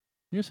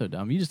You're so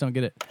dumb. You just don't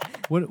get it.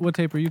 What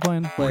tape are you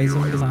playing? Play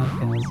some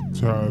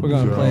casinos. We're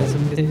gonna play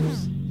some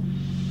casinos.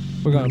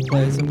 We're gonna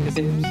play some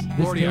casinos.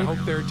 Lordy, I hope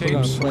there are We're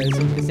gonna tapes. play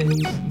some casinos.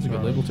 It's a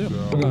good label too.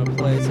 We're gonna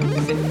play some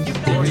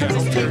casinos. Lordy, I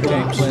hope there are We're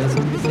gonna tapes. play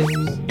some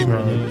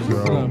casinos.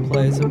 We're gonna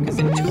play some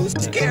casinos. Too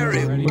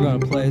scary. We're gonna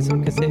play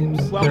some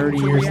casinos. 30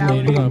 years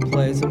We're gonna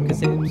play some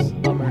casinos.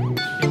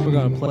 We're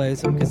gonna play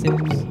some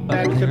casinos.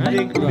 That's a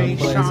big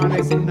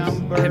Masonic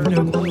number. I have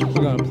no clue.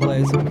 We're gonna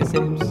play some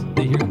casinos.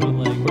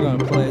 We're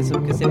gonna play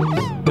some casinos.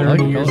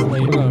 30 years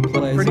later. We're gonna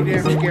play Pretty some damn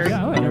casinos. scary.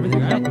 Yeah, and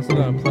everything happens. We're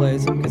gonna play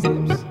some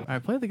casinos. All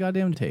right, play the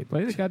goddamn tape.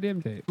 Play the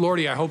goddamn tape.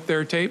 Lordy, I hope there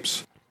are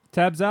tapes.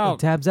 Tabs out.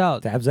 Tabs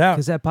out. Tabs out.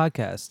 Cassette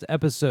Podcast,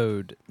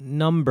 episode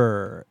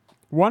number.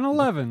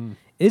 111.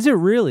 Is it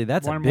really?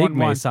 That's a One, big one,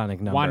 one. Masonic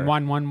number.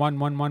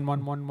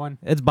 111111111.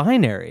 It's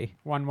binary.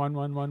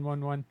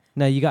 1111111.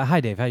 Now you got.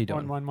 Hi, Dave. How you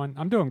doing? 111.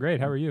 I'm doing great.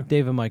 How are you?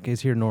 Dave and Mike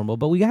is here normal,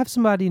 but we have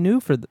somebody new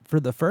for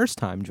the first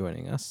time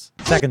joining us.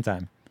 Second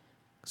time.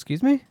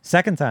 Excuse me?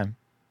 Second time.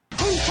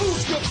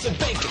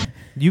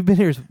 You've been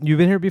here. You've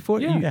been here before.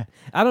 Yeah. Yeah.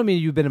 I don't mean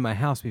you've been in my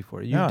house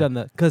before. You've No. done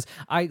the because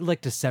I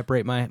like to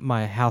separate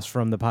my house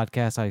from the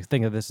podcast. I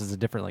think of this as a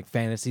different like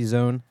fantasy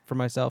zone for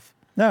myself.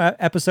 No,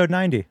 episode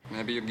 90.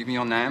 Maybe you give me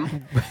your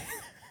name?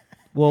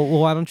 Well,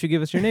 why don't you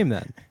give us your name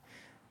then?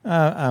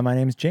 My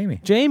name's Jamie.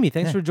 Jamie,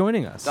 thanks for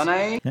joining us.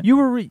 Danae?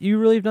 You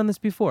really have done this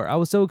before. I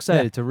was so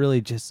excited to really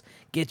just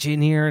get you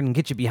in here and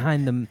get you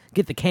behind them,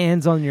 get the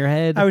cans on your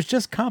head. I was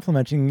just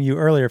complimenting you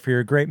earlier for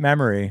your great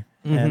memory,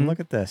 and look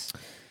at this.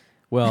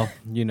 Well,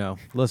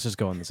 let's just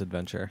go on this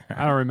adventure.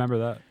 I don't remember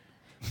that.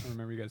 I don't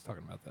remember you guys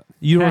talking about that.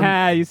 You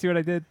don't. You see what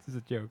I did? It's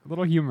a joke. A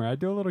little humor. I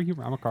do a little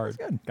humor. I'm a card.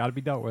 That's good. Got to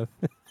be dealt with.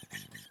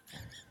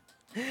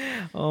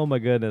 Oh my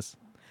goodness.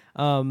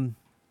 All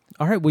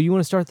right. Well, you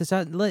want to start this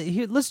out?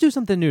 Let's do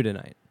something new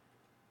tonight.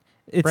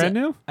 It's Brand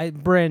new?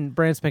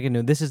 Brand spanking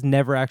new. This has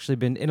never actually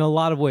been. In a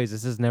lot of ways,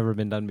 this has never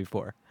been done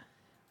before.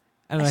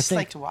 And I I just think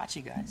like to watch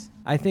you guys.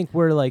 I think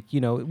we're like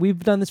we've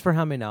done this for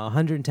how many now?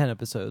 110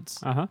 episodes.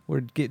 Uh-huh.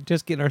 We're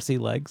just getting our sea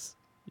legs.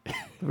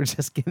 We're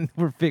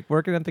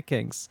working at the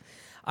kinks.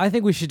 I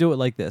think we should do it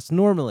like this.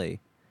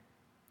 Normally,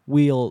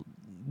 we'll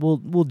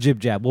jib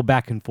jab, we'll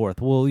back and forth,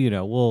 we'll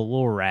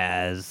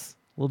razz,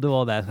 we'll do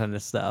all that kind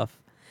of stuff,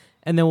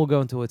 and then we'll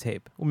go into a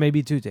tape or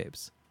maybe two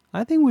tapes.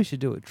 I think we should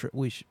do it.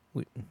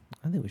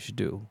 I think we should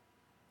do.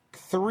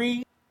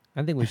 3.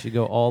 I think we should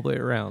go all the way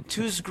around.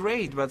 2's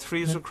great, but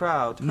 3's a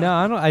crowd. No,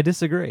 I don't. I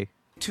disagree.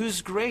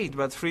 2's great,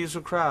 but 3's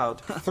a crowd.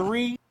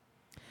 3.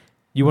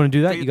 You want to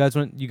do that? Three-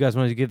 You guys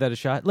want to give that a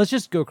shot? Let's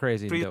just go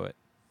crazy and Three- do it.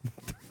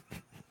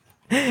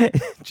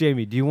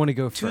 Jamie, do you want to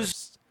go Two's-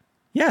 first?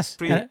 Yes.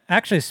 Three.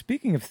 Actually,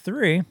 speaking of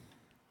 3,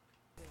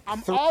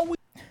 I'm always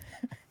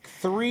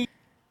 3.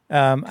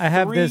 I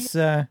have Three. this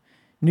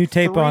new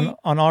tape Three.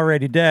 on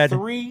Already Dead,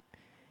 3.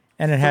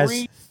 and it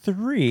has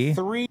Three.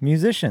 3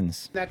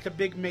 musicians. That's a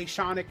big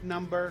Masonic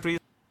number. 3.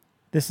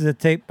 This is a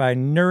tape by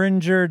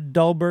Neuringer,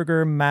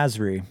 Dulberger,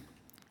 Masri,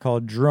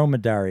 called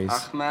Dromedaries.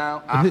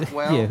 Achmel,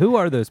 Achwell. Yeah, who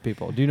are those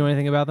people? Do you know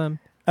anything about them?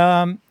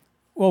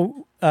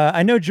 Well,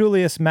 I know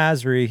Julius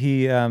Masri.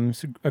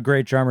 He's a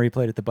great drummer. He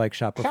played at the bike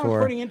shop Sounds before.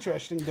 pretty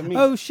interesting to me.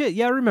 Oh shit,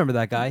 yeah, I remember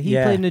that guy. He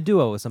Yeah. played in a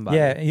duo with somebody.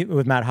 Yeah,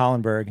 with Matt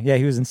Hollenberg. Yeah,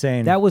 he was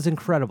insane. That was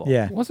incredible.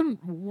 yeah,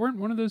 Weren't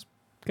one of those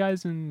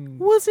guys in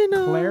Wasn't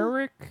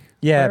Cleric?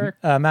 yeah.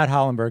 Cleric? Matt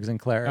Hollenberg's in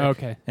Cleric. Oh,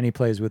 okay. and he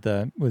plays with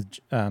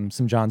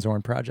some John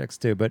Zorn projects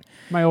too. But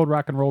My old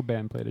rock and roll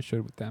band played a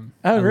show with them.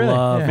 oh, I really?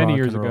 love Yeah. Many rock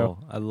years and ago. roll.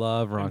 I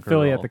love rock In and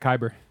Philly roll. at the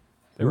Khyber.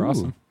 They were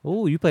awesome.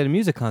 Oh, you played a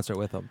music concert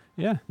with them.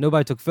 Yeah.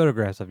 Nobody took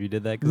photographs of you,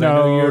 did they? Because I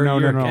know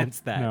you're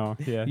against that. No,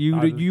 yeah.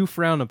 You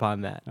frown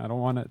upon that. I don't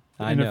want it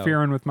I know.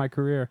 interfering with my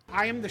career.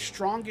 I am the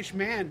strongest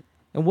man.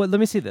 And let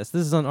me see this.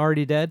 This is on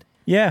Already Dead.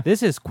 Yeah.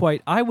 This is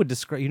quite. I would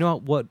describe. You know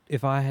what?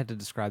 If I had to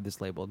describe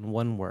this label in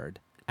one word,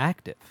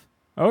 active.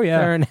 Oh yeah.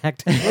 They're an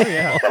active. Oh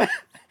yeah.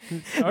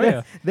 Oh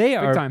yeah. They Big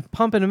are time.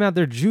 pumping them out.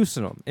 They're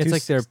juicing them. It's Juice-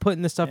 like they're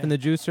putting the stuff in the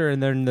juicer,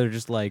 and then they're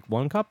just like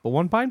 1 cup, but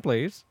 1 pint,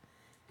 please.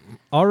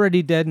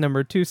 Already Dead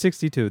number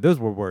 262. Those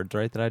were words,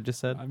 right? That I just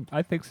said.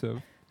 I think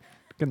so.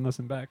 Can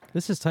listen back.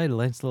 This is titled.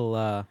 Nice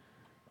little.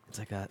 It's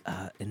like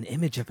an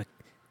image of a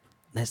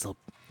nice little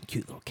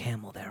cute little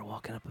camel there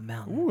walking up a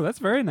mountain. Ooh, that's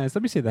very nice.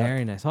 Let me see that.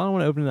 Very nice. Hold on, I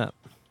want to open it up.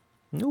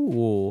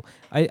 Ooh,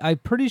 I'm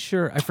pretty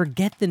sure I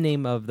forget the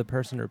name of the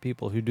person or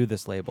people who do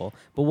this label,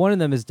 but one of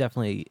them is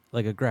definitely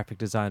like a graphic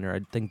designer.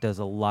 I think does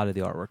a lot of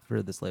the artwork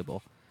for this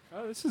label.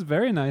 Oh, this is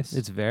very nice.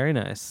 It's very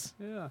nice.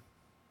 yeah.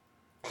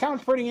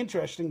 Sounds pretty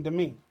interesting to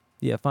me.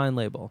 Yeah, fine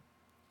label.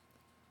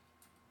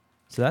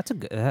 So that's a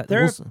good.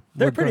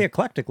 They're a pretty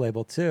eclectic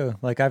label too.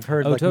 Like I've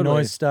heard like totally.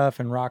 noise stuff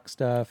and rock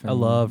stuff. And I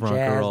love rock and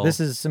jazz. roll. This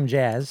is some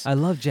jazz. I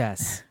love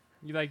jazz.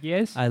 You like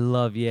yes? I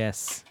love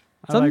yes.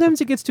 I like- Sometimes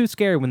it gets too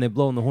scary when they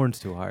blow in the horns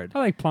too hard. I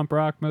like plump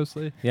rock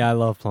mostly. Yeah, I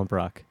love Plump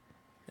Rock,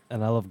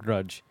 and I love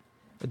Grudge.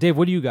 Dave,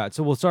 what do you got?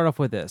 So we'll start off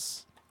with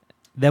this.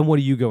 Then what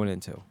are you going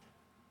into?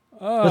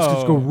 Oh. Let's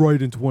just go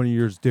right into one of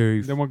yours,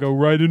 Dave. Then we'll go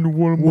right into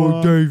one of Whoa,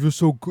 mine. Dave, you're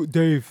so good,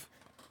 Dave.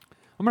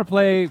 I'm gonna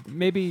play.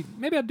 Maybe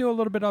I'll do a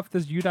little bit off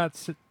this U dot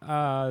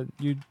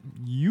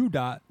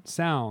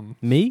sound.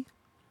 Me?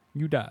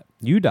 U dot.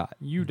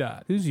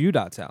 UDOT. Who's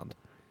UDOT sound?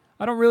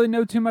 I don't really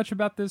know too much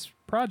about this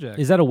project.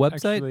 Is that a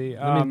website? Actually,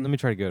 let me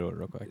try to go to it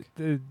real quick.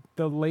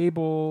 the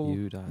label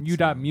U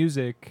dot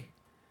music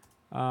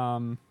is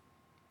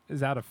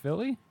out of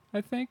Philly,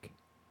 I think.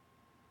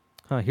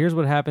 Here's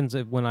what happens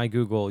when I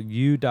Google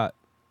U dot.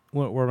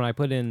 When I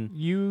put in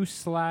U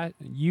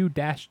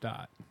dash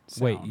dot.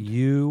 wait Sound.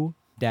 U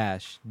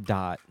dash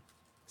dot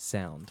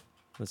sound.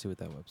 Let's see what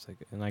that website.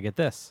 And I get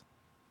this.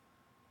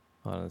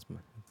 Hold on, give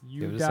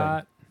U it a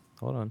dot.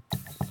 hold on.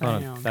 Hold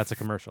on. Sound. That's a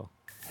commercial.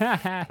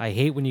 I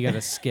hate when you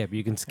gotta skip.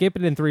 You can skip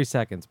it in 3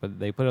 seconds, but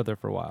they put it there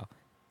for a while.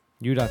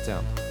 U dot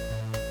sound.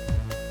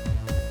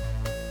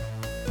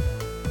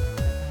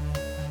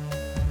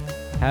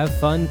 Have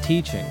fun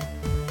teaching.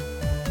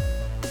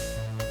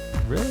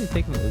 Really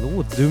taking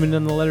it's zooming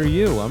in the letter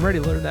U. I'm ready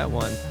to learn that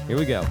one. Here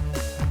we go.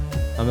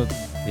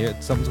 Here,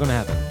 something's gonna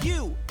happen.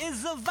 U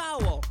is a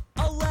vowel,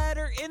 a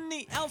letter in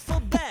the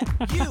alphabet.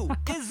 U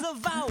is a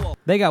vowel.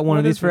 They got one What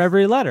of these is for this?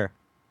 every letter.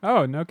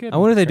 Oh, no kidding. I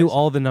wonder if they do Crazy.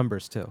 all the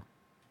numbers too.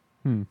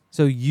 Hmm.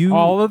 So you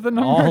All of the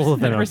numbers? all of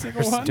the Every numbers.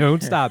 single one?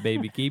 Don't stop,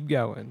 baby. Keep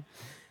going.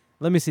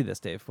 Let me see this,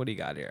 Dave. What do you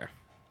got here?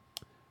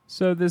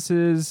 So this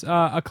is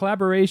a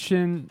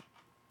collaboration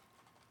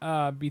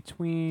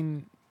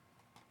between,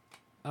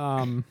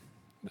 I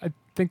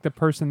think the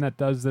person that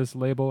does this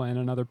label and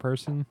another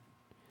person.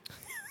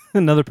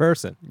 Another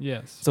person.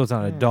 Yes. So it's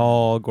not a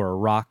dog or a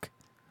rock.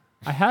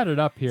 I had it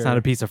up here. It's not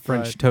a piece of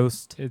French but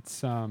toast.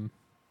 It's UDOT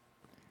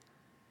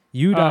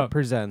Oh.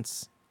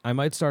 presents I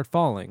Might Start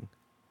Falling.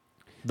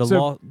 The so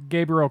law.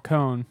 Gabriel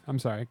Cohn. I'm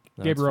sorry,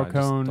 No, Gabriel it's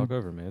fine. Just Cohn. talk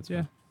over me. It's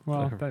Yeah. fine.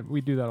 Well, Whatever. we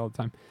do that all the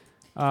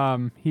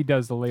time. He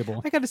does the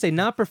label. I got to say,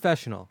 not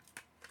professional.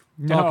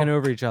 No, Talking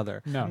over each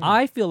other. No.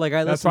 I feel like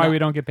I that's listen. why to, we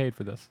don't get paid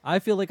for this. I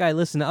feel like I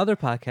listen to other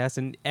podcasts,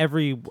 and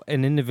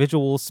an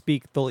individual will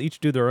speak. They'll each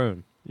do their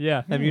own.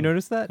 Yeah. Have you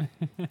noticed that?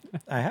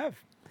 I have.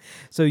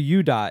 So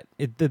UDOT,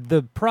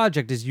 the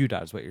project is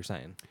UDOT, is what you're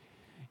saying.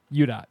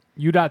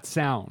 UDOT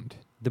sound.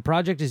 The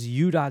project is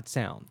UDOT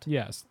sound.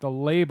 Yes. The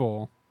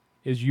label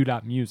is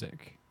UDOT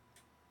music.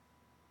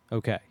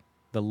 Okay.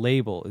 The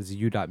label is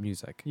UDOT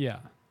music. Yeah.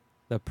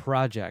 The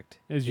project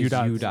Is is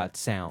UDOT UDOT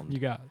sound. You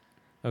got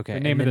it. Okay. The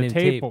and name of then the in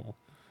tape- table.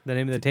 The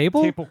name of the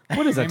table? Table.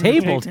 What is a Name of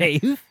the table, table.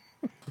 Dave?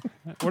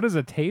 What is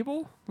a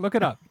table? Look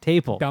it up.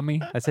 Table.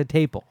 Dummy. I said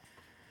table.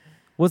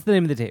 What's the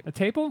name of the tape? A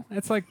table?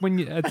 It's like when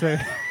you. It's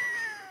a.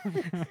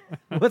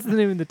 What's the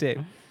name of the tape?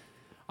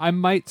 I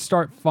Might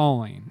Start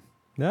Falling.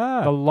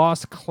 Ah. The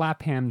Lost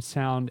Clapham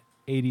Sound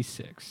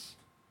 86.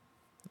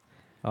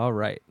 All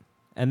right.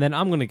 And then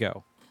I'm going to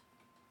go.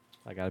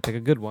 I got to pick a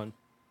good one.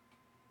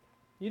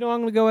 You know what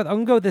I'm going to go with? I'm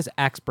going to go with this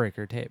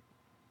Axebreaker tape.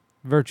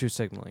 Virtue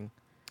signaling.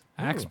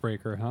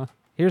 Axebreaker, huh?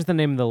 Here's the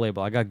name of the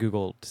label. I got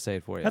Google to say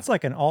it for you. That's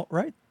like an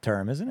alt-right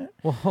term, isn't it?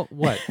 Well,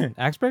 what?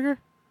 Axebreaker?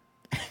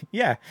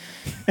 Yeah.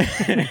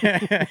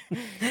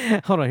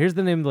 Hold on. Here's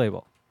the name of the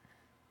label.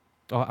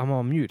 Oh, I'm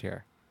on mute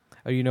here.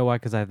 Oh, you know why?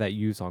 Because I have that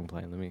U song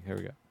playing. Here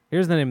we go.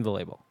 Here's the name of the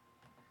label.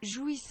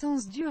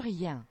 Jouissance du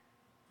rien.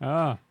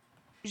 Ah.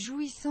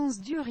 Jouissance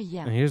du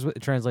rien. And here's what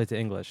it translates to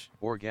English.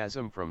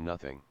 Orgasm from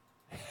nothing.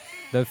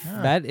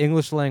 That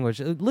English language.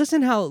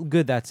 Listen how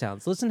good that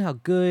sounds. Listen how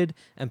good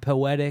and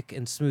poetic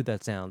and smooth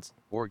that sounds.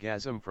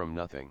 Orgasm from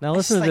nothing. Now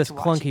listen to like this to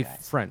watch you clunky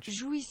guys. French.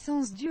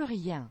 Jouissance du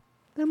rien.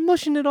 They're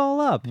mushing it all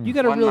up. You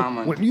got to One really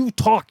moment. when you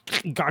talk,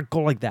 you got to go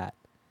like that.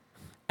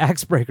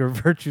 Axebreaker,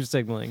 virtue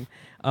signaling.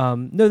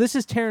 No, this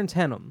is Terrence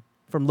Hennum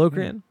from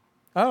Locran.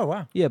 Oh,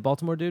 wow. Yeah,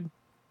 Baltimore dude.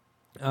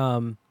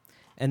 And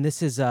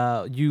this is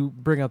you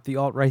bring up the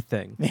alt-right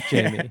thing,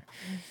 Jamie,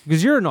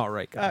 because you're an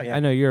alt-right guy. Oh, yeah. I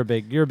know you're a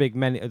big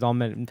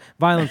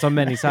violence on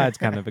many sides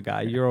kind of a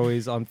guy. You're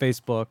always on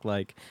Facebook,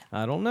 like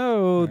I don't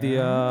know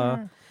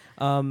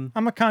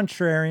I'm a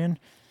contrarian.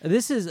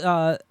 This is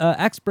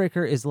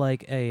Axebreaker is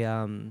like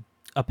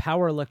a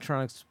power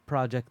electronics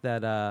project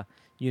that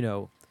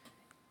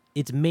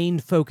its main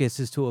focus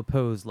is to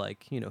oppose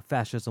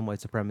fascism,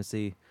 white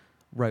supremacy,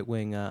 right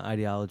wing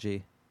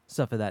ideology,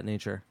 stuff of that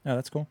nature. Oh,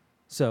 that's cool.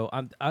 So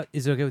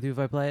is it okay with you if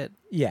I play it?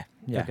 Yeah.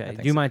 Yeah. Okay.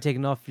 Do you mind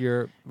taking off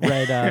your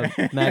red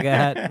MAGA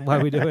hat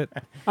while we do it?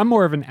 I'm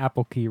more of an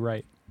Apple key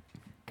right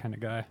kind of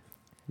guy.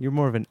 You're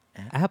more of an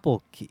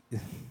Apple key.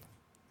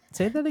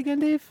 Say that again,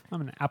 Dave.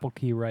 I'm an Apple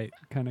key right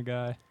kind of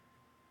guy.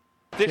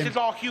 This is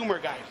all humor,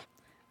 guys.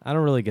 I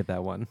don't really get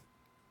that one.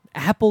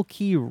 Apple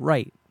key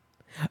right.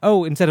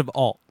 Oh, instead of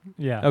alt.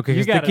 Yeah. Okay, You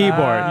it's the got it.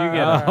 keyboard. You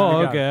get it. Oh,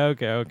 You got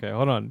it. okay.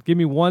 Hold on. Give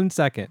me 1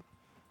 second.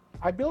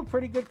 I build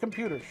pretty good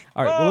computers.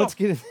 All right. Well, let's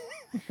get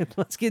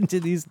let's get into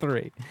these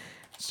three.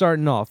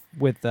 Starting off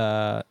with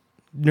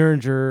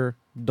Neuringer,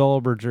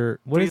 Dulberger.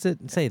 What is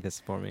it? Say this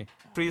for me.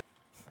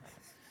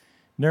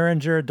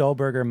 Neuringer,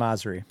 Dulberger,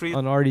 Masri.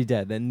 On Already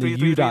Dead. Then the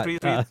U dot.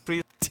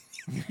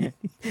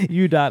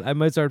 U dot. I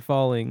Might Start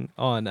Falling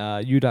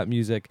on U dot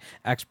music.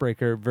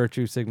 Axebreaker,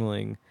 virtue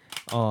signaling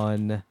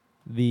on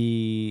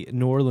the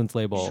New Orleans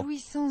label.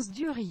 Jouissance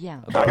du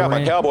rien. I got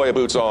my cowboy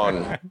boots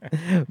on.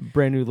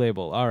 Brand new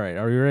label. All right,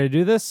 are you ready to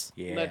do this?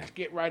 Yeah. Let's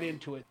get right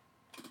into it.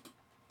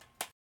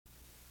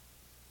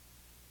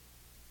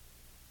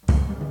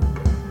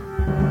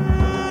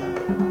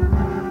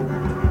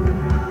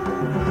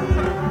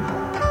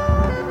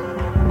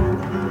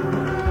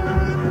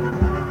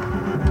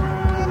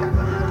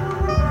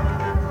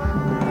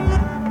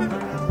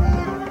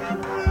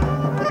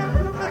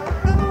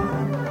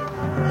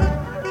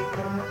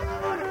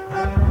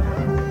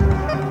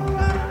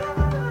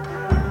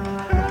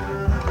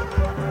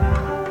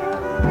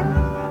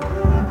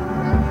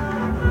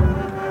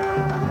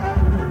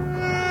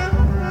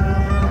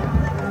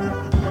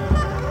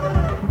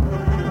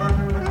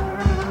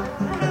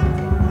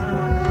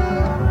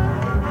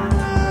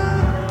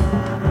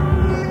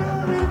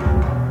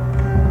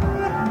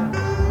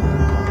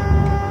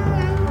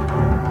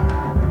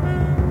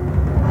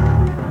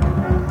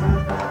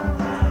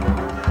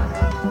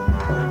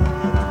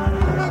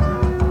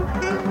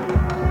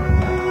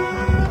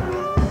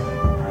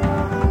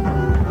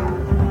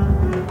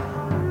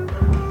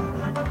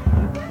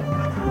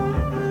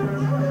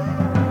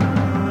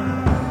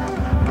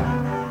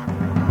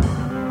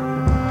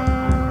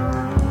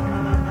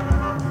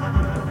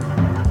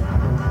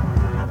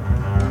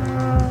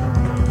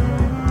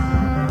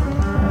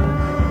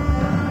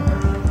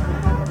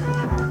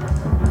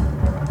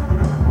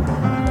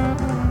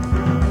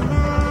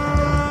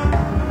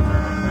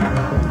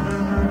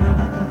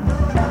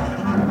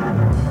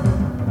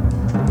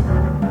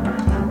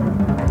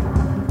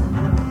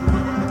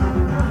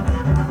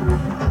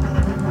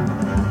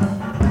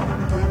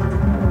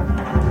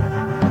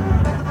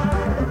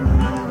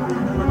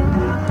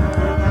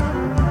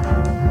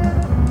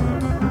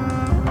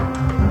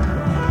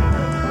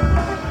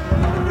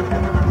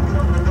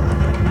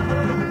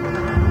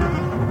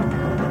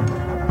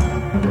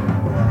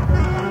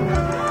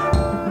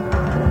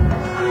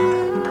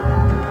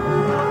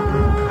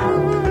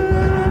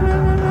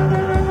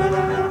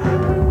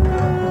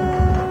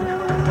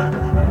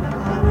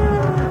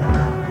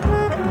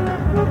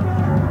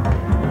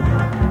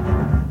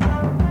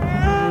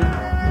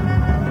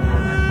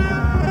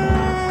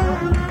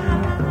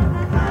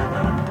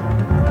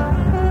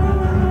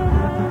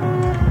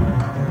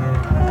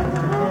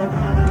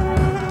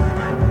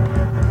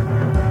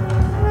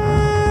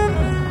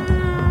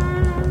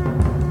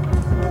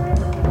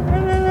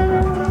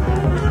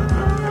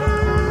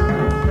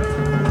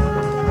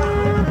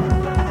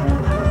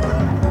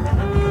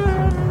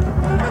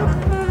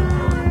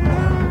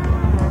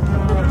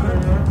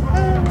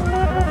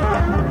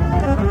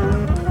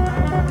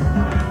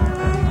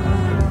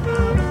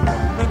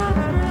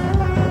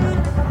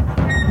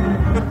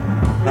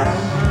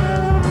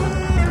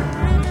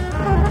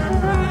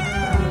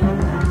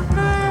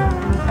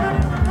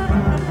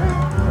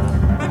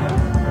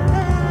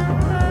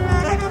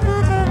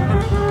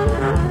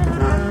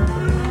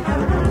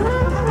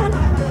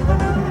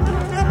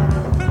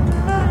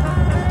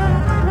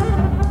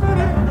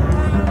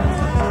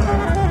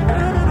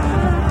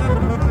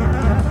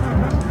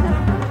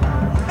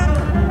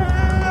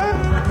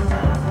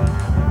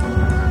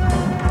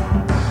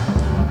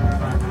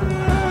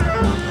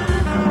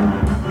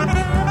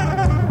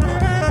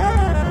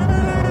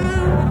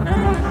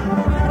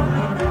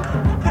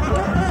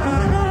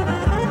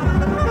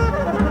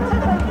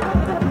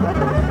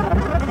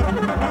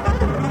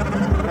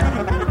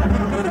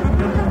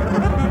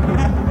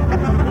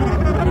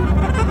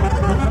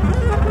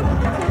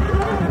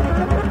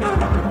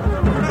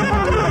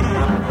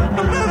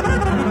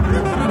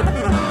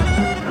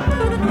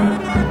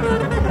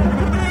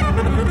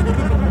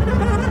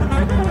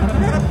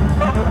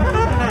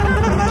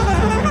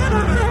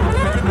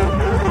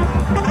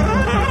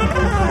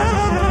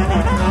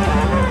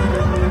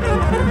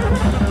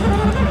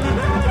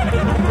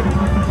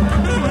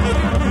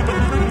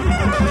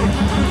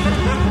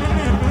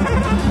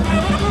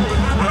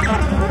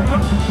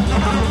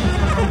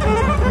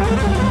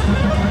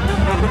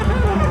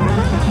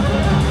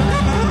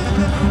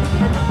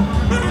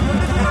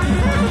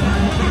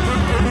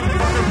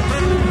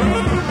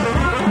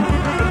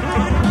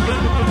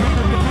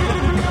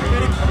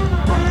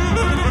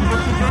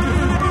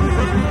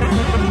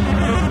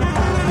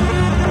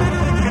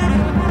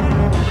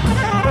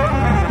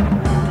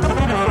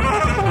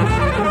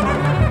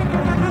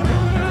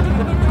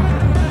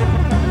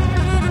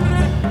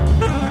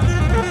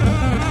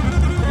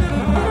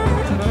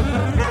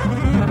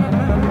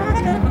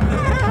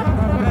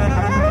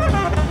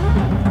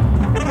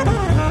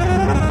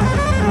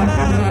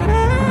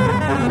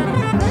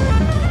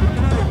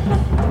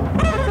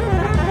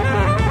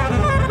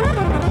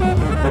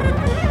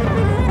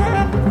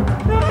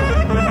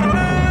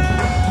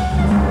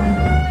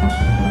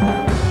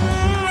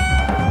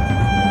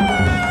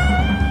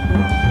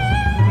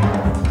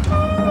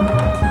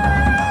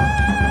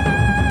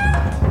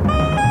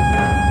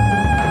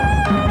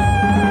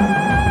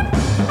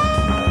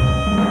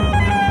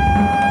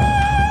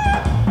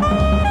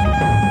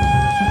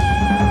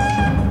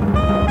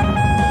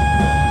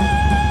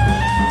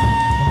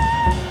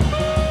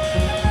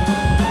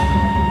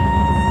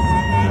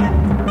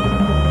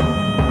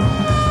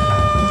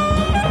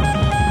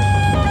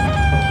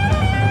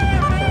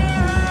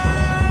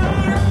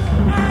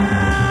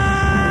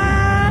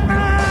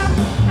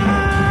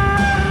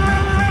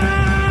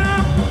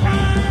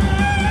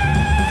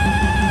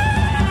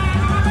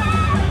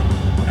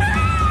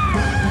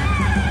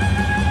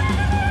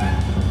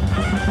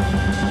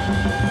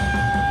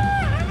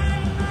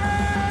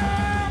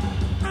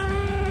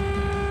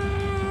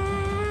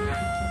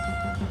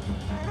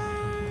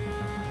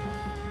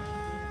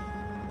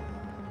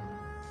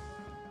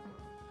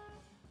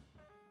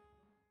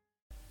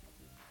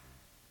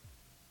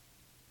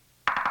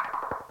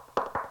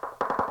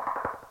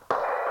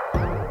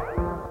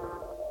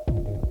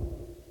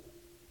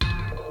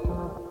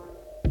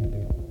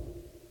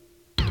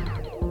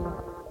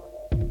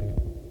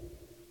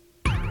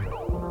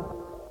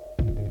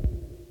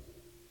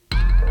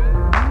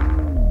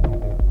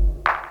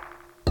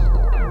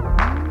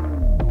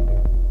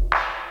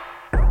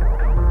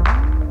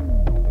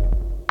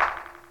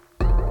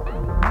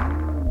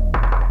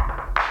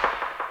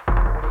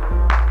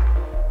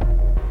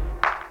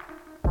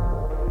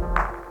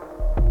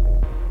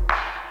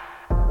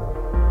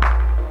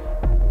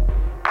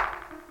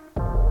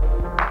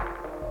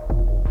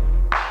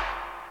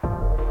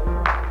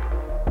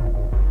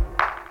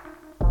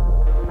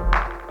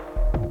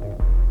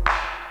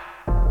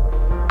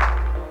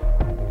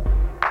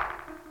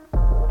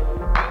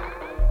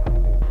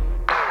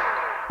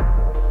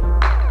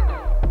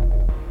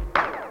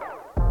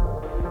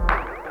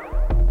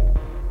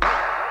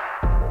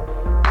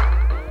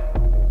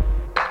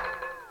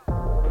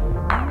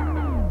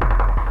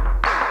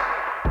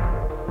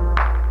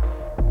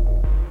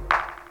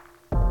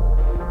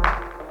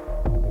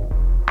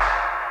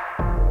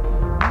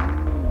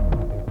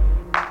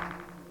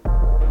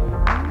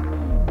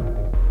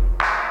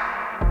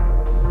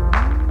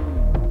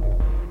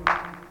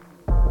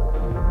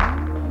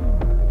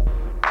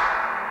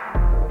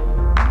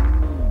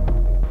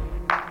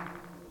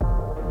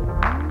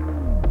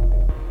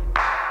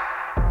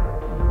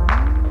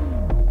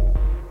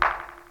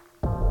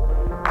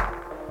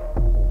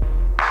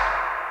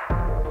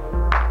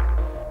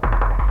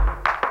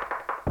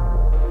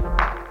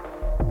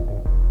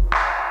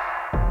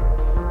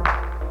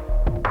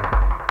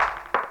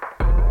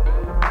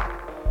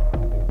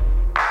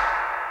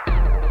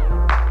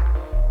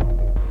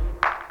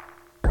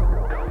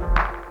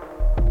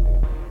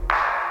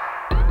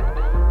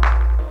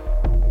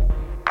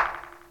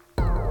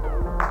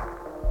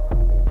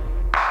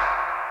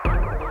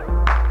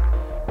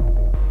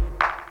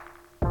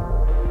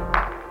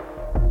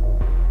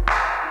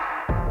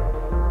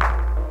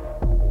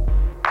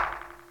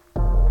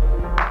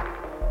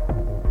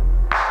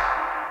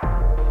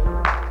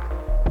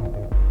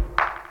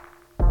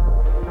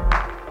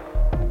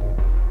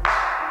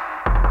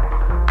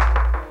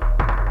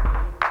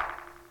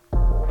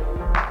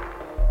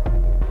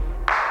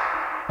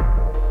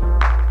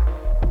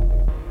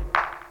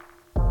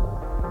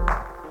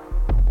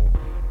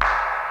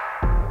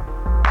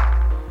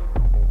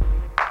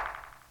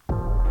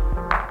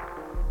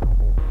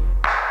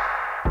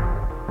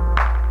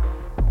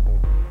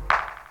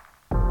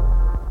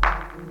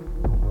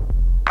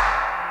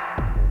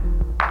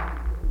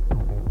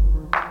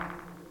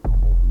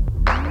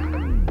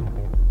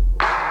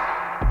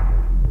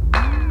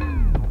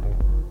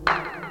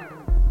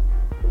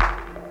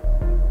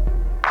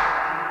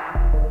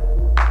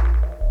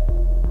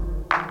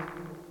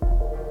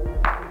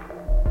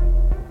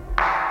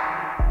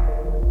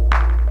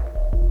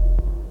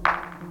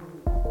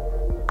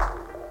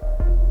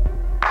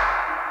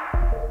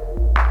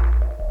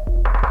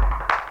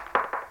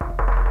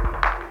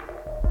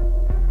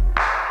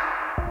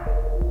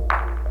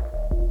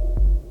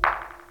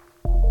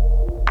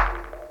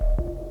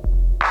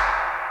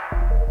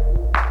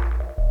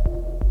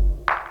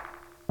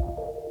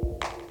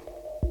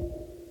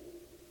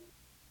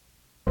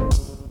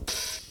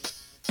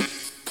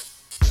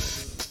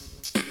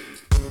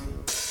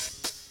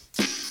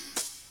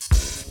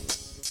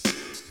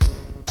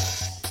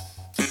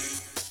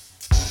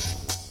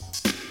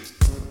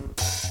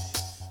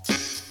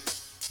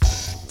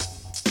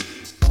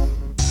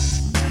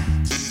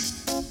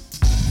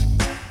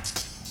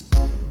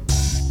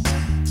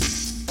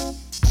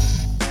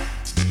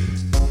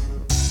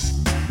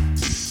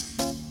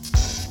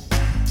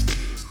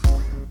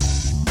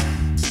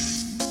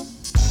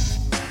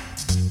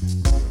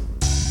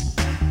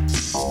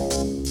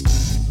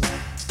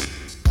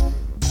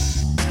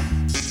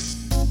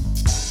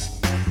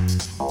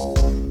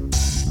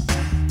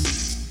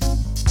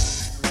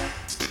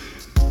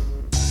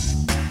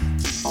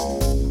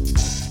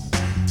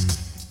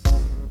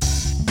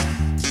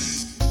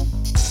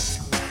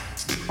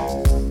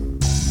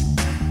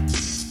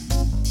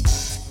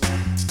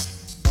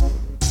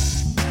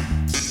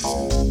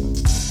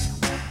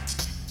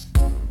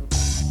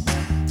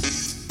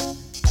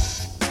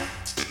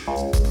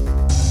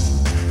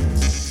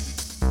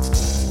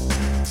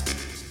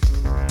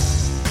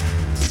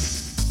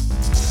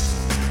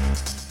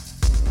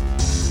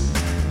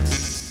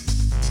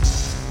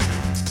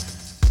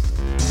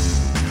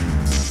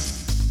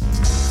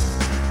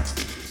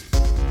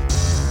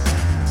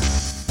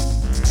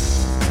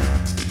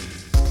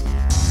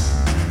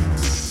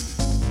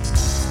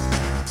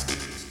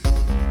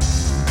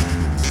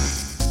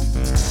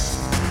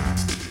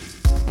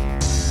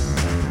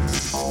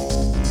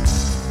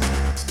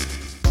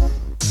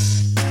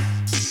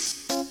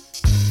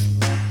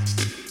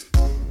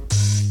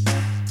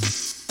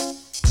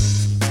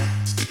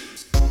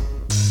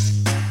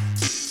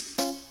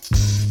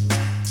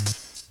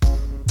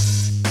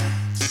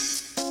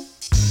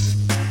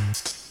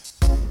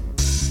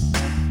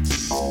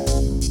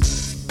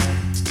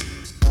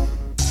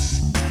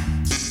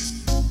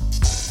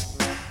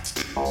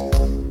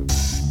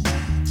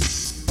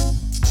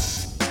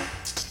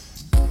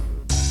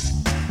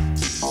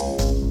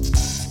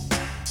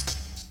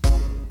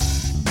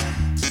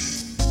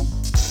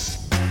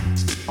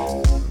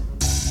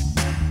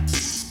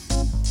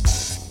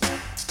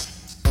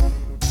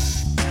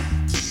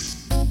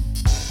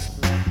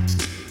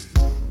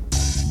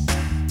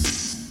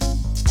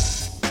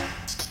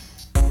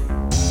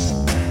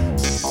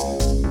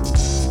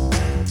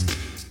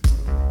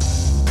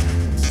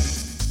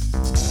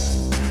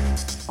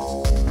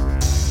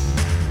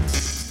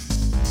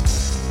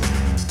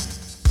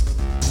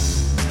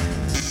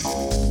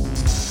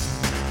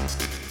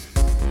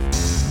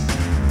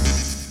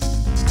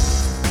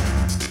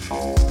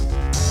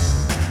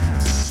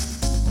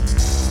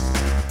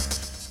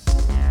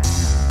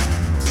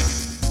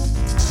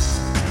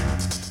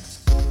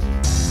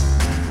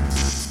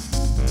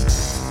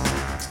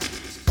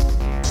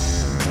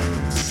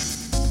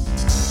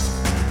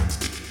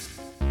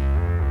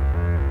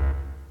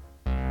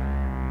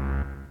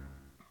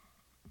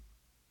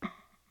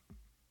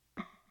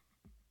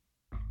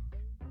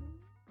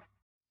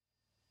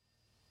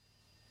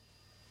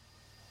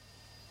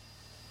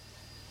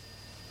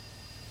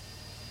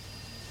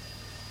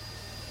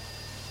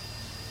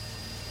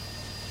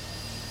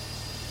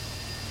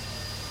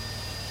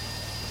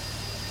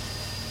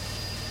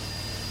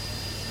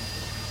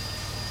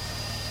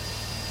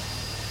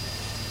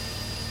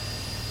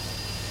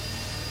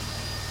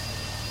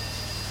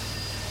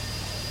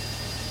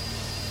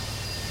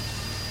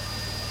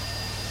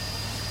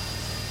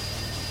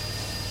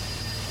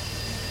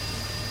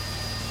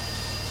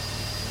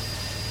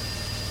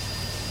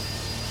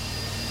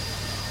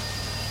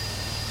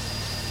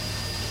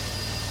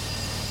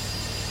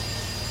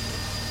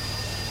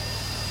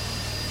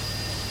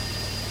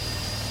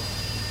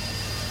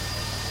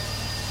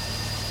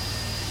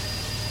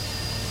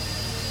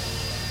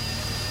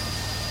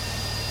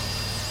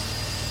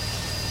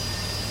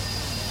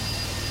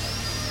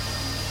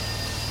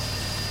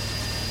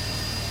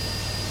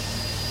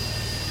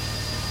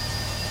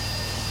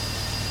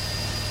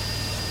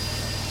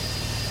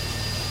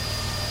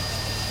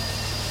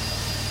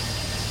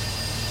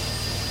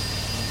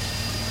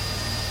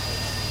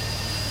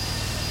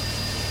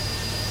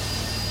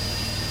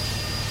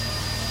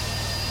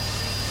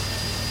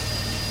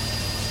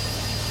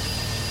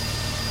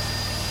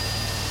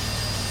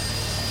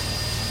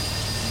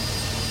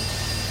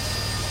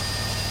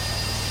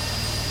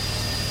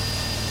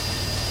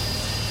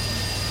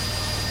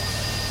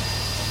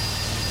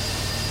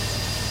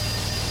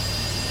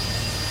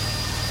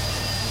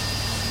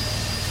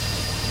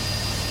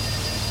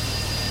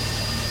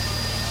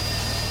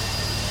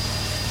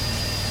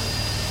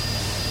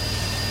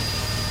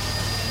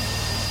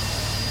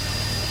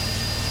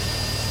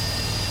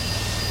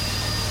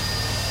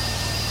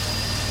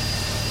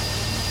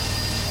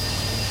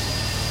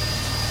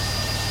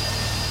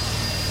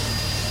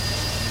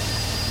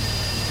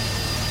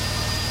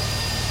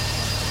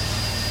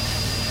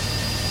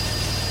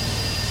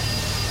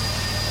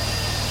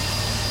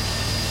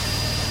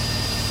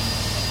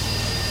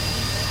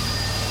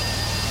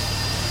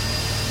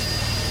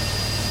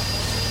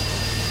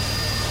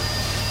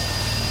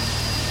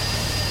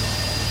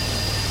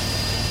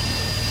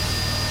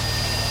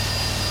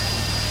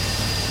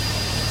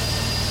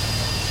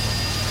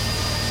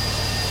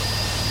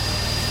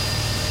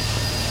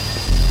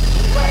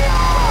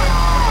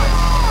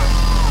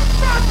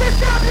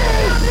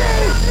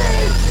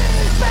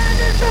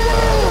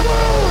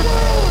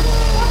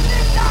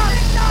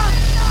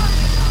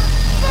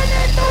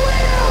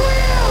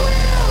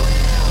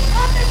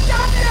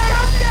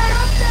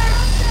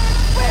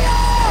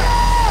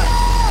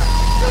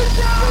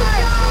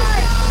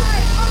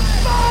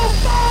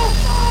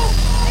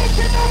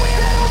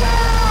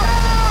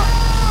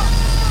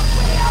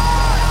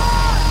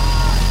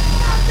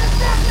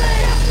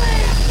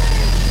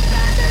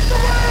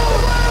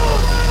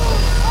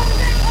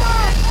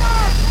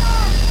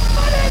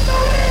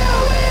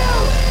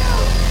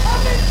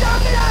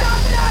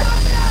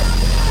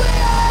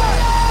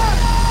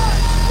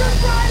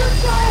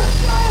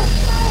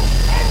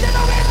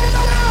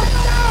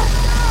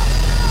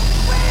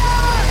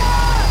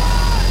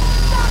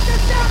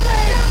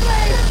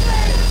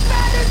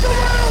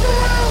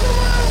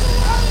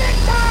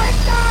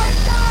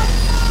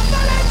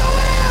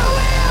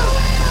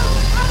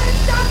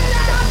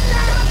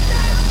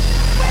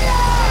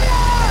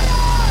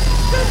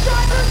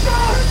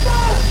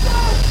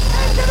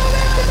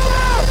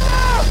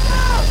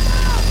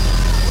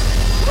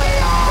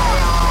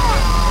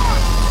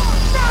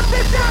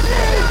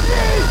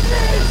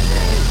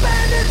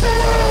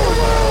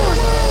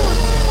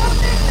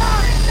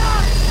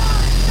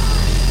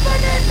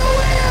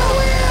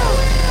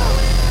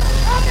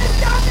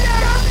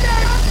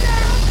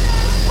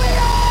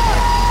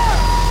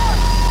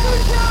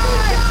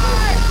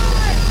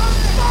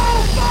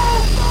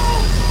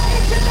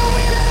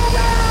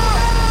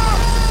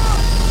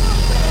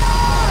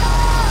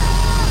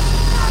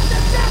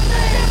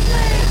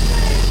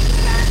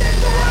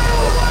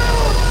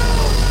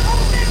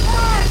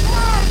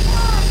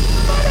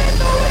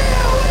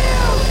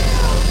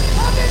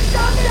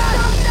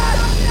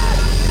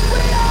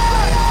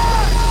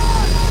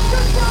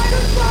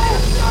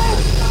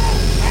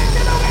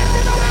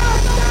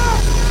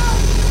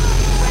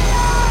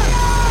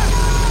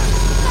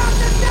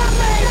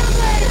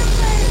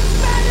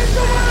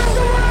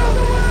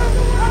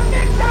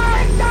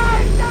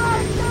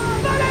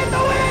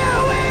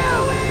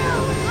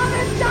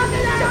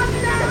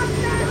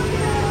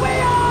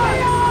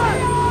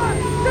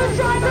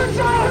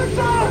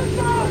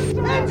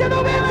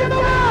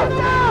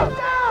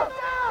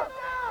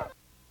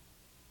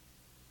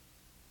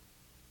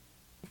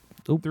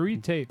 Oop. 3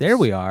 tapes. There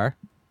we are.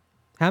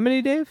 How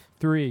many, Dave?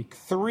 3.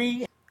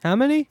 3, How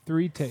many?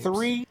 3 tapes.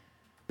 3.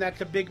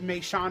 That's a big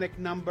Masonic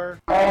number.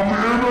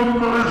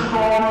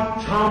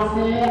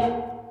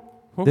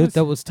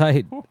 That was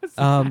tight. What was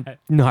that?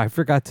 No, I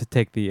forgot to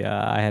take the.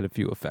 I had a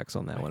few effects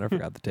on that one. I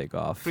forgot to take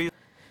off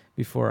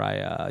before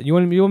I. You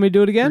want me to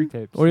do it again, 3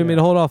 tapes, or you want me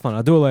to hold off on it?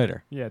 I'll do it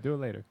later. Yeah, do it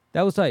later.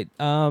 That was tight.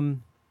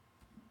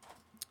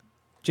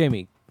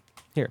 Jamie,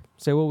 here,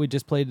 say what we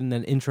just played and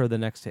then intro the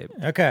next tape.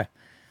 Okay.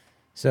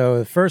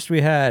 So first we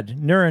had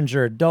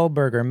Neuringer,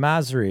 Dulberger,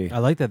 Masri. I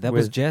like that. That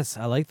was with- Jess.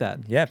 I like that.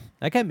 Yep.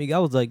 That kept me. I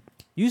was like,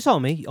 you saw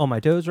me on my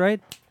toes,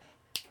 right?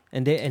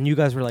 And you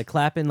guys were like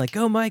clapping, like,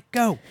 go, Mike,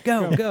 go.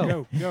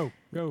 Go.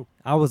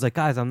 I was like,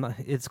 guys, I'm not.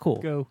 It's cool.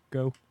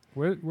 Go.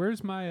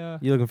 Where's my?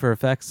 You looking for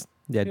effects?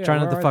 Yeah, Yeah, try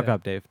not where to are fuck they?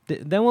 up,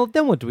 Dave. Then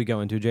what do we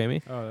go into,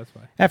 Jamie? Oh, that's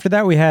why. After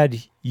that we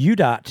had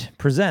UDOT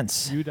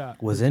Presents.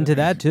 UDOT Was into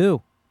that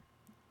too.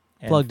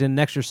 And Plugged in an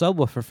extra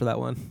subwoofer for that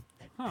one.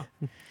 Huh.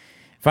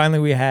 Finally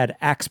we had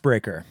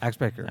Axebreaker.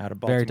 Axebreaker, Out of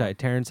very Baltimore. tight.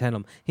 Terrence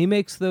Henham. He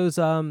makes those.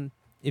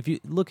 If you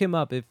look him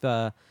up, if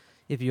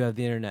you have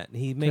the internet,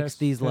 he makes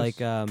these like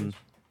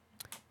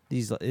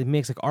these. It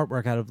makes like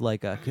artwork out of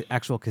like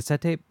actual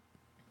cassette tape.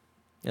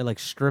 And like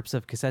strips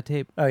of cassette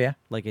tape, Oh yeah.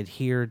 like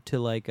adhered to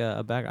like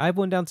a back. I have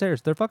one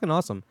downstairs. They're fucking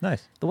awesome.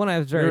 Nice. The one I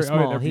have is very They're- oh,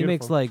 small. they're He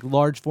makes beautiful. like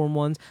large form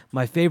ones.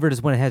 My favorite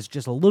is when it has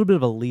just a little bit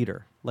of a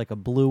leader, like a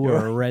blue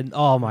or a red.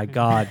 Oh my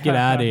god, get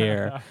out of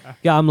here!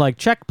 Yeah, I'm like,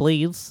 check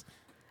please.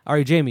 All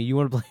right, Jamie, you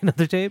want to play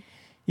another tape?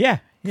 Yeah.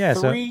 Yeah.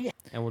 3.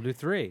 And we'll do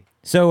 3.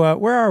 So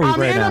where are we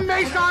I'm right in a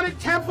now? Masonic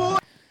temple.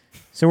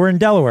 So we're in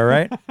Delaware,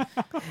 right?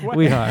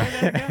 We are.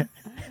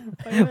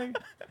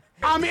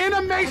 I'm in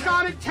a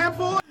Masonic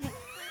temple.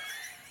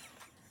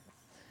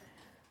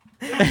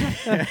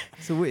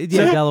 So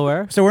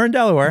Delaware. So we're in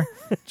Delaware.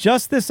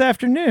 Just this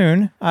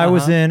afternoon, I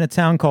was Uh-huh. in a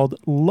town called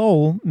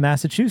Lowell,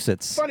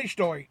 Massachusetts. Funny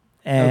story.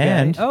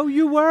 And Oh,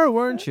 you were,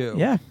 weren't you?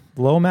 yeah,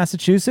 Lowell,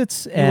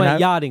 Massachusetts. You And went I-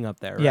 yachting up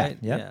there, Yeah, right?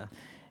 yep.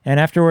 And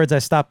afterwards, I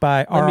stopped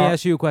by. Let me RR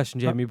ask you a question,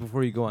 Jamie,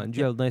 before you go on. Do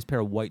you have a nice pair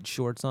of white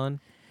shorts on?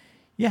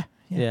 Yeah.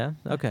 Yeah.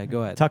 Okay,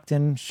 go ahead. Tucked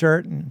in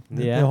shirt and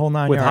Yeah. the whole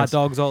 9 With hot yards.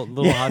 dogs,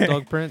 little hot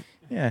dog print.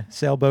 Yeah,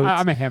 sailboats.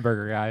 I'm a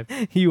hamburger guy.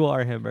 You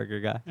are a hamburger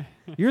guy.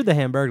 You're the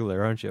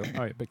hamburglar, aren't you?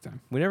 Oh yeah, big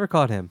time. We never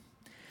caught him.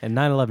 And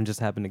 9/11 just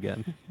happened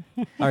again.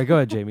 All right, go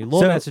ahead, Jamie.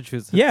 Lowell, So,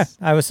 Massachusetts. Yeah,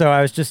 I was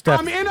just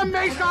I'm in a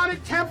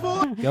Masonic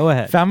temple. Go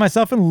ahead. found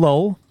myself in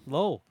Lowell,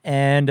 Lowell.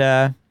 and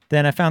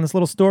then I found this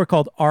little store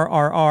called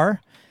RRR,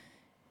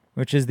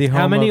 which is the home.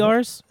 How many of,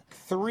 R's?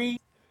 3.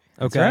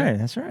 That's Okay. right.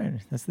 That's right.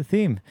 That's the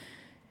theme.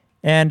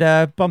 And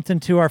bumped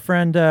into our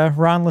friend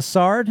Ron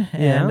Lassard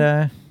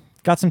and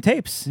got some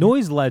tapes.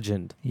 Noise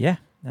legend. Yeah,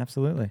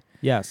 absolutely.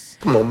 Yes.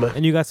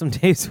 And you got some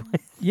tapes.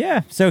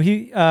 Yeah. So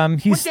he's What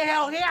the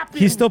hell happened?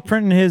 he's still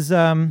printing his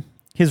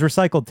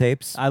recycled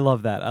tapes. I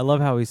love that. I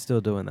love how he's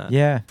still doing that.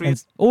 Yeah.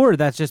 And, Or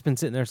that's just been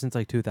sitting there since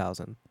like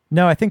 2000.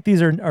 no, I think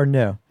these are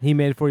new. He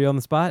made it for you on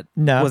the spot?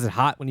 No. Was it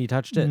hot when you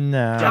touched it?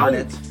 No. Darn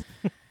it.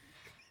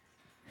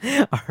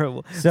 All right,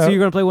 well, So- so you're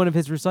going to play one of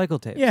his recycle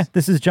tapes? Yeah.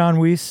 This is John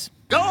Weiss.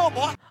 Go,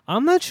 boy.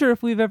 I'm not sure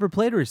if we've ever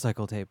played a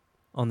recycle tape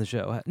on the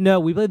show. No,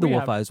 we played the We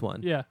Wolf have. Eyes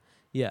one. Yeah.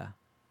 Yeah.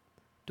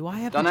 Do I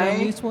have the Dunno. John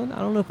Weiss one? I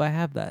don't know if I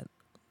have that.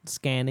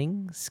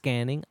 Scanning.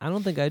 I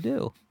don't think I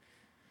do.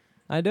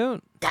 I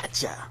don't.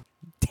 Gotcha.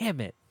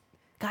 Damn it.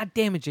 God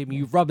damn it, Jamie.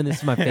 You're rubbing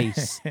this in my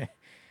face.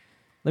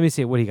 Let me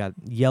see. What do you got?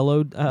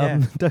 Yellow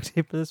duct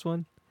tape for this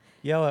one?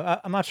 Yellow.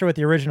 I'm not sure what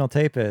the original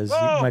tape is. You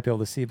might be able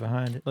to see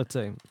behind it. Let's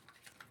see.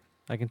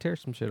 I can tear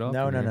some shit off.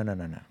 No, from no, here. no,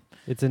 no, no, no.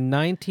 It's a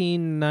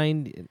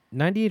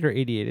 1998 or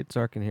 88. It's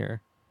dark in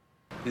here.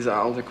 These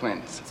are old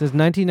acquaintances. It says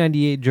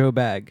 1998 Joe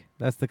Bag.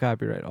 That's the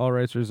copyright. All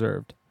rights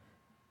reserved.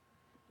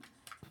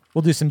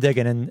 We'll do some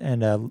digging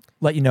and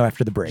let you know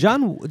after the break.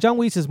 John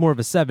Weiss is more of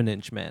a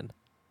 7-inch man.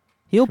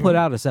 He'll put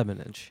out a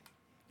 7-inch.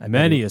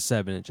 Many a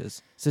 7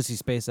 inches.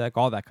 Sissy Spacek,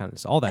 all that kind of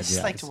stuff. All that I just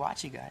jazz. like to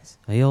watch you guys.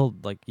 He'll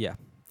yeah.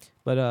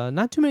 But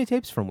not too many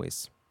tapes from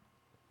Weiss.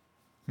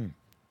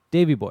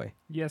 Davey boy.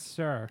 Yes,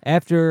 sir.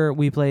 After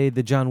we played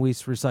the John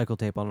Weiss recycle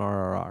tape on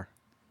RRR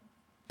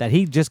that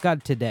he just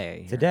got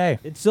today. Today.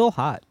 It's still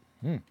hot.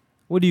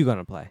 What are you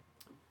gonna play?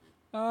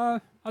 I'll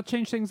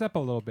change things up a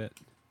little bit.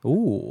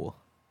 Ooh.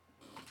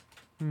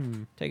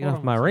 Taking Hold off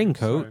on my one second,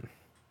 raincoat. sorry.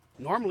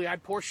 Normally,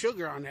 I'd pour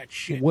sugar on that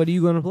shit. What are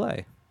you gonna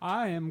play?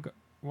 I am.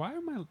 Why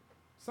am I?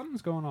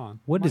 Something's going on.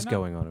 What Am I is not-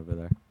 going on over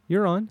there?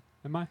 You're on.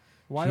 Am I?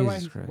 Why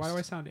Jesus do I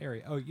Christ. sound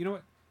airy? Oh, you know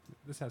what?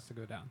 This has to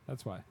go down.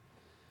 That's why.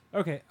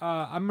 Okay.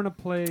 I'm gonna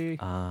play.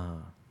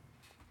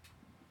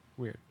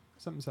 Weird.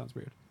 Something sounds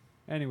weird.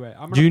 Anyway,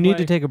 I'm gonna. Do you need play-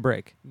 to take a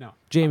break? No.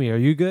 Jamie, are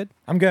you good?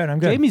 I'm good. I'm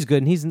good. Jamie's good,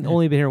 and he's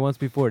only been here once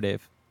before,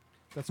 Dave.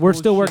 That's We're cool as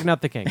still shit. working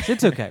out the kinks.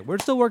 It's okay. We're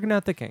still working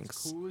out the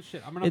kinks. Cool as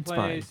shit. I'm gonna It's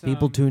play fine.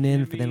 People some tune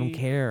in, for they don't Jimmy-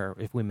 care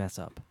if we mess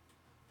up.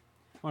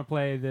 I'm gonna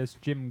play this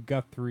Jim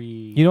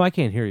Guthrie. You know, I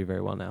can't hear you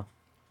very well now.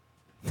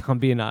 I'm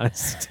being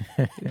honest.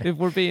 If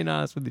we're being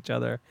honest with each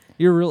other,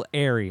 you're real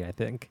airy, I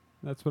think.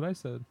 That's what I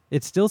said.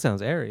 It still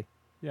sounds airy.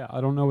 Yeah, I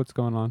don't know what's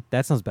going on.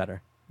 That sounds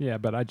better. Yeah,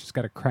 but I just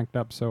got it cranked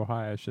up so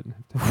high I shouldn't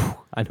have to.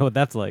 I know what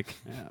that's like.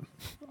 Yeah.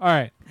 All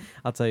right.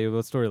 I'll tell you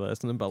a story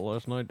about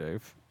last night,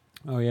 Dave.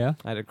 Oh, yeah?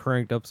 I had it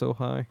cranked up so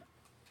high.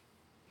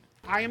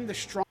 I am the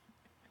strong.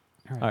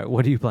 All right,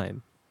 what are you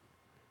playing?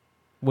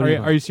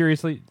 Are you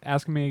seriously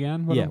asking me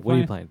again? What are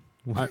you playing?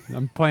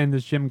 I'm playing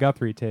this Jim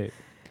Guthrie tape.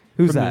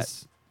 Who's that?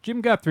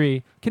 Jim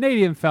Guthrie,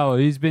 Canadian fellow.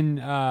 He's been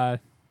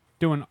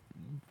doing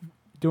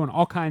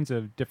all kinds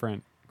of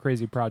different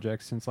crazy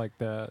projects since like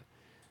the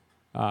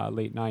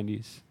late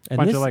 90s. A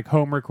bunch of like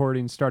home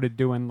recordings, started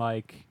doing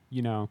like,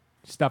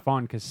 stuff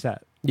on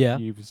cassette. Yeah.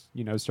 He was,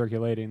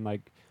 circulating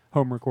like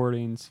home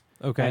recordings.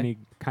 Okay. And he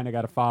kind of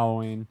got a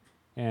following.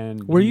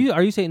 And are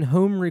you saying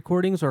home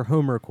recordings or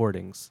home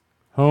recordings?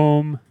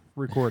 Home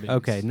recordings.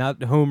 Okay,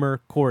 not home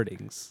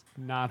recordings.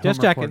 Not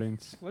just home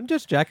recordings. I'm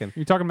just checking.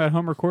 You're talking about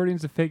home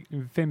recordings, the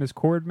famous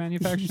chord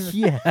manufacturer?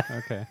 Yeah.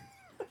 Okay.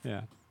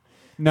 Yeah.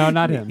 No,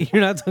 not him.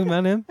 You're not talking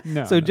about him?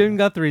 No. So Jim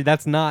Guthrie,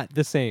 that's not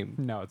the same.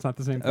 No, it's not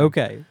the same thing.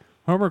 Okay.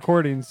 Home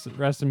recordings,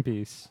 rest in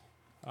peace.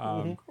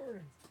 I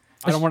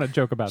don't want to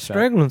joke about that.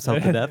 Strangled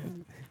himself to death.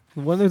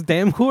 One of those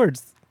damn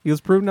chords. He was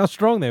proving how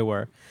strong they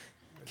were.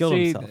 Killed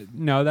himself.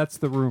 No, that's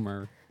the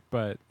rumor,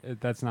 but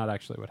that's not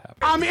actually what happened.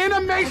 I'm in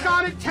a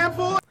Masonic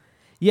temple.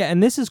 Yeah,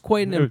 and this is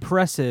quite an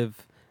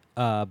impressive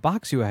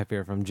box you have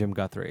here from Jim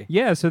Guthrie.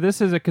 Yeah, so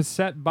this is a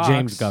cassette box.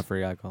 James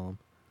Guthrie, I call him.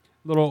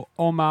 Little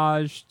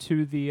homage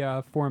to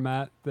the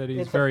format that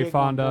he's very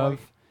fond of.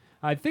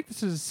 I think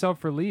this is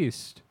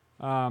self-released.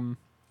 7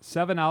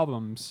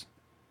 albums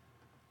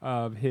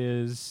of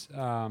his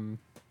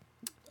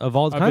of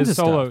all kinds of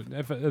solo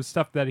stuff. of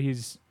stuff that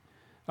he's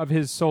of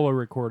his solo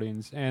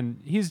recordings, and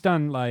he's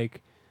done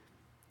like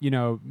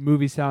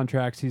movie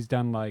soundtracks. He's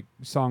done like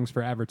songs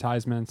for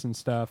advertisements and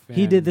stuff.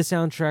 He did the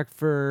soundtrack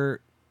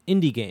for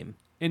Indie Game,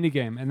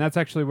 and that's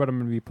actually what I'm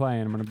going to be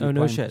playing. I'm going to be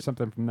playing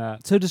something from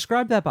that. So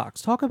describe that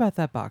box. Talk about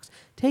that box.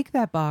 Take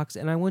that box,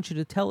 and I want you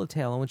to tell a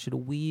tale. I want you to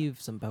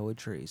weave some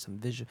poetry, some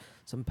vision,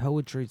 some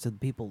poetry to the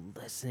people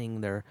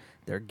listening. They're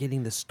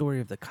getting the story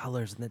of the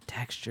colors and the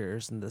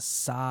textures and the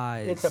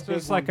size.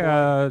 It's like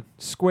a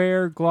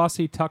square,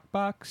 glossy tuck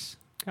box.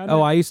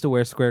 Oh, I used to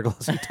wear square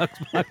glossy tuck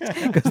box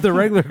because the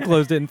regular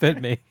clothes didn't fit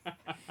me.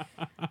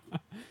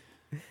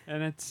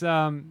 And it's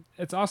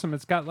awesome.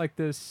 It's got like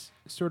this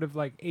sort of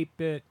like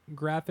 8-bit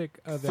graphic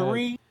of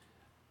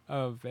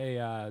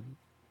a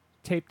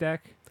tape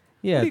deck.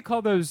 Yeah. What do you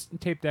call those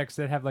tape decks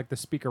that have like the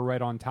speaker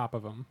right on top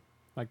of them,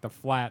 like the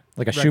flat,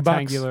 like a shoebox,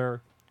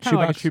 rectangular, kind of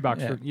like a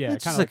shoebox. Yeah,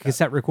 it's just like a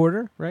cassette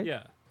recorder, right?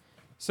 Yeah.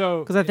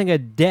 So because I think a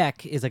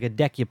deck is like a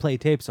deck you play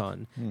tapes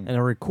on, and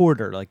a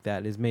recorder like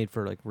that is made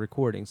for like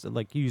recordings. So,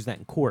 like you use that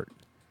in court,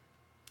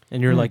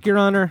 and you're like, Your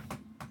Honor.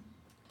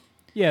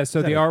 Yeah.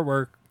 So the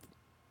artwork,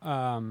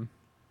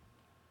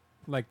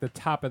 like the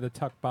top of the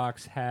tuck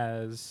box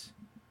has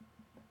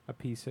a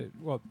piece of.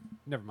 Well,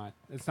 never mind.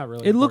 It's not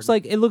really. It looks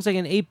like an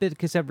 8-bit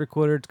cassette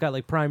recorder. It's got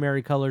like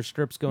primary color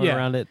strips going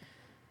around it.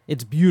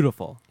 It's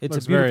beautiful. It's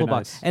Looks a beautiful very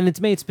box. nice. And it's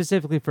made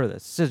specifically for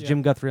this. It says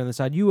Jim Guthrie on the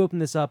side. You open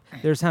this up.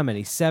 There's how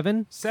many?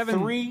 7?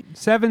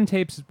 7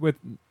 tapes with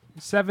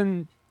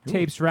 7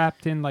 tapes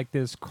wrapped in like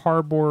this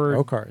cardboard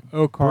O-card.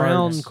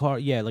 Brown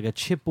card. Yeah, like a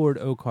chipboard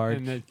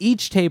O-card.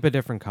 Each tape a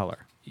different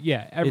color.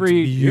 Yeah,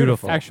 every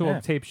beautiful. actual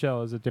tape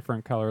shell is a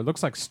different color. It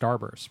looks like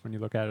Starburst when you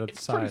look at it at the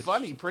It's side. pretty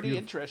funny, pretty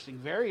interesting,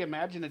 very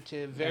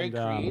imaginative, very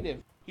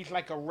creative. He's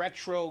like a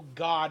retro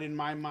god in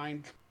my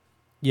mind.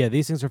 Yeah,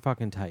 these things are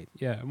fucking tight.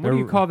 Yeah, and what do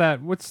you call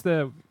that? What's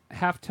the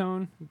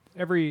halftone?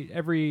 Every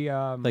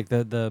like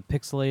the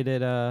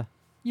pixelated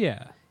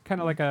yeah,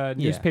 kind of like a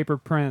newspaper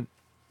print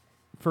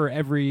for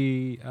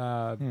every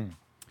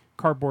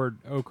cardboard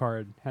O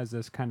card has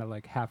this kind of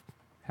like half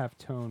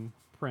tone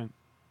print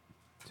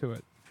to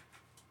it.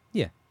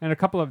 Yeah, and a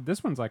couple of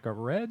this one's like a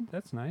red.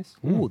 That's nice.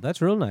 Ooh, that's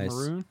real nice.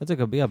 Maroon. That's like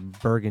a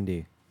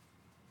burgundy.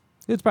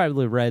 It's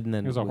probably red, and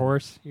then there's a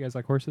horse. You guys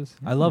like horses?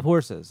 I love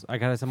horses.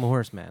 I'm a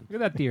horse man.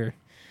 Look at that deer.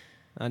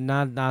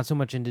 Not so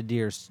much into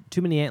deers.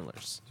 Too many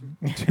antlers.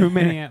 Too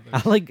many antlers.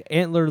 I like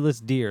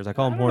antlerless deers. I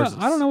call them horses.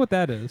 I don't know what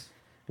that is.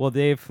 Well,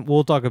 Dave,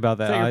 we'll talk about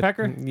that. Is that your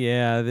pecker?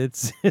 Yeah,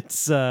 it's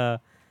Hey,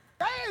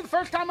 the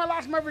first time I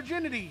lost my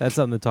virginity. That's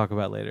something to talk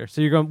about later.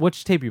 So you're going.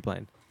 Which tape are you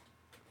playing?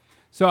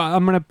 So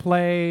I'm gonna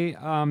play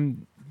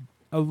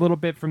a little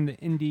bit from the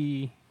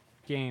Indie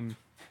Game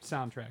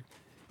soundtrack.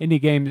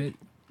 Indie Game.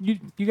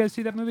 You guys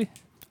see that movie?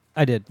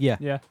 I did. Yeah.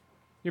 Yeah.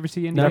 You ever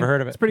see Indie Never Game?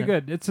 heard of it. It's pretty Yeah.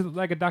 good. It's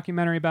like a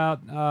documentary about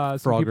some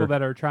Frogger. people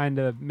that are trying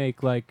to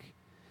make like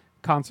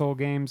console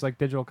games, like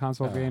digital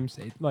console games,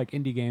 like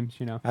indie games.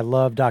 I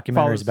love documentaries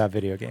Follows- about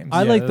video games.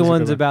 I like the those are ones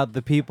good ones. about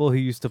the people who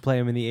used to play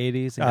them in the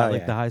 80s and got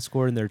like the high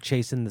score and they're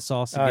chasing the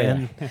sauce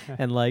again.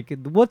 And like,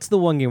 what's the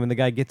one game when the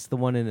guy gets the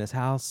one in his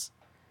house?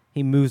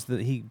 He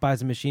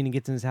buys a machine and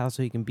gets in his house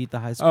so he can beat the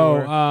high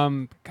score.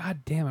 Oh, God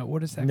damn it!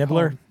 What is that?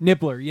 Nibbler? called?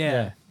 Nibbler.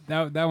 Yeah.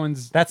 That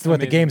one's. That's what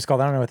the amazing. game's called.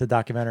 I don't know what the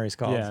documentary's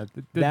called. Yeah,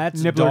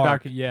 That's Nibbler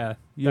dark. Yeah,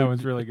 that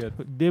one's really good.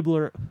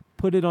 Nibbler,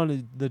 put it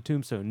on the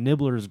tombstone.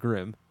 Nibbler's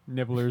grim.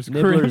 Nibbler's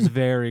Nibbler's grim.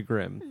 very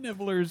grim.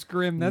 Nibbler's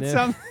grim. That Nib-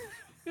 sounds.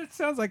 That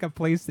sounds like a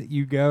place that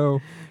you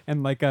go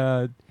and like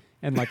a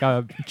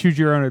choose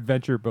your own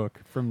adventure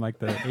book from like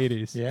the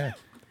 80s. Yeah.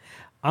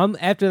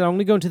 After that, I'm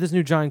gonna go into this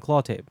new Giant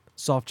Claw tape,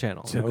 soft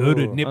channel. To go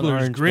to on Nibbler's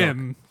Orange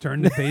Grim, Milk.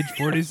 turn to page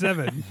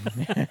 47.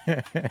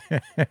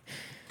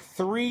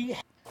 3.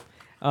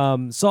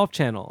 Soft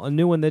channel, a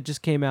new one that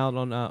just came out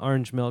on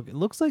Orange Milk. It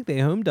looks like they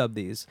home dubbed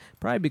these,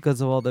 probably because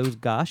of all those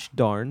gosh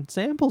darn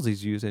samples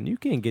he's using. You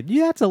can't get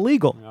that's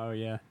illegal. Oh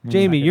yeah,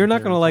 Jamie, you're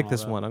not gonna like all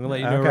this that. one. I'm gonna let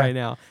you know Okay. right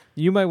now.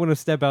 You might want to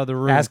step out of the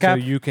room so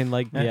ASCAP? you can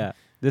yeah.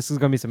 This is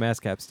gonna be some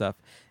ASCAP stuff,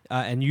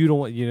 and you don't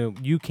want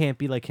you can't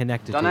be like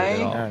connected to it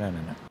at all.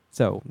 No.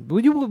 So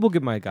we'll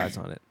get my guys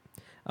on it.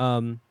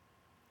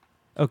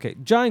 Okay,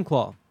 Giant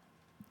Claw.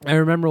 I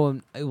remember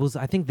when it was.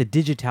 I think the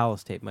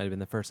Digitalis tape might have been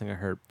the first thing I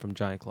heard from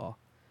Giant Claw,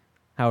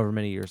 however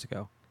many years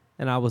ago,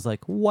 and I was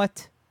like,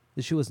 "What?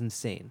 This shit was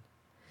insane."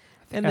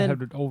 And I then had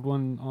an old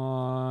one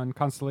on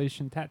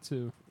Constellation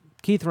Tatsu.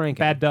 Keith Rankin,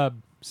 Bad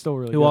dub, still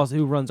really who good.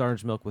 who runs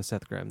Orange Milk with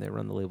Seth Graham. They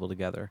run the label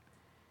together.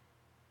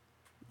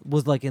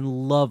 Was like in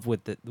love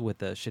with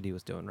the shit he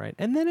was doing, right?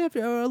 And then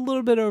after a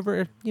little bit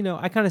over,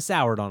 I kind of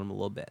soured on him a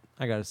little bit.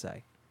 I gotta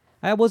say,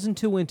 I wasn't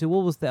too into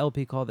what was the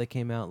LP called that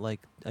came out like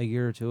a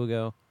year or two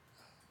ago.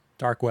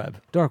 Dark Web.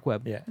 Dark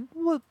Web. Yeah.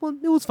 Well,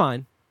 it was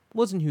fine.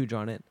 Wasn't huge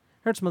on it.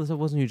 Heard some other stuff.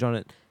 Wasn't huge on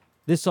it.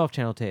 This soft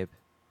channel tape.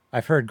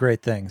 I've heard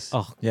great things.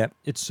 Oh, yep.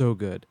 It's so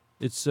good.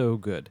 It's so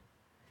good.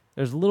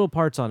 There's little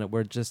parts on it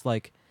where just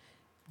like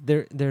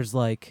there's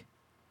like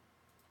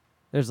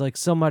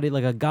somebody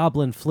like a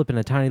goblin flipping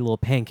a tiny little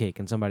pancake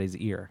in somebody's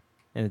ear,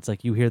 and it's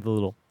like you hear the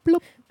little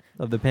bloop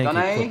of the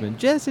pancake flipping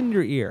just in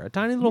your ear, a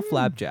tiny little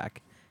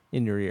flapjack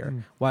in your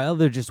ear, while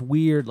other just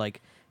weird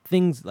like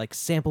things like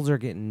samples are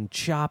getting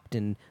chopped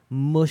and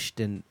mushed,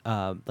 and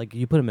like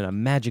you put them in a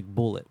magic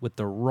bullet with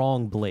the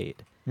wrong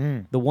blade.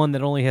 The one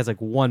that only has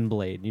like one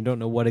blade. You don't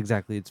know what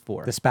exactly it's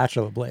for. The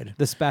spatula blade.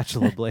 The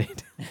spatula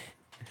blade.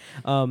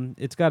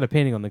 It's got a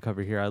painting on the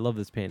cover here. I love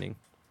this painting.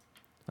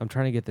 I'm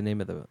trying to get the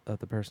name of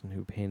the person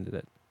who painted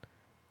it.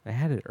 I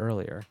had it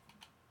earlier.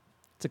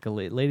 It's like a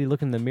lady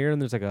looking in the mirror,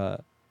 and there's like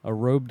a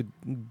robed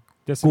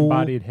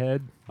disembodied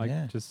head, like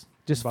Yeah. just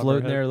just above her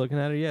floating head. there looking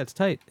at her. Yeah, it's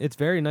tight. It's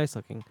very nice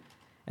looking.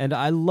 And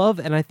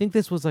I think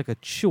this was like a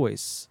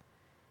choice.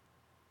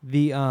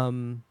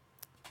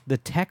 The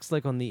text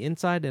like on the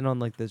inside and on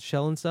like the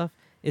shell and stuff,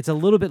 it's a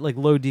little bit like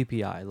low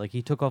DPI. Like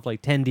he took off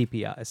like 10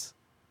 DPIs.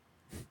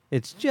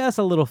 It's just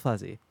a little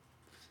fuzzy.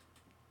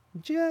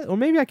 Or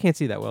maybe I can't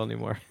see that well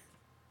anymore.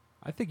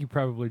 I think you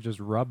probably just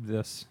rubbed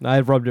this. I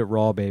rubbed it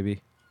raw,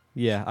 baby.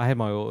 Yeah, I had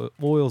my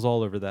oils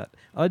all over that.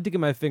 I had to get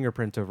my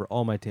fingerprint over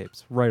all my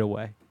tapes right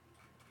away.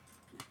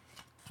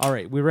 All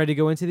right, we ready to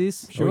go into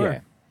these? Sure. yeah.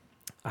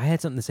 I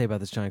had something to say about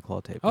this Giant Claw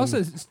tape.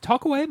 Also,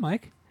 talk away,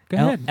 Mike. Go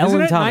ahead. Ellen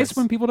Isn't it Thomas. nice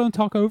when people don't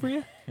talk over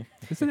you?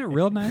 Isn't it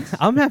real nice?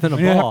 I'm having a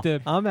You have ball.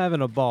 to- I'm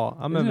having a ball.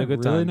 I'm Isn't having a it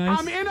good really time. nice?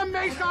 I'm in a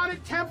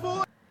Masonic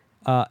temple.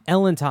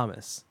 Ellen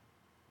Thomas.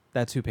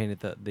 That's who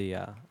painted the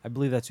I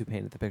believe that's who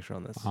painted the picture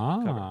on this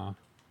cover.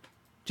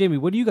 Jamie,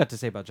 what do you got to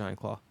say about Giant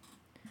Claw?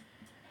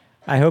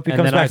 I hope he And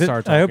comes then I back. To,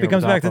 start I hope talking he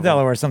comes over back top to of him.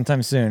 Delaware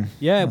sometime soon.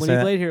 Yeah, I'll when say he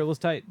that. played here, it was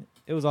tight.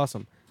 It was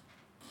awesome.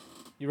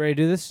 You ready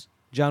to do this?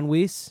 John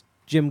Wiese,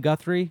 Jim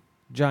Guthrie,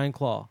 Giant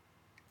Claw.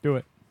 Do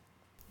it.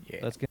 Yeah.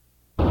 Let's get.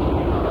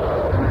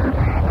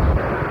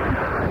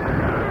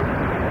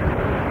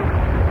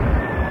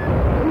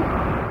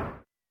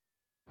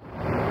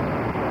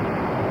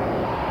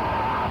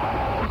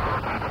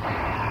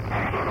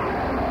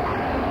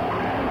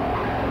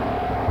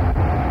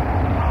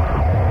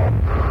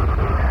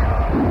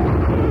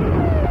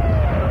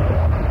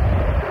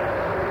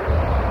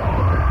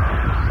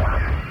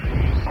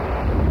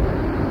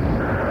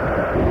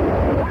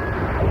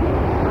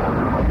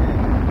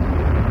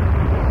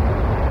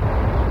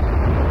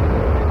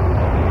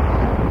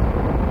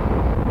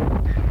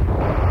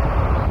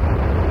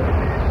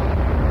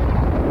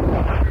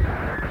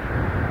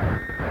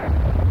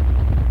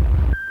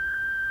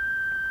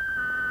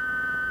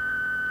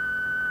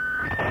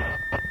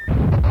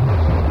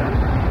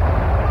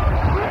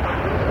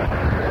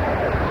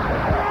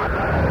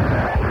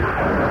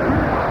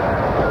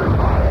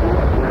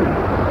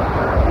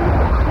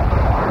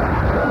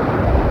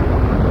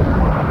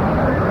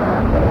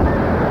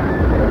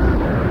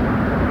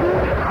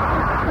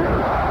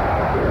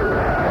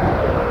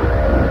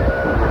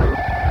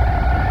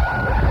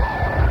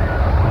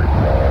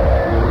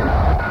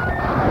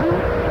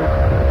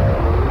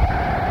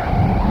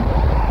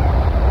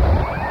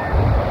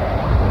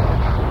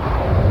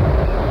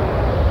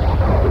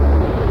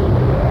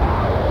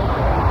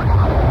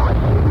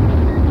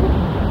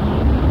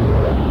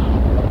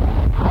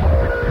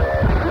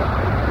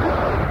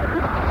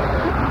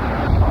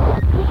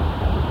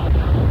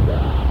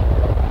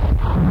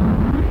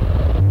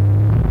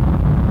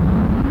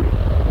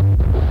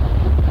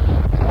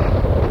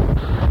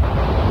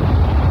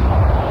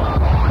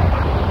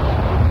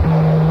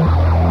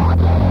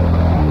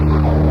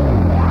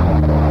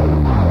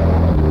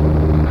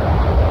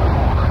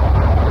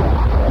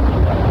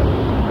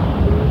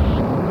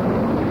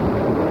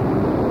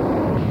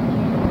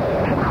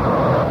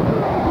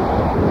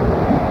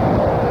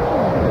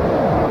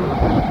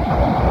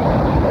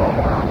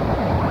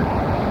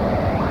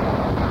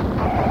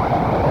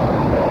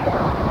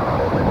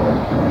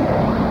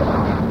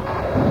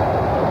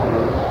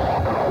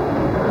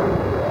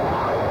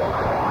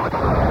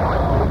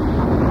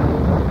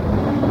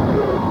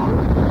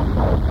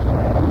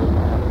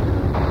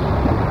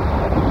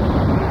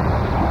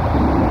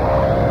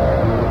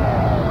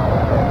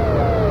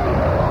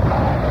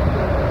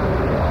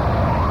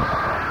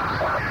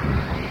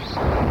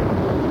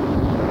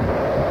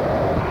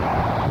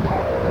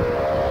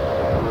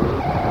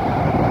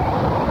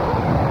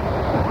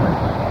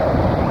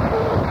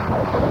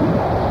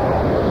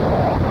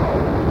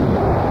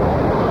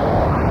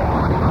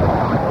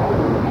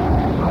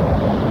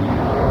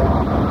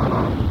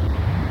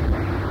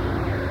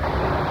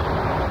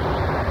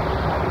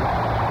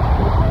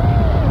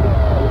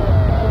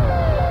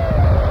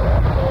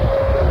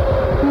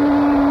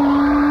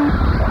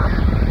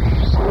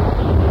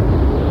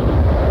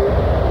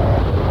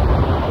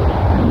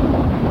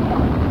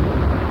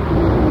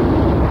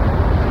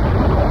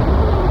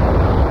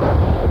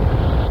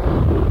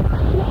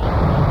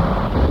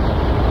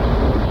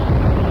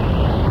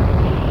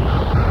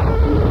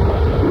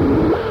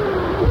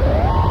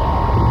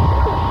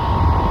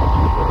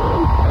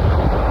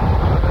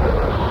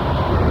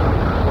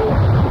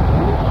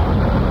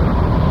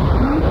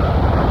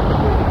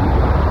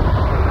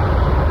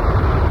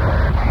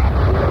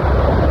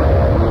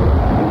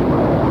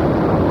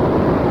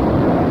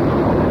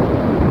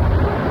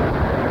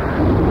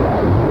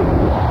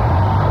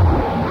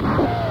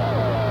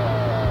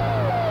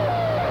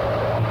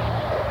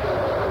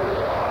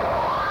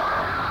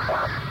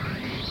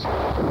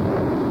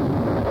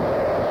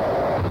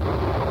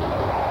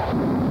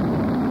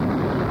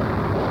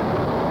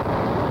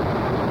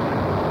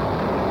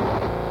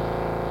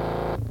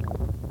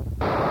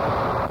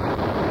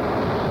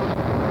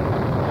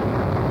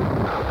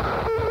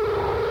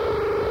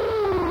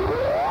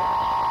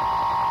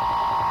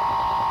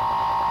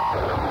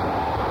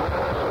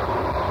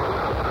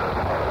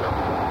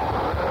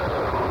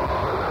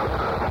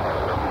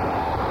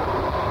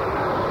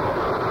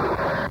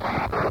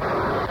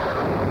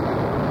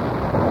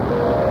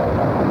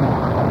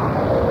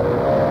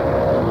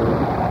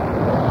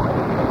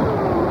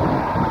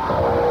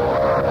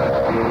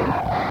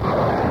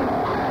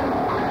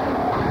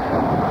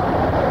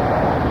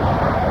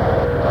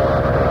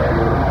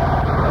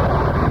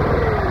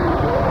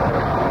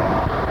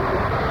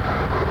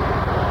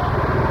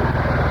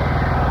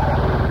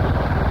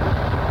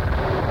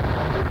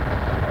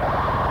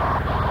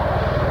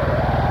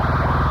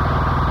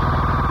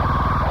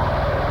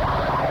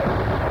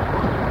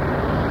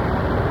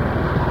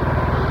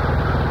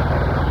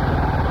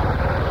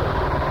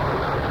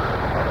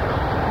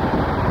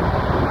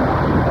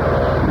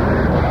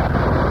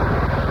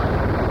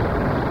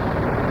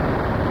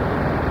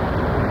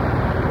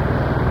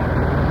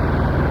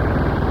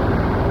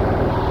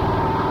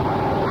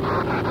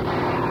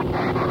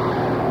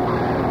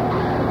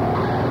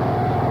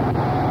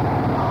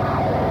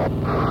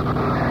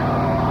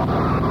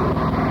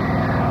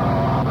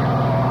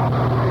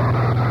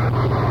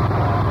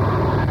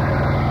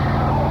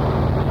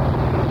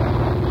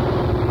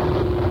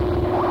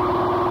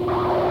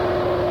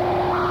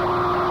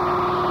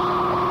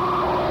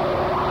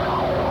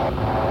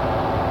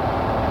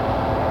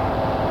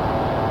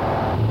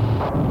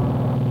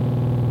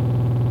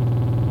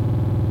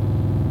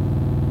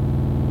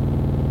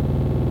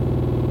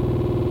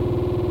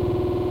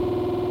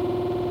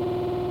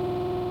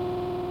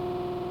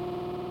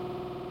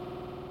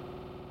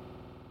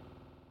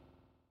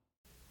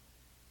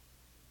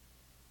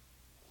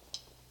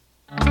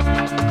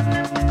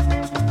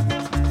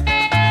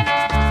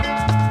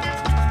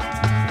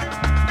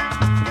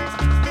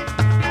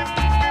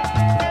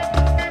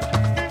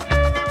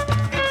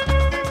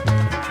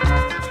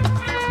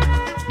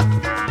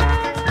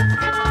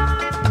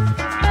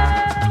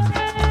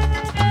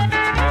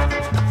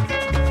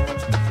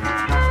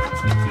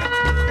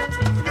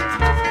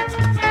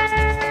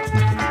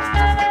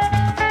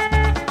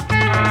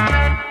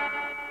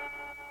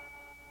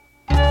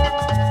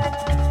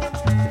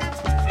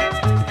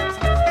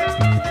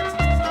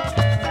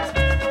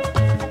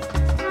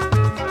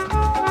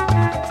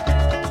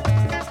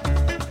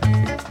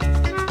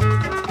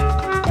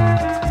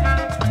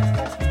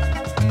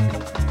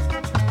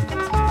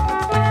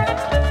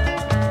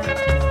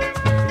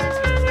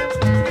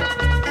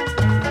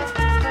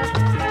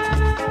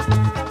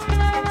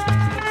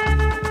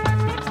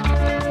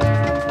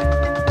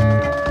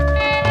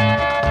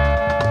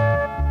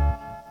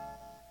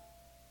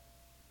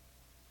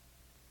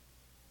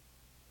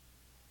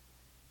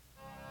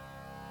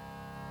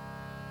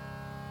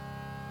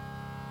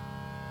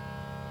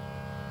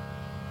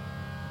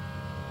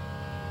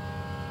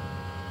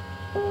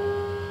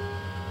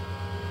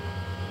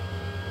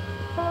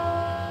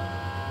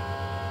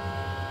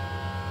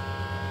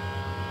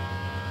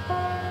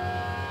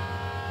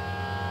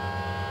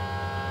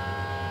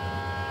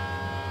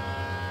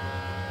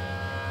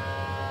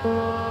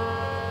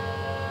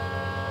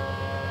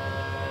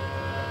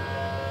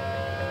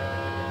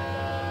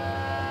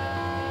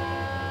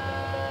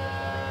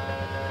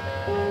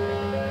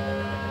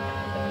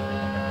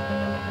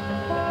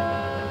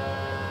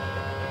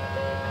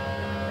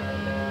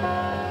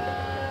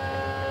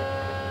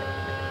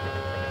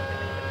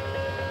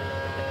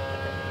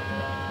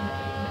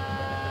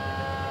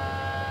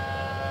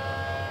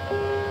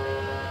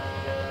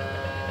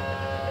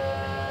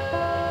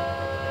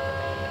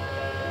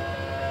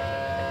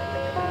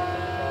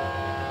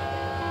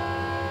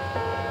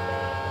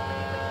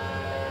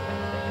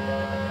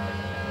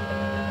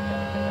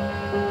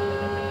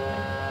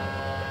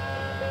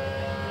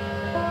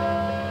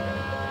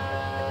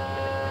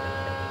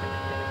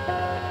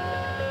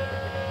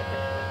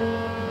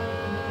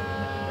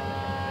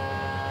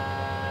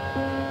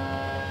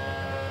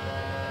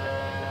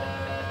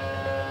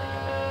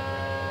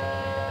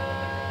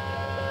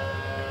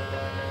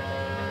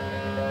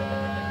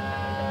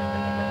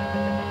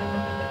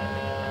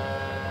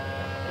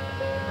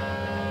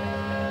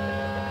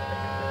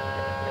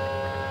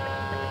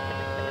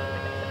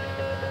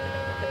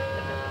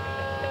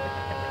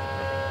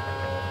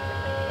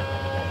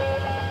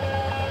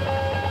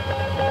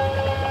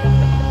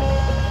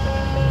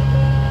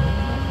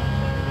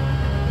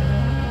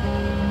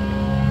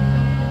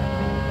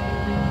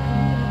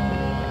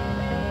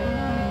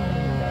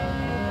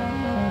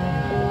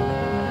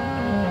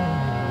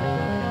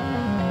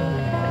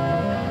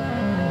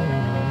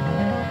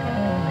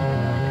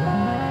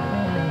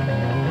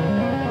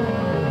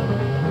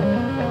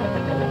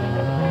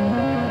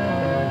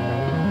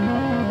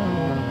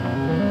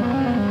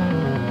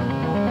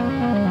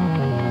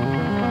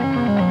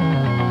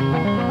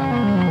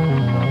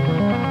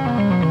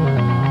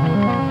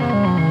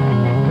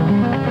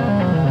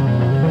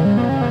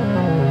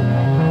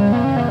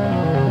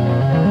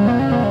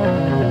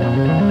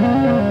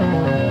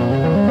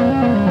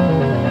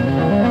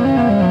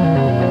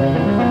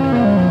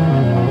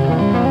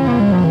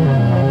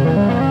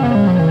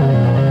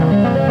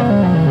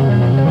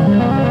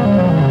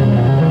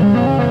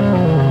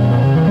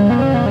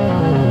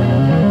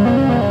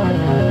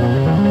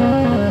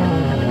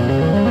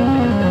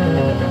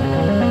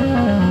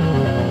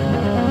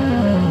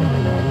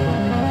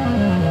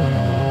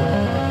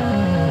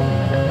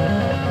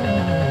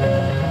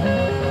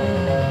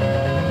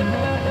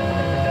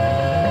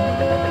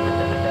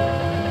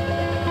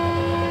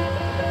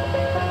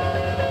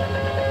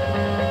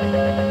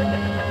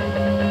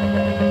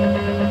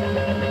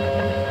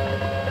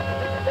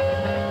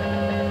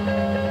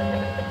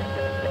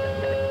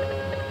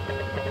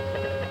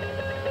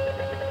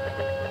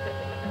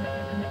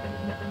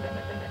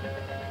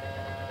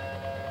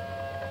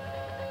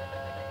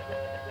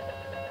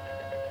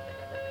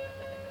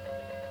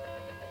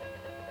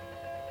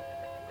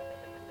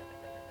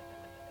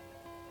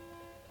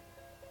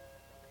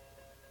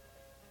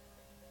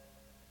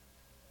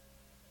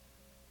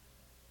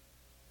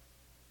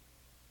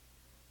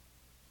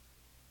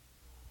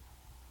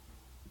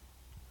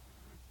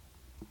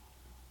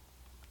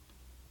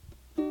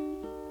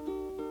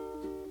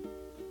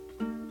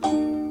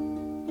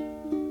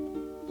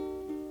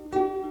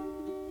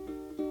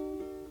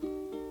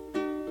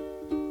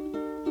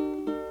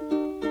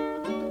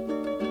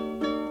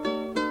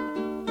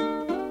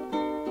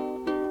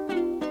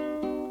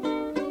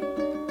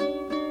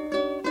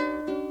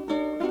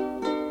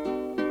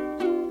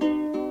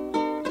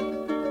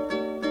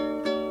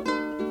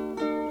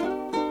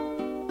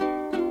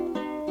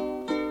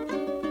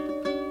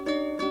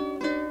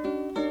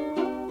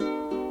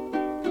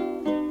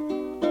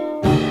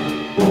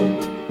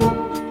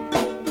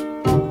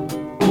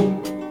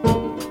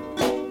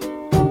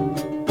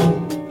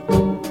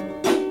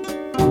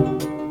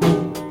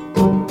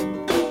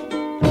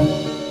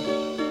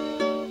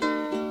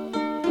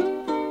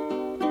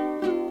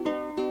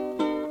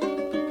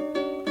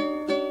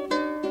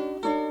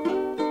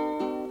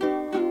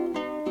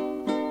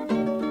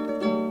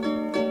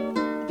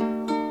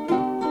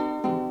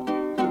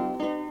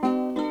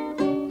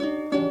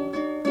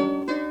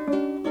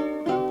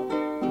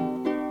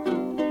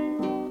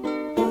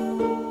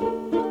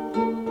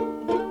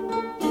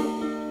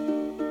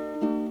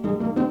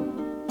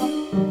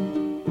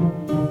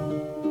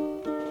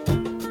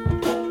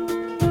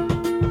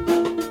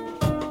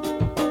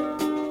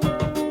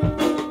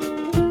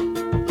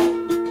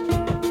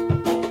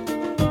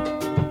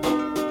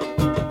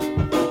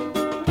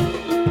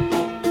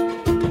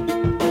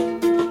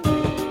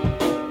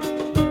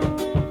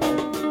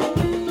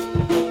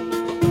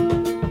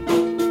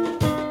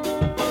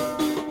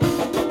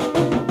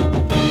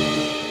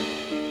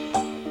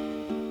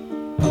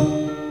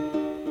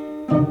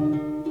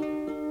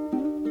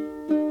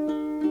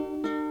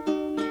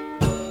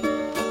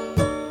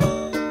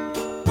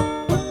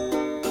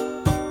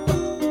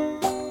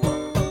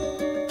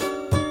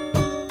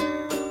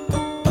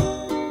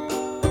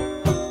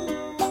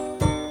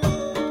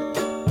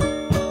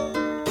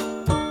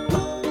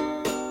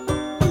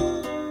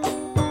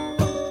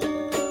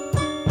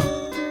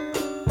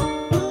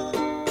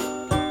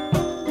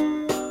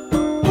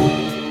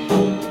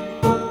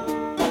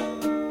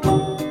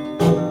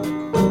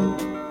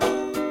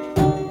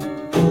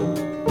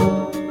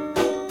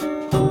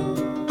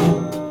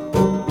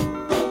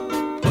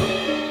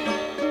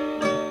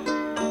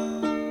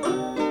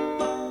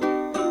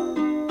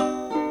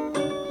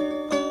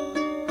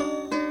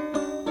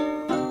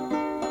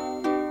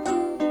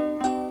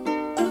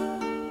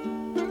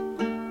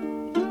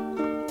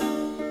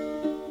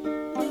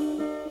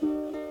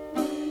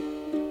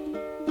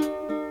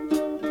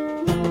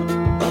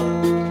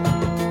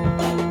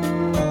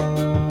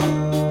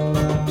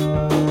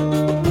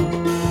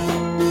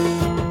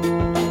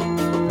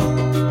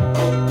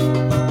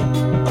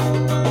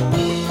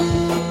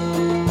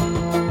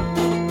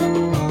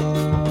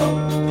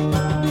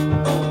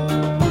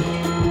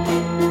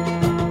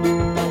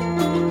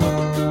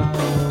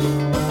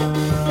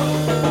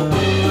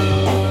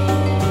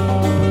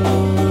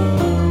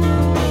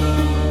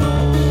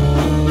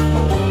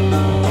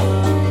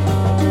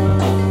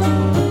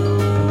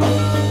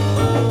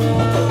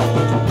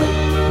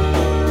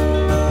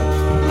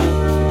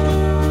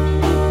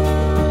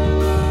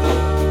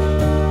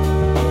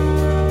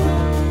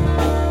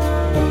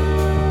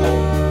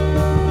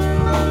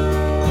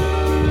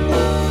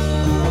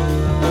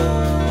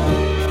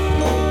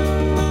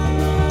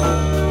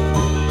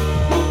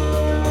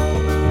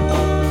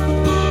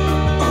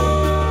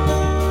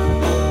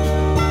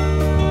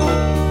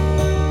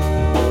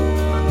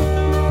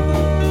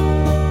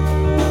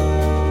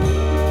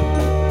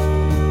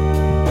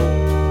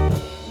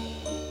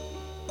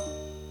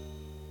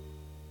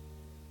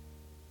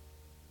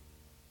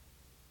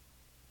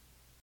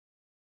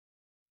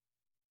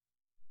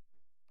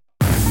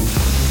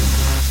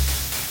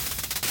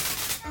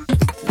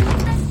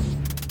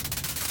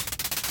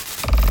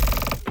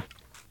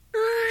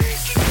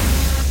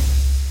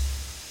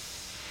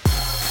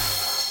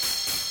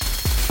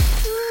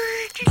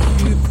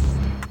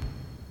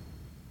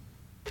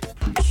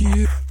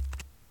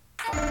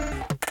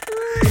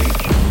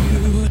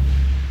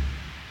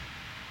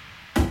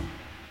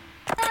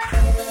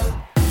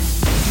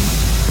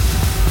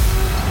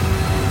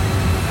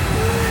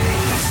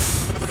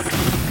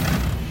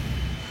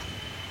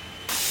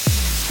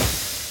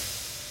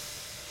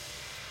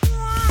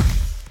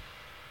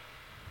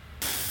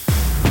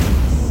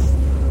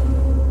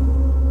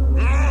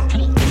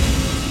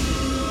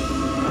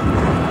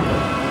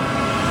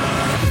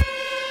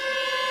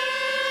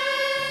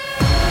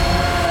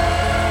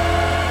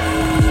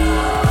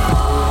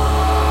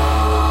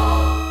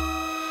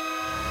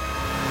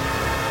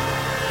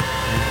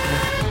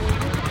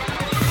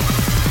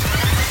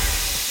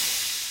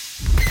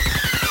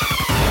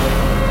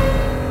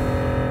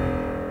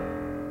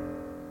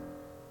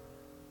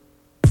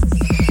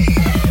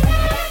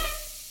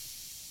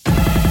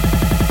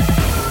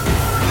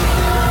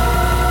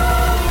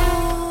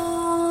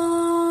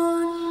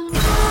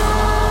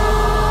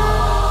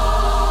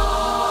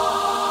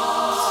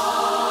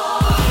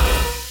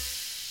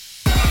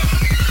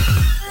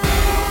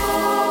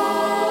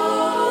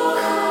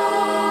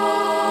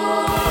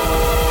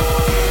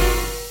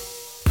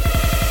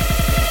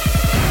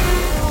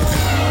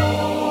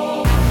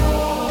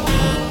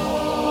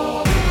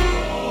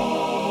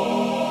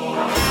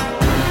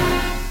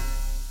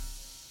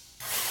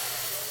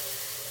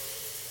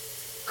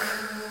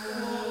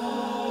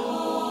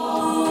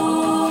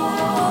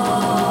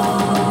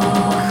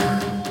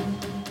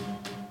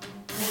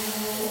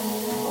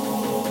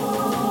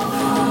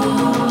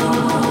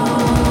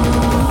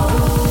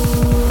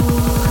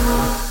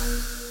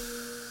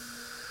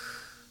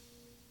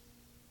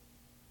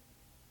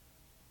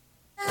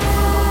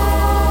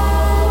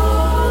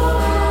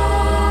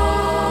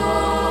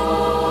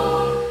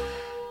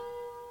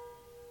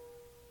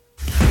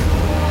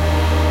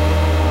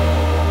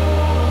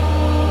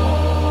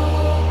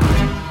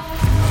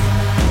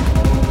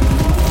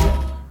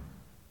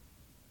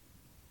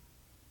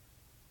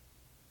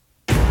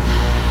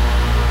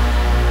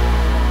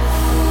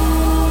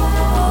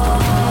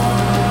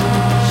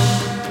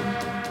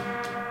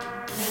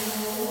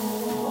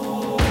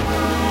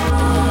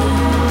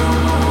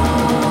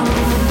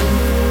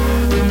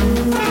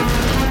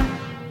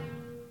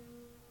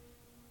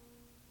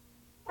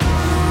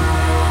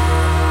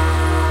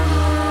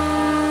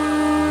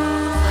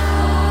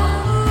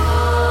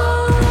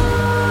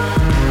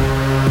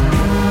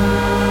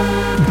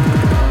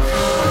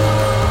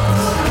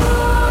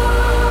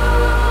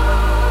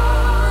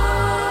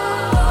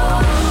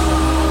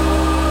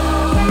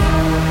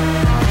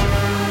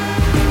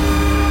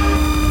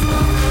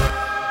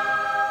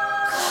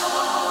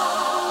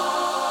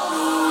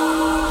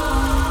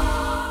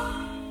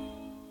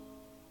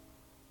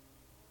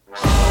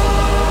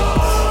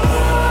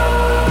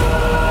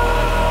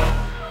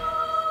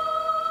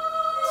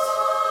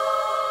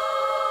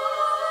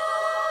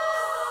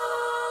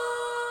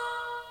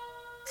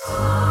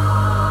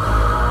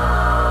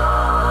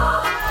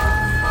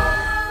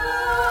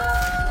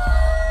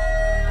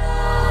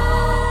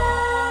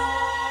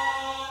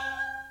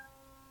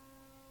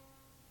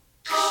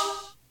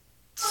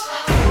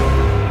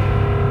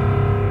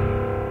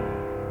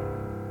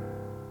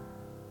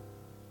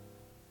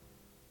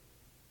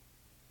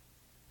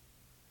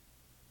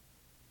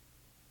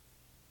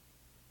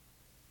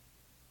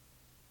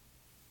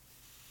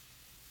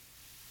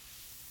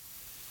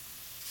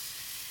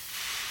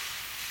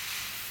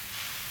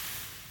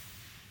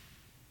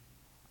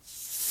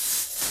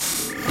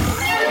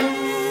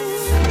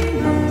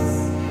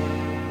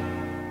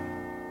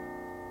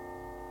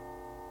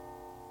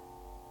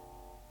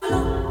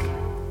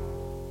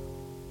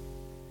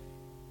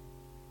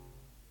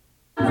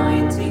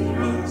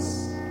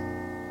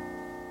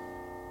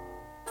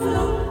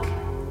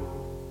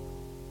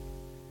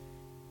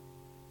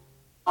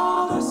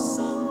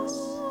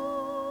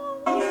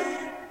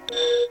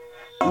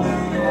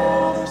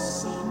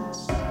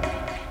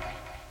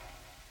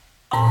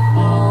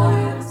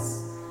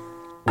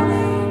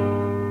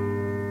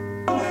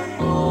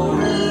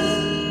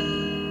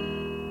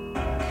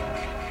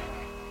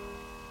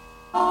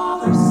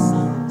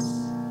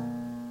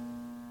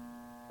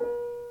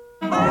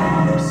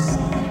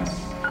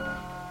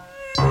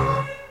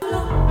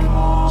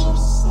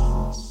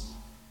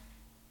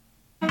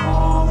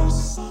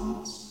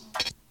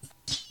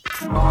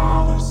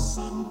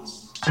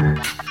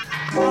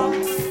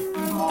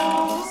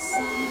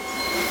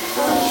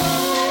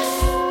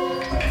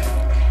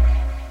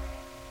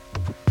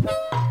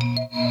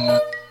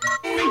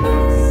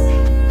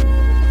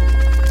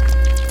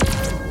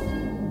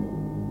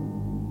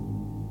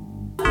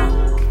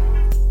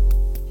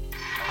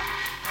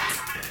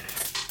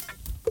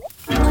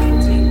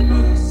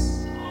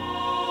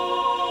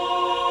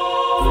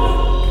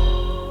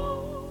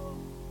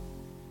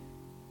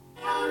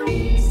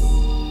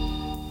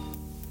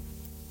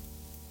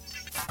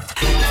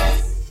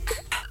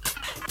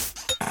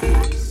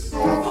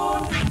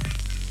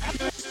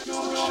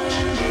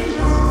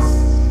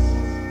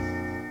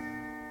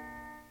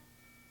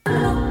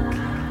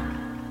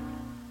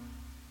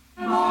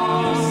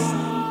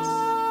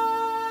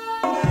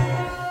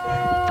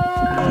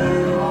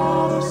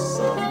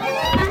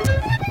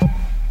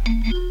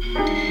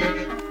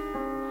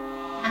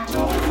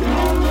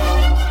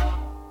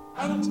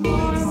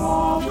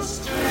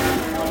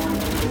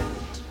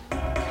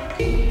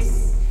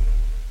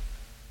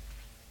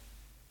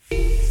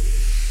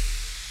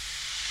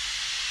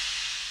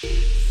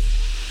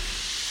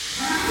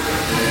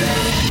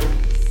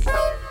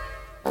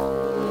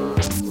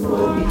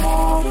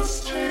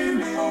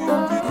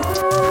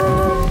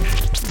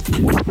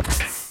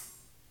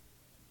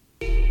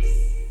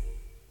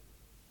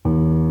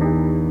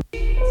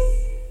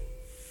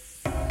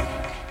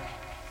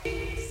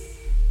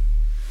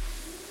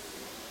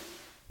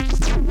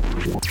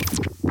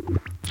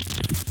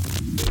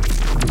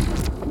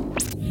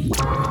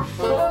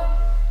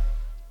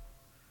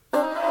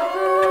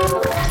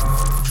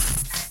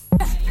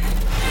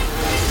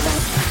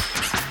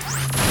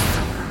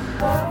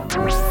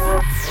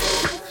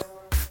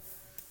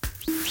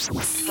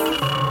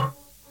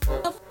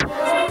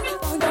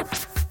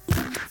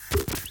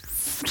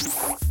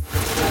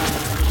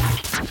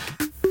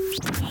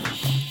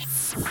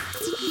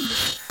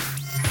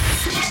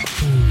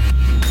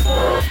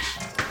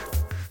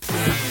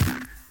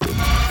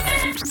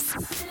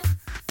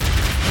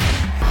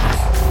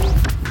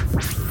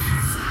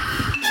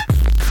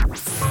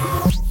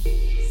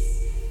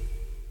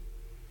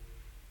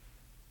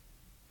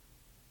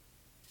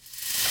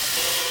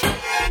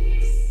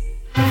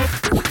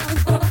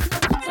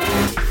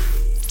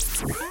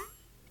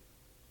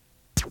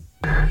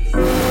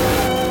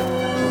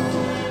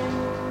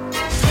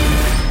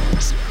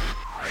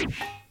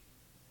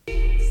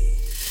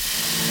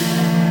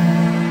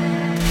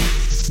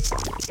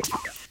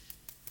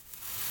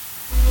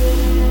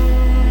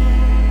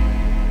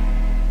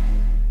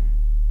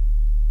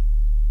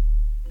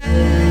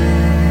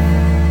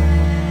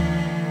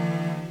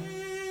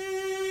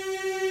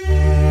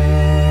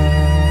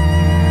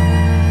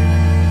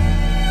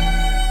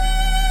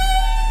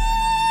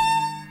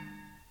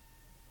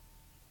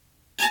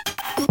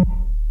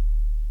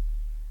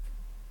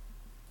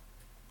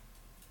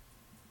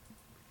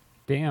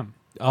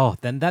 Oh,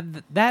 then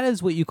that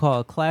is what you call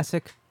a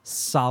classic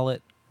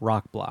solid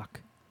rock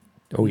block.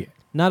 Oh yeah.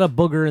 Not a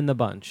booger in the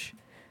bunch.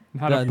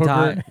 Not a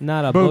booger.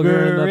 Not a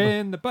booger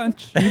in the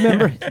bunch. You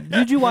remember?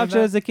 Did you watch it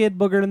as a kid,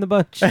 Booger in the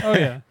Bunch? Oh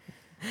yeah.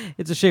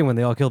 It's a shame when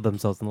they all killed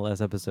themselves in the last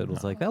episode. It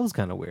was like, that was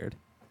kind of weird.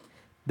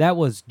 That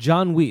was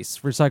John Wiese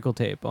recycle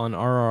tape on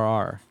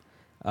RRR.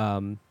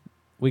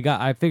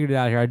 I figured it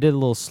out here. I did a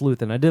little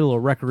sleuthing. I did a little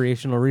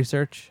recreational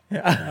research.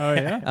 Oh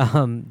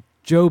yeah.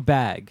 Joe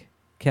Bag,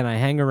 Can I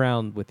Hang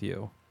Around With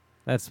You?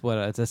 That's what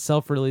it's a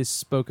self-released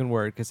spoken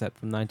word cassette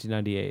from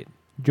 1998.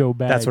 Joe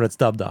Bag. That's what it's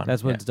dubbed on.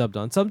 That's what Yeah. it's dubbed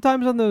on.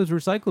 Sometimes on those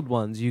recycled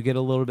ones, you get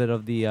a little bit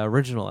of the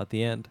original at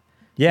the end.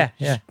 Yeah,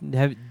 yeah.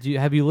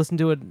 Have you listened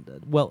to it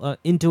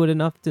into it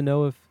enough to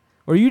know if,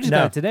 or you just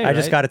got it today? I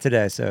just right? got it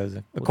today, so it was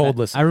a cold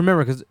listen. I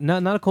remember because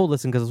not a cold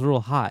listen because it was real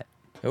hot.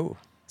 Oh,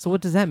 so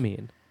what does that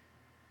mean,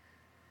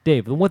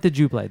 Dave? What did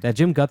you play? That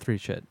Jim Guthrie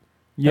shit.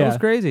 Yeah, that was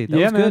crazy. That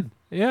was man. good.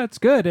 Yeah, it's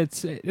good.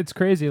 It's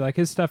crazy. Like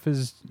his stuff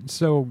is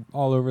so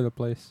all over the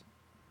place.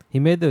 He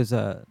made those.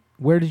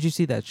 Where did you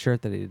see that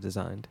shirt that he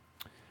designed?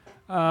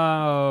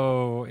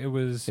 Oh, it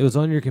was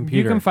on your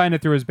computer. You can find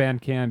it through his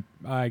Bandcamp.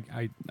 I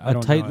a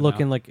don't tight know it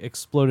looking now. like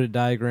exploded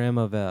diagram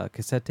of a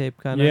cassette tape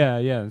kind of.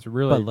 Yeah, it's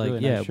really, but really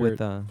nice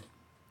shirt.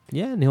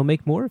 And he'll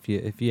make more if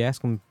you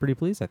ask him. Pretty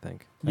please, I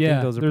think. I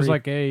think those are there's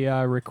like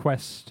a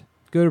request.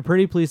 Go to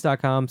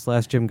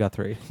prettyplease.com/Jim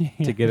Guthrie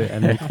to get it,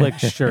 and then click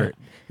shirt.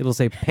 It'll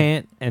say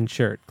pant and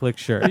shirt. Click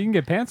shirt. You can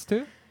get pants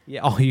too.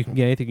 Yeah. Oh, you can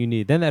get anything you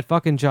need. Then that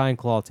fucking giant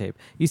claw tape.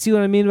 You see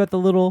what I mean about the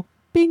little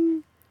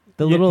bing,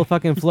 the little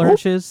fucking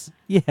flourishes.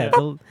 Yeah,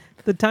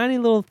 the tiny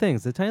little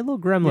things, the tiny little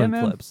gremlin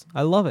flips.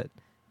 I love it.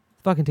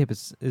 Fucking tape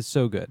is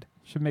so good.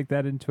 Should make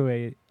that into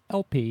a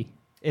LP.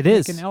 It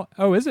is.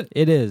 Oh, is it?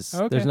 It is.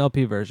 Okay. There's an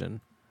LP version,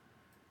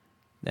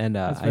 and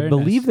I very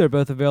believe nice. they're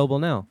both available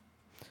now.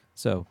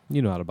 So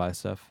you know how to buy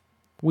stuff.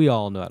 We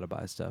all know how to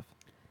buy stuff.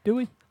 Do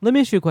we? Let me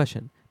ask you a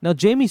question. Now,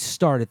 Jamie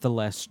started the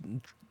last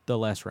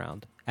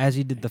round as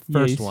he did the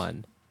first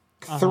one.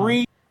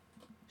 3.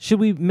 Should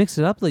we mix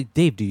it up? Like,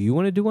 Dave, do you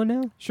want to do one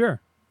now?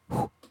 Sure.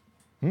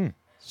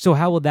 So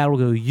how will that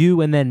go? You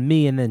and then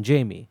me and then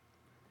Jamie,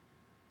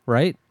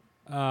 right?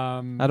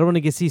 I don't want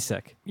to get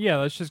seasick. Yeah,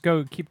 let's just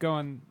go. Keep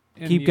going.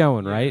 Keep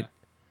going, right?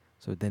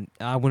 So then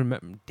I want to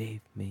remember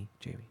Dave, me,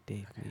 Jamie,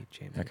 Dave, me,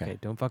 Jamie. Okay,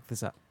 don't fuck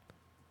this up.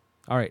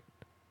 All right,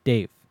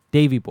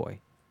 Davey boy.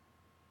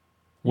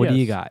 What do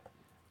you got?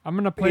 I'm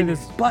gonna play this.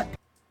 What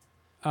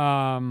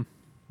are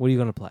you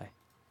gonna play?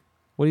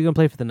 What are you gonna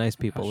play for the nice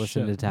people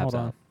listening to Taps Hold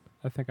on. Out?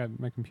 I think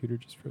my computer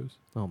just froze.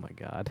 Oh my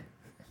god.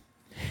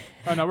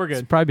 Oh no, we're good.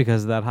 It's probably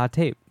because of that hot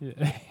tape.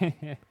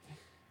 Yeah.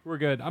 We're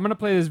good. I'm gonna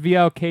play this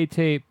VLK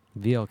tape.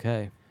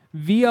 VLK.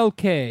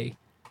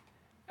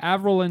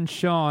 Avril and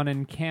Sean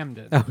in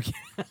Camden. Okay.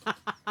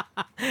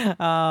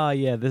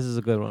 Yeah, this is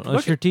a good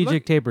one.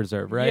 Strategic Tape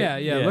Reserve,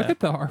 right? Yeah. Look at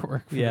the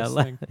artwork for this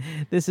thing.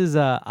 This is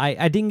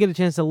I didn't get a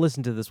chance to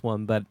listen to this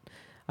one, but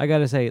I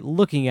gotta say,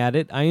 looking at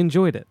it, I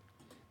enjoyed it.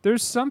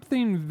 There's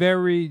something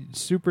very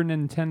Super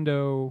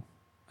Nintendo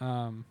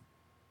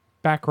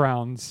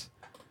backgrounds.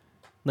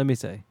 Let me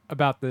say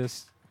about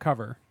this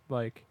cover.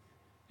 Like,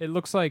 it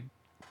looks like,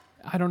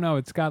 I don't know.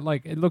 It's got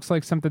like, it looks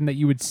like something that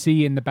you would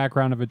see in the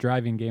background of a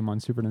driving game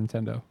on Super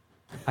Nintendo.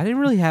 I didn't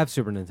really have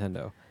Super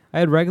Nintendo. I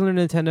had regular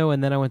Nintendo,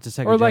 and then I went to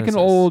Sega or like Genesis.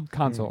 an old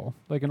console,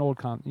 like an old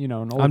an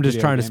old. I'm just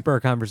video trying to game.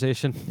 spur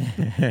conversation.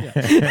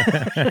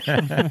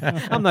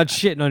 I'm not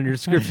shitting on your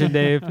description,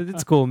 Dave.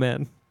 It's cool,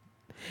 man.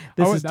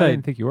 This is tight. I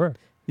didn't think you were.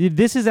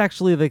 This is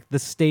actually like the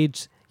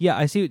stage. Yeah,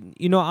 I see.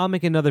 I'll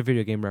make another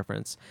video game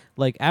reference,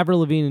 like Avril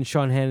Lavigne and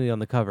Sean Hannity on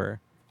the cover.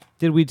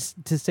 Did we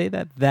to say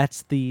that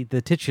that's the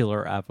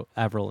titular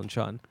Avril and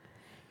Sean?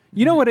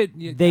 You know what I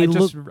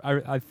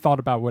thought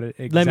about what it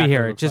exactly Let me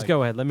hear it. looks Just like.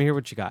 go ahead. Let me hear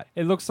what you got.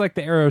 It looks like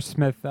the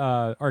Aerosmith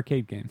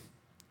arcade game.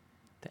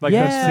 Like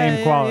the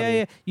same quality.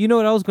 Yeah. You know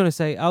what I was going to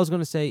say? I was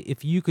going to say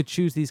if you could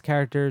choose these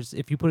characters,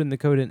 if you put in the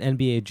code in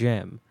NBA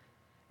Jam,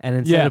 and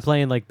instead of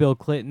playing like Bill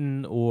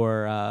Clinton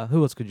or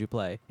who else could you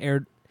play?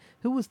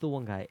 Who was the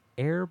one guy?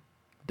 Air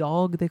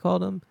Dog, they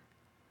called him.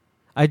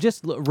 I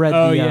just read.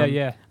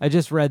 I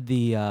just read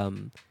the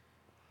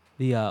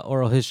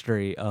oral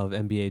history of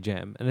NBA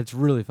Jam, and it's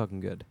really fucking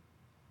good.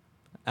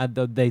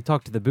 They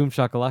talked to the Boom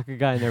Shakalaka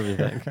guy and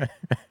everything.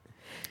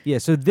 Yeah,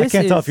 so this I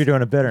can't tell if you're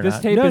doing a bit or this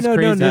not. Tape is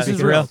crazy. No, this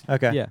is real.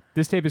 Okay. Yeah.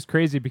 This tape is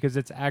crazy because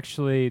it's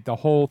actually, the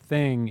whole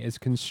thing is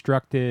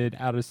constructed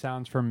out of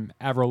sounds from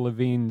Avril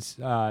Lavigne's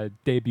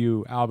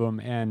debut album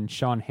and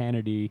Sean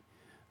Hannity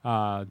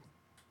sound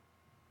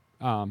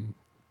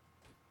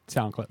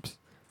clips.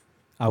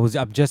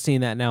 I'm just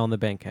seeing that now on the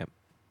Bandcamp.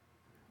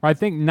 I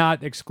think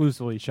not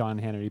exclusively Sean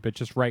Hannity, but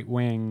just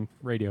right-wing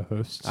radio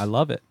hosts. I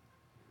love it.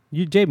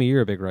 Jamie,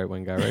 you're a big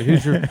right-wing guy, right?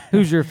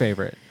 Who's your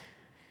favorite?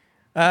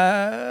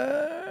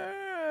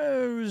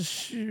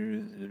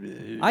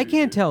 I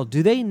can't tell.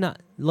 Do they not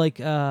like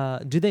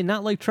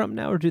Trump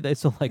now, or do they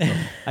still like him?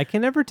 I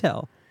can never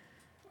tell.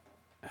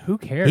 Who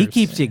cares? He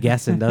keeps you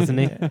guessing, doesn't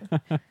he?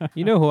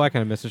 You know who I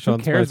kind of miss is Sean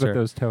Who cares Spicer. with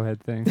those towhead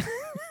things?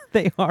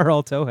 They are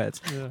all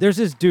towheads. Yeah. There's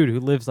this dude who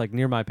lives like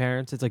near my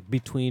parents. It's like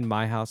between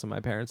my house and my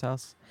parents'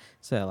 house.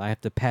 So I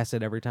have to pass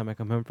it every time I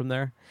come home from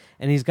there.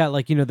 And he's got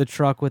like, the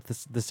truck with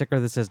the sticker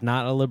that says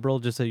not a liberal,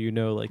 just so you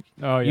know, like,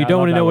 Oh, yeah, you I don't love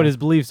want to that know what one. his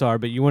beliefs are,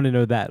 but you want to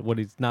know that, what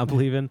he's not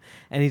believing.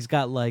 And he's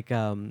got like,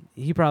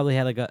 he probably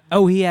had like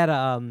he had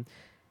a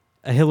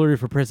Hillary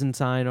for prison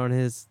sign on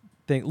his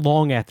thing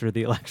long after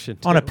the election.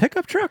 On a too.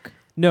 pickup truck?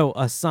 No,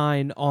 a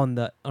sign on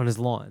his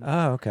lawn.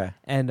 Oh, okay.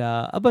 And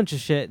a bunch of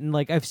shit. And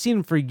like I've seen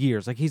him for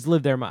years. Like he's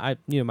lived there. My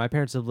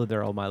parents have lived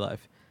there all my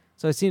life.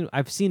 So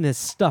I've seen his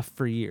stuff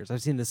for years.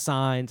 I've seen the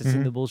signs. I've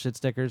seen the bullshit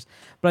stickers.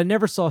 But I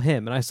never saw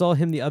him. And I saw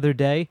him the other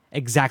day.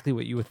 Exactly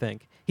what you would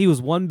think. He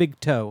was one big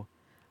toe,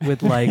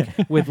 with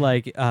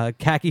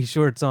khaki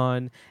shorts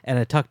on and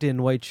a tucked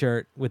in white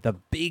shirt with a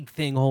big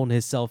thing holding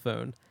his cell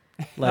phone.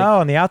 Like,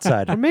 on the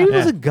outside. Or maybe it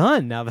was a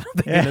gun. Now that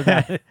I'm thinking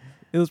about it.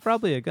 It was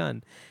probably a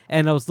gun.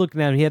 And I was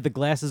looking at him. He had the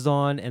glasses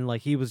on, and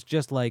like he was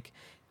just like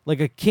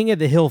a king of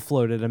the hill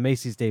float at a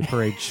Macy's Day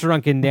Parade,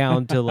 shrunken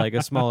down to like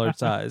a smaller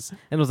size. And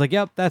I was like,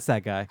 "Yep, that's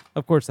that guy.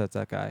 Of course, that's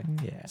that guy."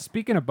 Yeah.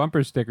 Speaking of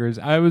bumper stickers,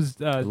 I was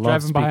driving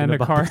Speaking behind a of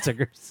bumper car.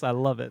 stickers. I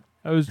love it.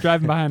 I was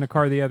driving behind a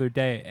car the other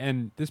day,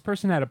 and this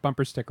person had a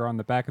bumper sticker on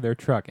the back of their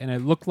truck, and it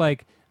looked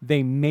like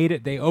they made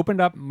it. They opened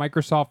up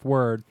Microsoft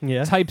Word,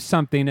 typed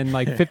something in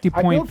like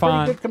 50-point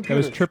font that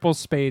was triple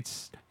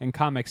spaced and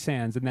Comic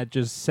Sans, and that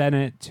just sent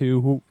it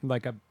to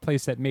like a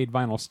place that made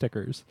vinyl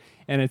stickers.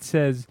 And it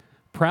says,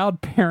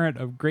 "Proud parent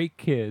of great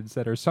kids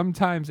that are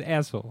sometimes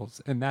assholes,"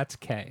 and that's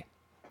K.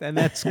 And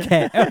that's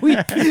K.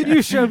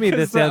 You showed me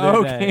this the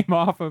other day. Came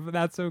off of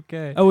That's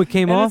Okay. Oh, it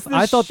came And off? it's the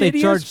I thought they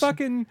shittiest charged.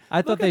 Fucking,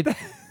 I thought look they. at that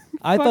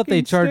I thought they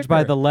fucking charged by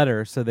sticker. the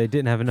letter, so they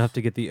didn't have enough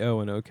to get the O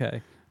and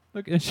OK.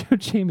 Look, and show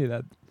Jamie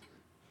that.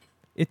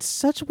 It's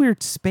such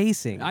weird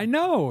spacing. I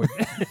know.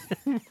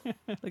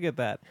 Look at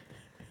that.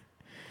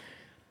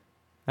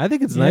 I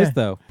think it's nice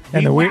though.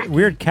 And the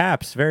weird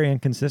caps, very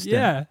inconsistent.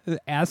 Yeah,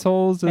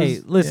 assholes.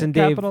 Hey, listen,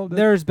 Dave.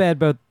 There's bad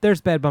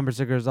bumper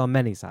stickers on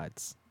many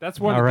sides. That's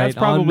one. All right, That's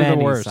probably on the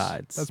many worst.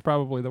 sides. That's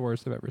probably the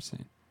worst I've ever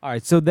seen. All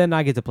right, so then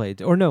I get to play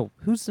it. Or no,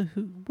 who?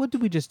 What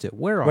did we just do?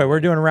 Where are Wait, we? we're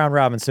doing a round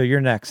robin, so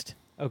you're next.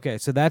 Okay,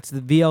 so that's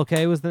the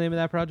VLK was the name of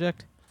that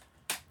project?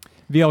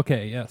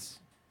 VLK, yes.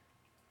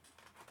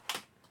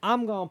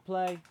 I'm going to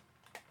play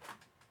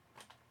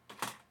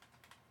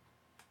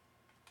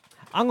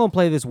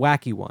this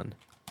wacky one.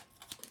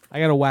 I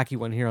got a wacky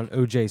one here on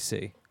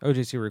OJC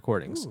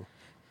Recordings. Ooh.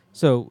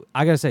 So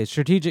I got to say,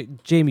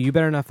 Strategic, Jamie, you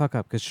better not fuck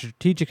up, because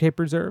Strategic Tape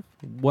Reserve,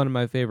 one of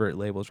my favorite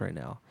labels right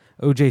now.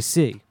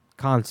 OJC,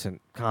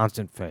 constant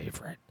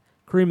favorite.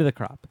 Cream of the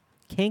crop.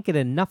 Can't get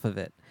enough of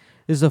it.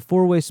 This is a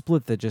 4-way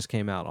split that just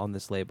came out on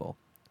this label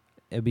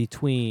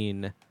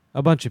between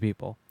a bunch of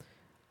people.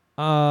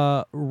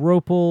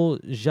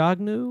 Ropal,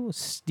 Jagnu,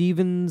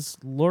 Stevens,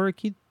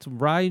 Lorikit,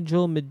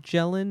 Rigel,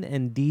 Magellan,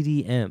 and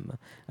DDM,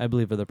 I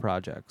believe, are the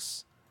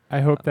projects.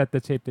 I hope that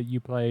the tape that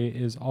you play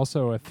is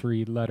also a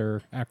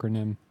 3-letter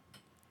acronym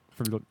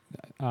for the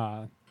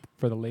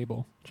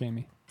label,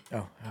 Jamie.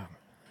 Oh,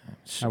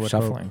 I would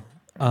shuffling.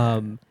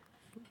 Okay,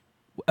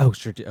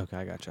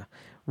 I gotcha.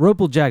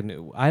 Ropal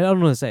Jagnu. I don't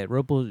know how to say it.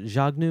 Ropal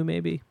Jagnu,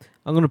 maybe.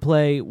 I'm going to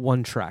play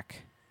one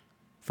track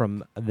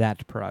from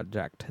that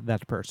project,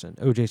 that person.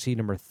 OJC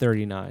number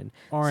 39.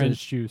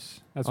 Orange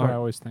Juice. That's what I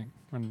always think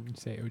when you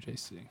say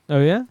OJC.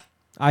 Oh, yeah?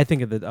 I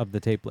think of the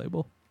tape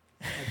label.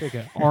 I think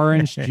of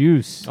Orange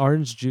Juice.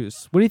 Orange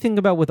Juice. What do you think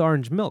about with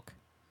orange milk?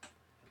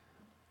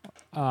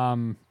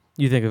 You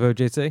think of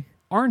OJC?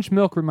 Orange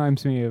milk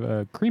reminds me of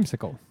a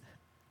creamsicle.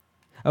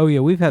 Oh,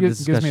 yeah, we've had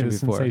this Gives me discussion the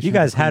before. sensation You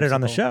guys of had it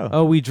on the creamsicle. show.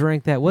 Oh, we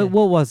drank that. What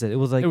was it? It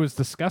was like... It was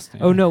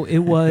disgusting. Oh, no, it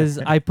was...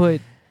 I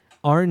put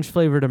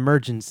orange-flavored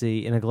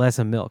Emergency in a glass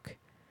of milk.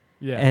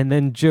 Yeah. And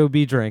then Joe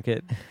B drank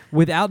it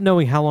without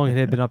knowing how long it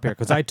had been up here,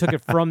 because I took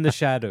it from the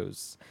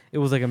shadows. It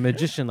was like a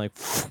magician, like...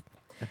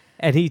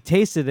 And he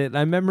tasted it, and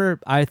I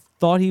remember I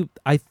thought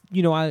I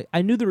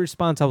knew the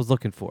response I was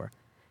looking for.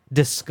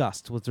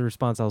 Disgust was the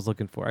response I was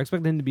looking for. I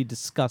expected him to be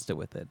disgusted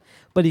with it.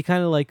 But he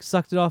kind of like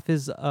sucked it off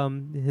his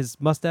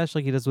mustache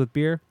like he does with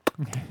beer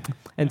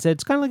and said,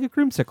 it's kind of like a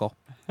creamsicle.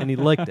 And he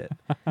liked it,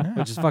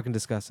 which is fucking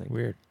disgusting.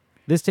 Weird.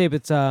 This tape,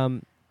 it's, I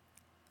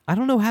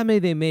don't know how many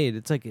they made.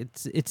 It's like,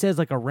 it says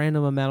like a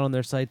random amount on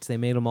their sites. They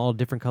made them all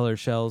different color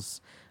shells.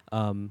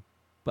 But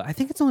I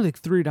think it's only like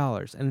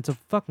 $3, and it's a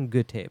fucking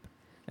good tape.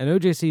 And go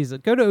to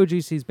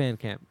OJC's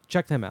Bandcamp.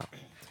 Check them out.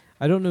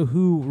 I don't know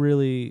who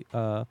really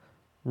Ropal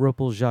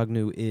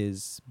Jagnu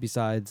is,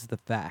 besides the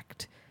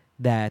fact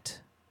that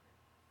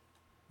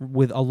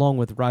along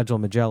with Rigel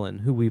Magellan,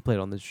 who we played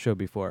on this show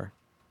before.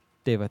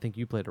 Dave, I think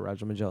you played a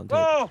Rigel Magellan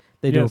tape.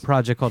 They do a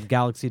project called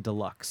Galaxy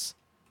Deluxe,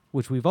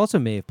 which we've also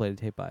may have played a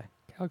tape by.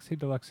 Galaxy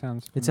Deluxe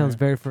sounds familiar. It sounds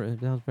very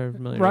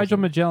familiar. Rigel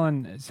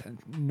Magellan is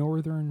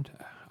northern.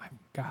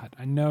 God,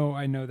 I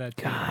know that.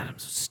 God, I'm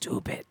so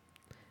stupid.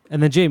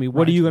 And then Jamie,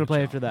 what are you going to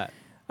play after that?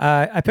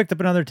 I picked up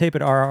another tape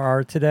at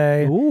RRR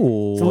today.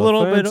 Ooh, it's a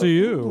little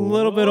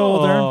bit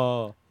older.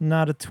 Oh.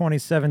 Not a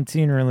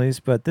 2017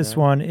 release, but this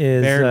one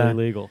is barely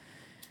legal.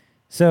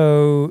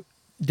 So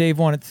Dave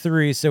wanted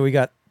 3, so we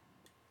got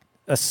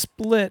a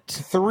split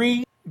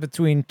 3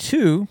 between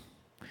 2.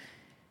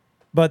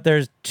 But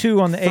there's 2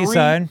 on the A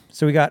side,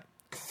 so we got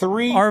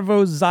 3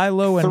 Arvo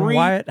Xylo and 3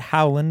 Wyatt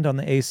Howland on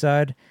the A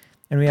side,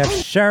 and we have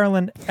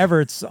Sharlyn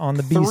Evertsz on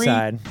the B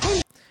side.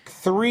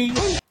 3.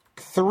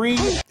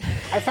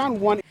 I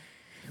found one.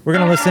 We're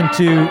gonna listen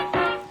to.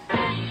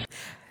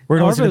 We're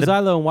gonna listen Arvo to the,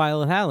 Xylo and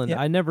Wyatt Howland. Yeah.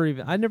 I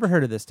never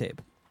heard of this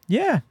tape.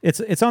 Yeah,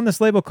 it's on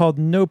this label called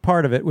No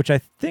Part of It, which I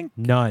think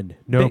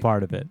No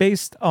part of it.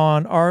 Based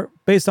on the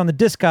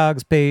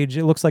Discogs page,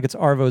 it looks like it's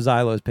Arvo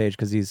Xylo's page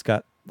because he's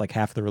got like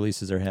half the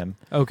releases are him.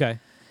 Okay,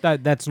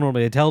 that's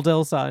normally a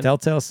telltale sign.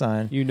 Telltale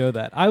sign. You know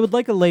that. I would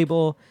like a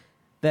label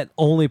that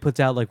only puts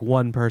out like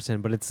one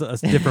person, but it's a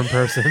different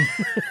person.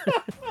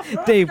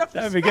 Dave,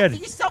 that'd be good.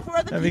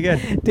 That'd be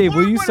good. Dave,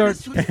 will you start?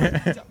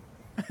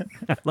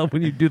 I love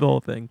when you do the whole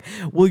thing.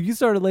 Will you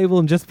start a label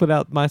and just put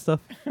out my stuff?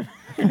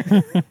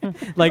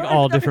 Like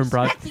all different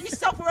projects.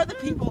 Yourself or other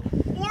people.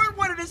 Learn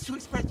what it is to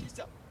express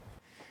yourself.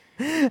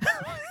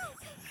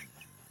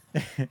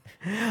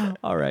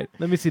 All right,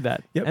 let me see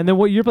that. Yep. And then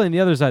what you're playing the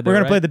other side. We're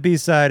gonna right? play the B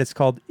side. It's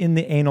called "In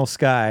the Anal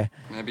Sky."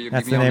 Maybe you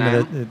That's give the me name a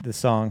of the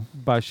song.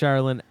 by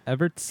Sharlyn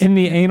Evertsz. In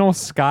the anal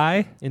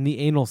sky. In the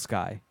anal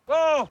sky.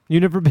 Oh! You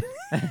never been?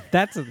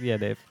 Yeah,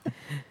 Dave.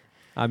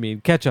 I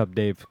mean, catch up,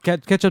 Dave.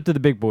 Catch up to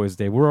the big boys,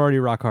 Dave. We're already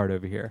rock hard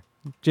over here.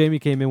 Jamie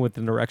came in with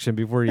an erection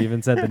before he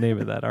even said the name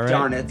of that. All right.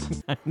 Darn it.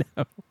 I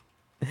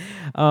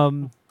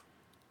know.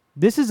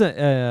 This is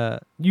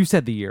you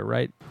said the year,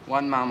 right?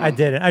 One mama. I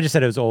didn't. I just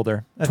said it was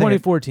older. I think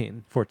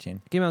 2014.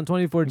 14. Came out in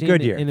 2014.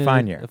 Good year.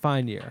 Fine year. A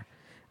fine year.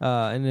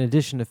 In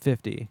addition to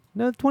 50.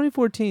 No,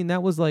 2014.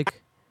 That was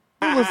like.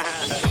 That was,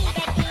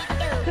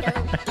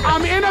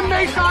 I'm in a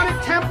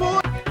Masonic temple.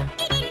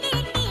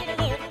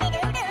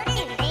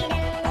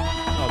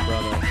 oh,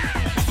 brother.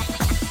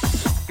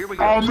 Here we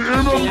go. I'm in a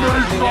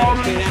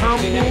Masonic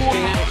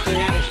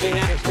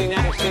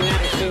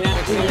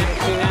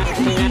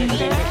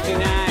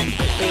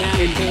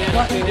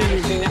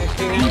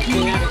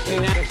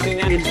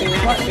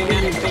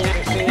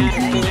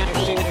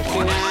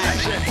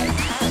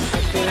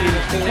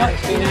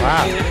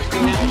Wow.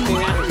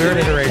 Third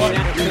iteration.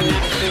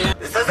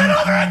 This isn't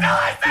over until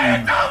I say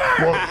it's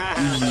over!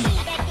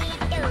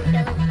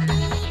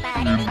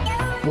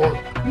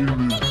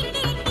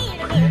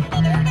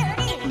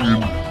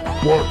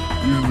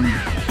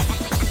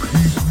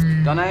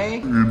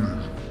 Donnie?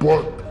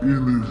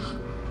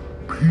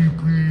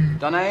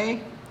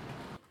 Donnie?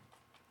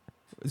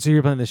 So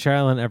you're playing the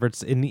Sharlyn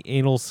Evertsz in the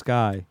anal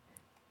sky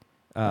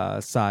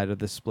side of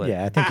the split.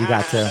 Yeah, I think you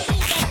got to.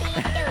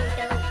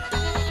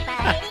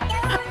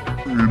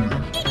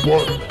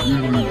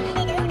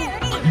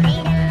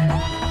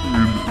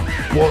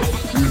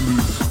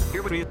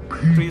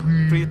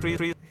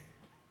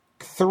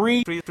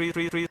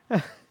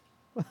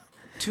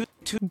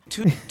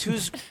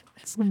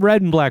 It's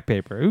red and black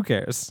paper. Who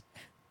cares?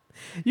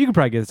 You can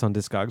probably get this on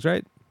Discogs,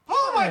 right?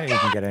 Oh my You God!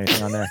 can get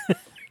anything on there.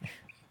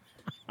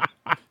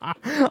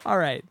 All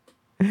right.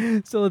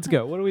 So let's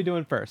go. What are we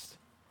doing first?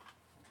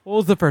 What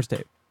was the first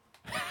tape?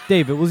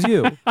 Dave, it was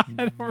you.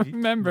 I don't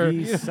remember.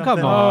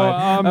 Come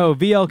on.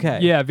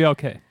 VLK. Yeah,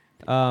 VLK.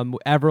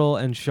 Avril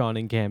and Sean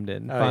in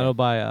Camden. Oh, Final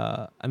by,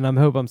 and I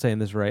hope I'm saying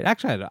this right.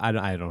 Actually, I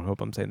don't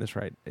hope I'm saying this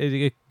right.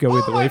 It go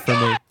either way for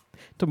me.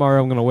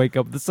 Tomorrow I'm going to wake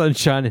up with the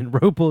sunshine in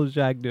Ropal,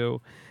 Jagnu.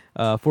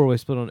 4-way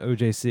split on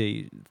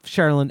OJC.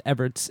 Sharlyn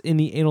Evertsz in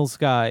the anal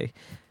sky.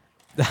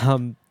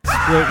 Split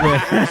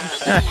with.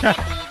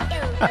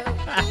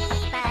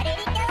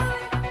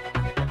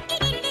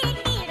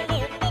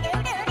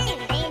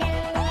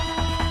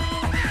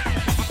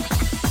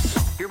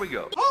 Here we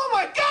go. Oh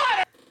my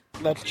God!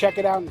 Let's check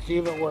it out and see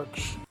if it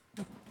works.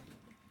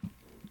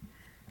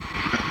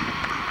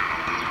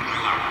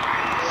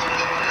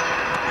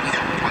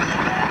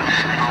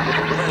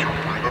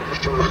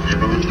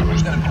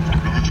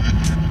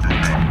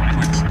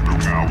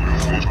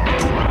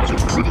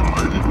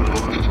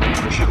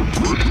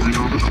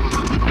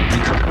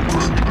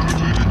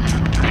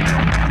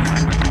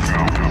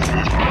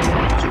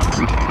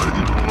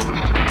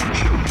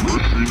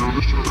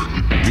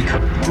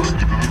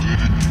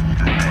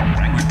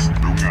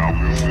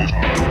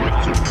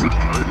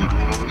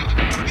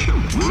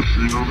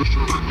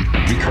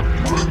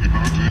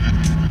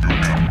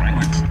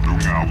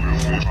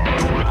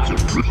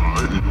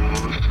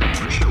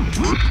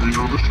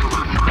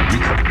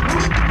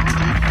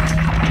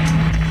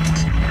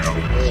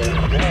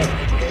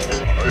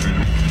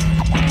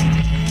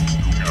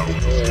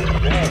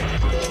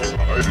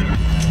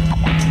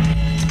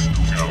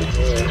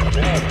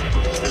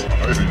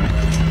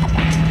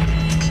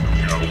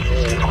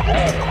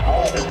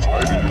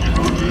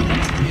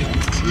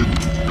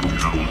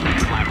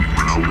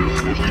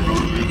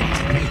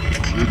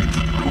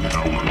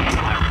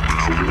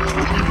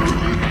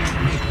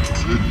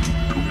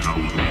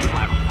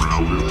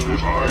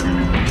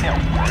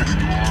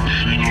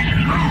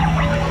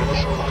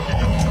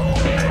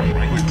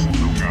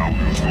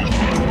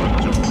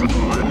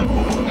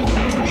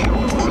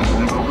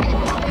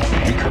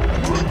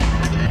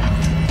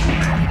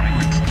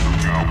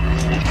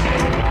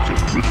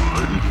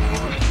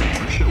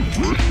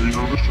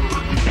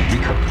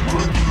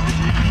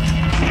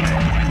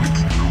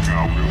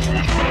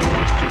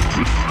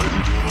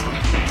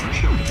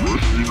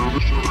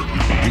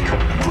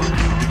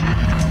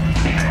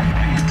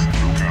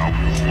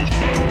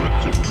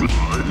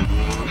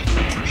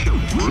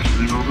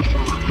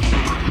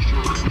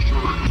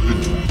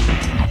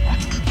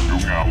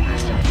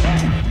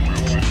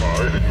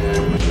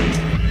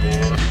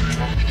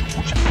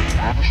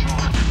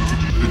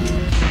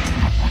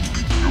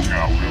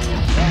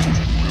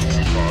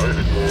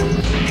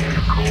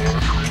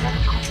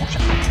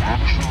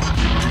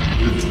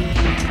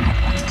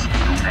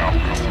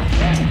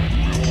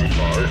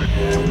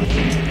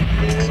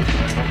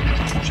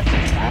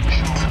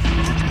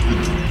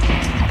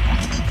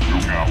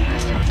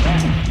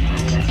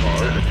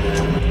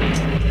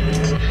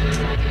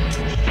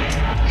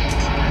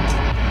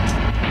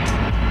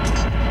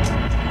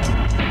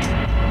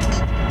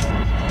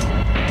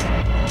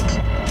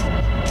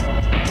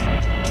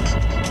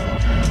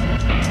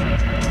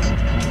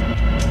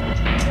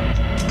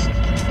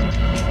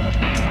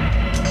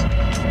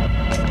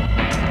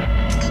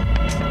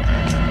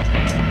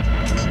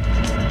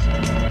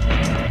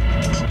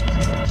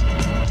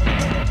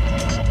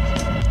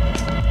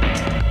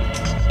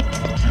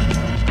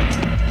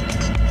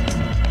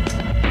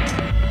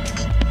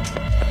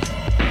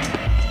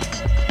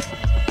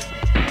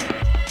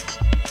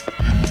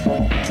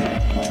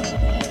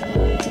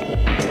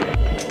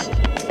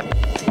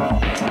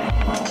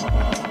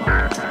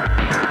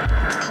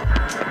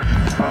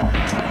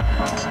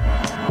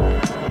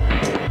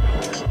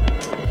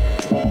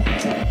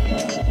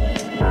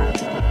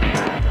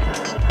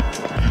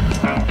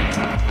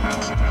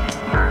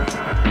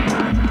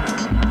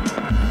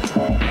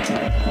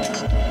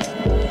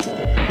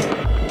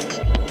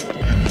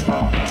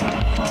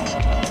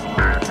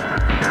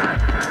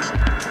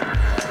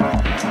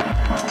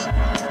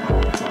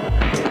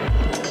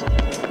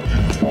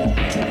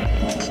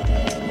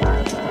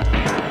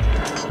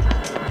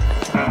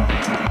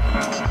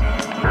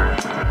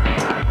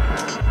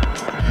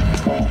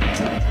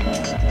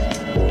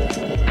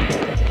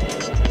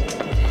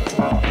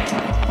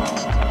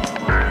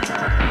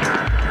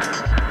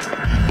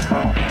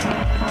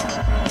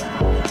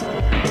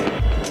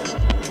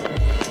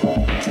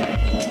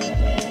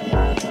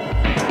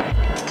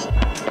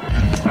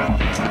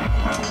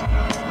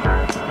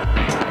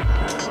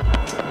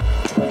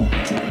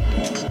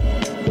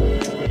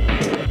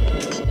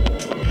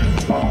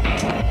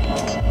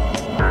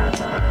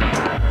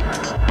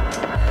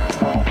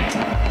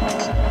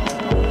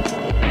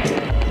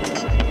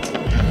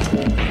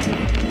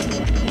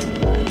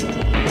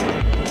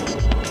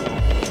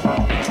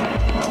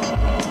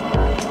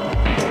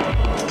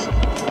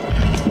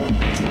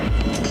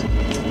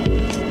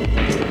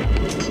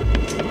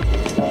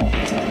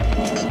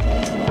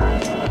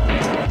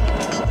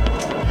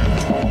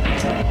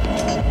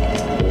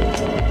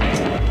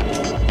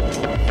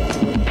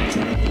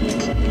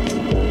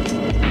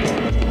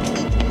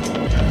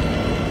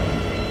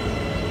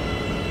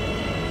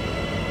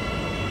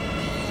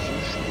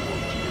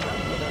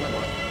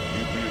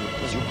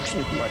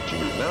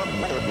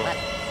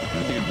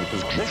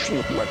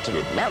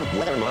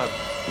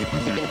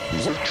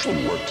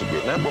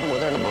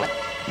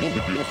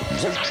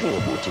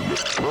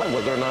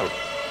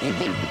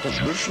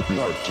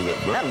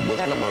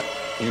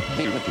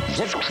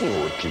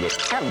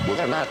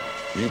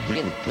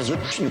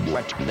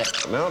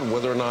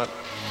 Whether or not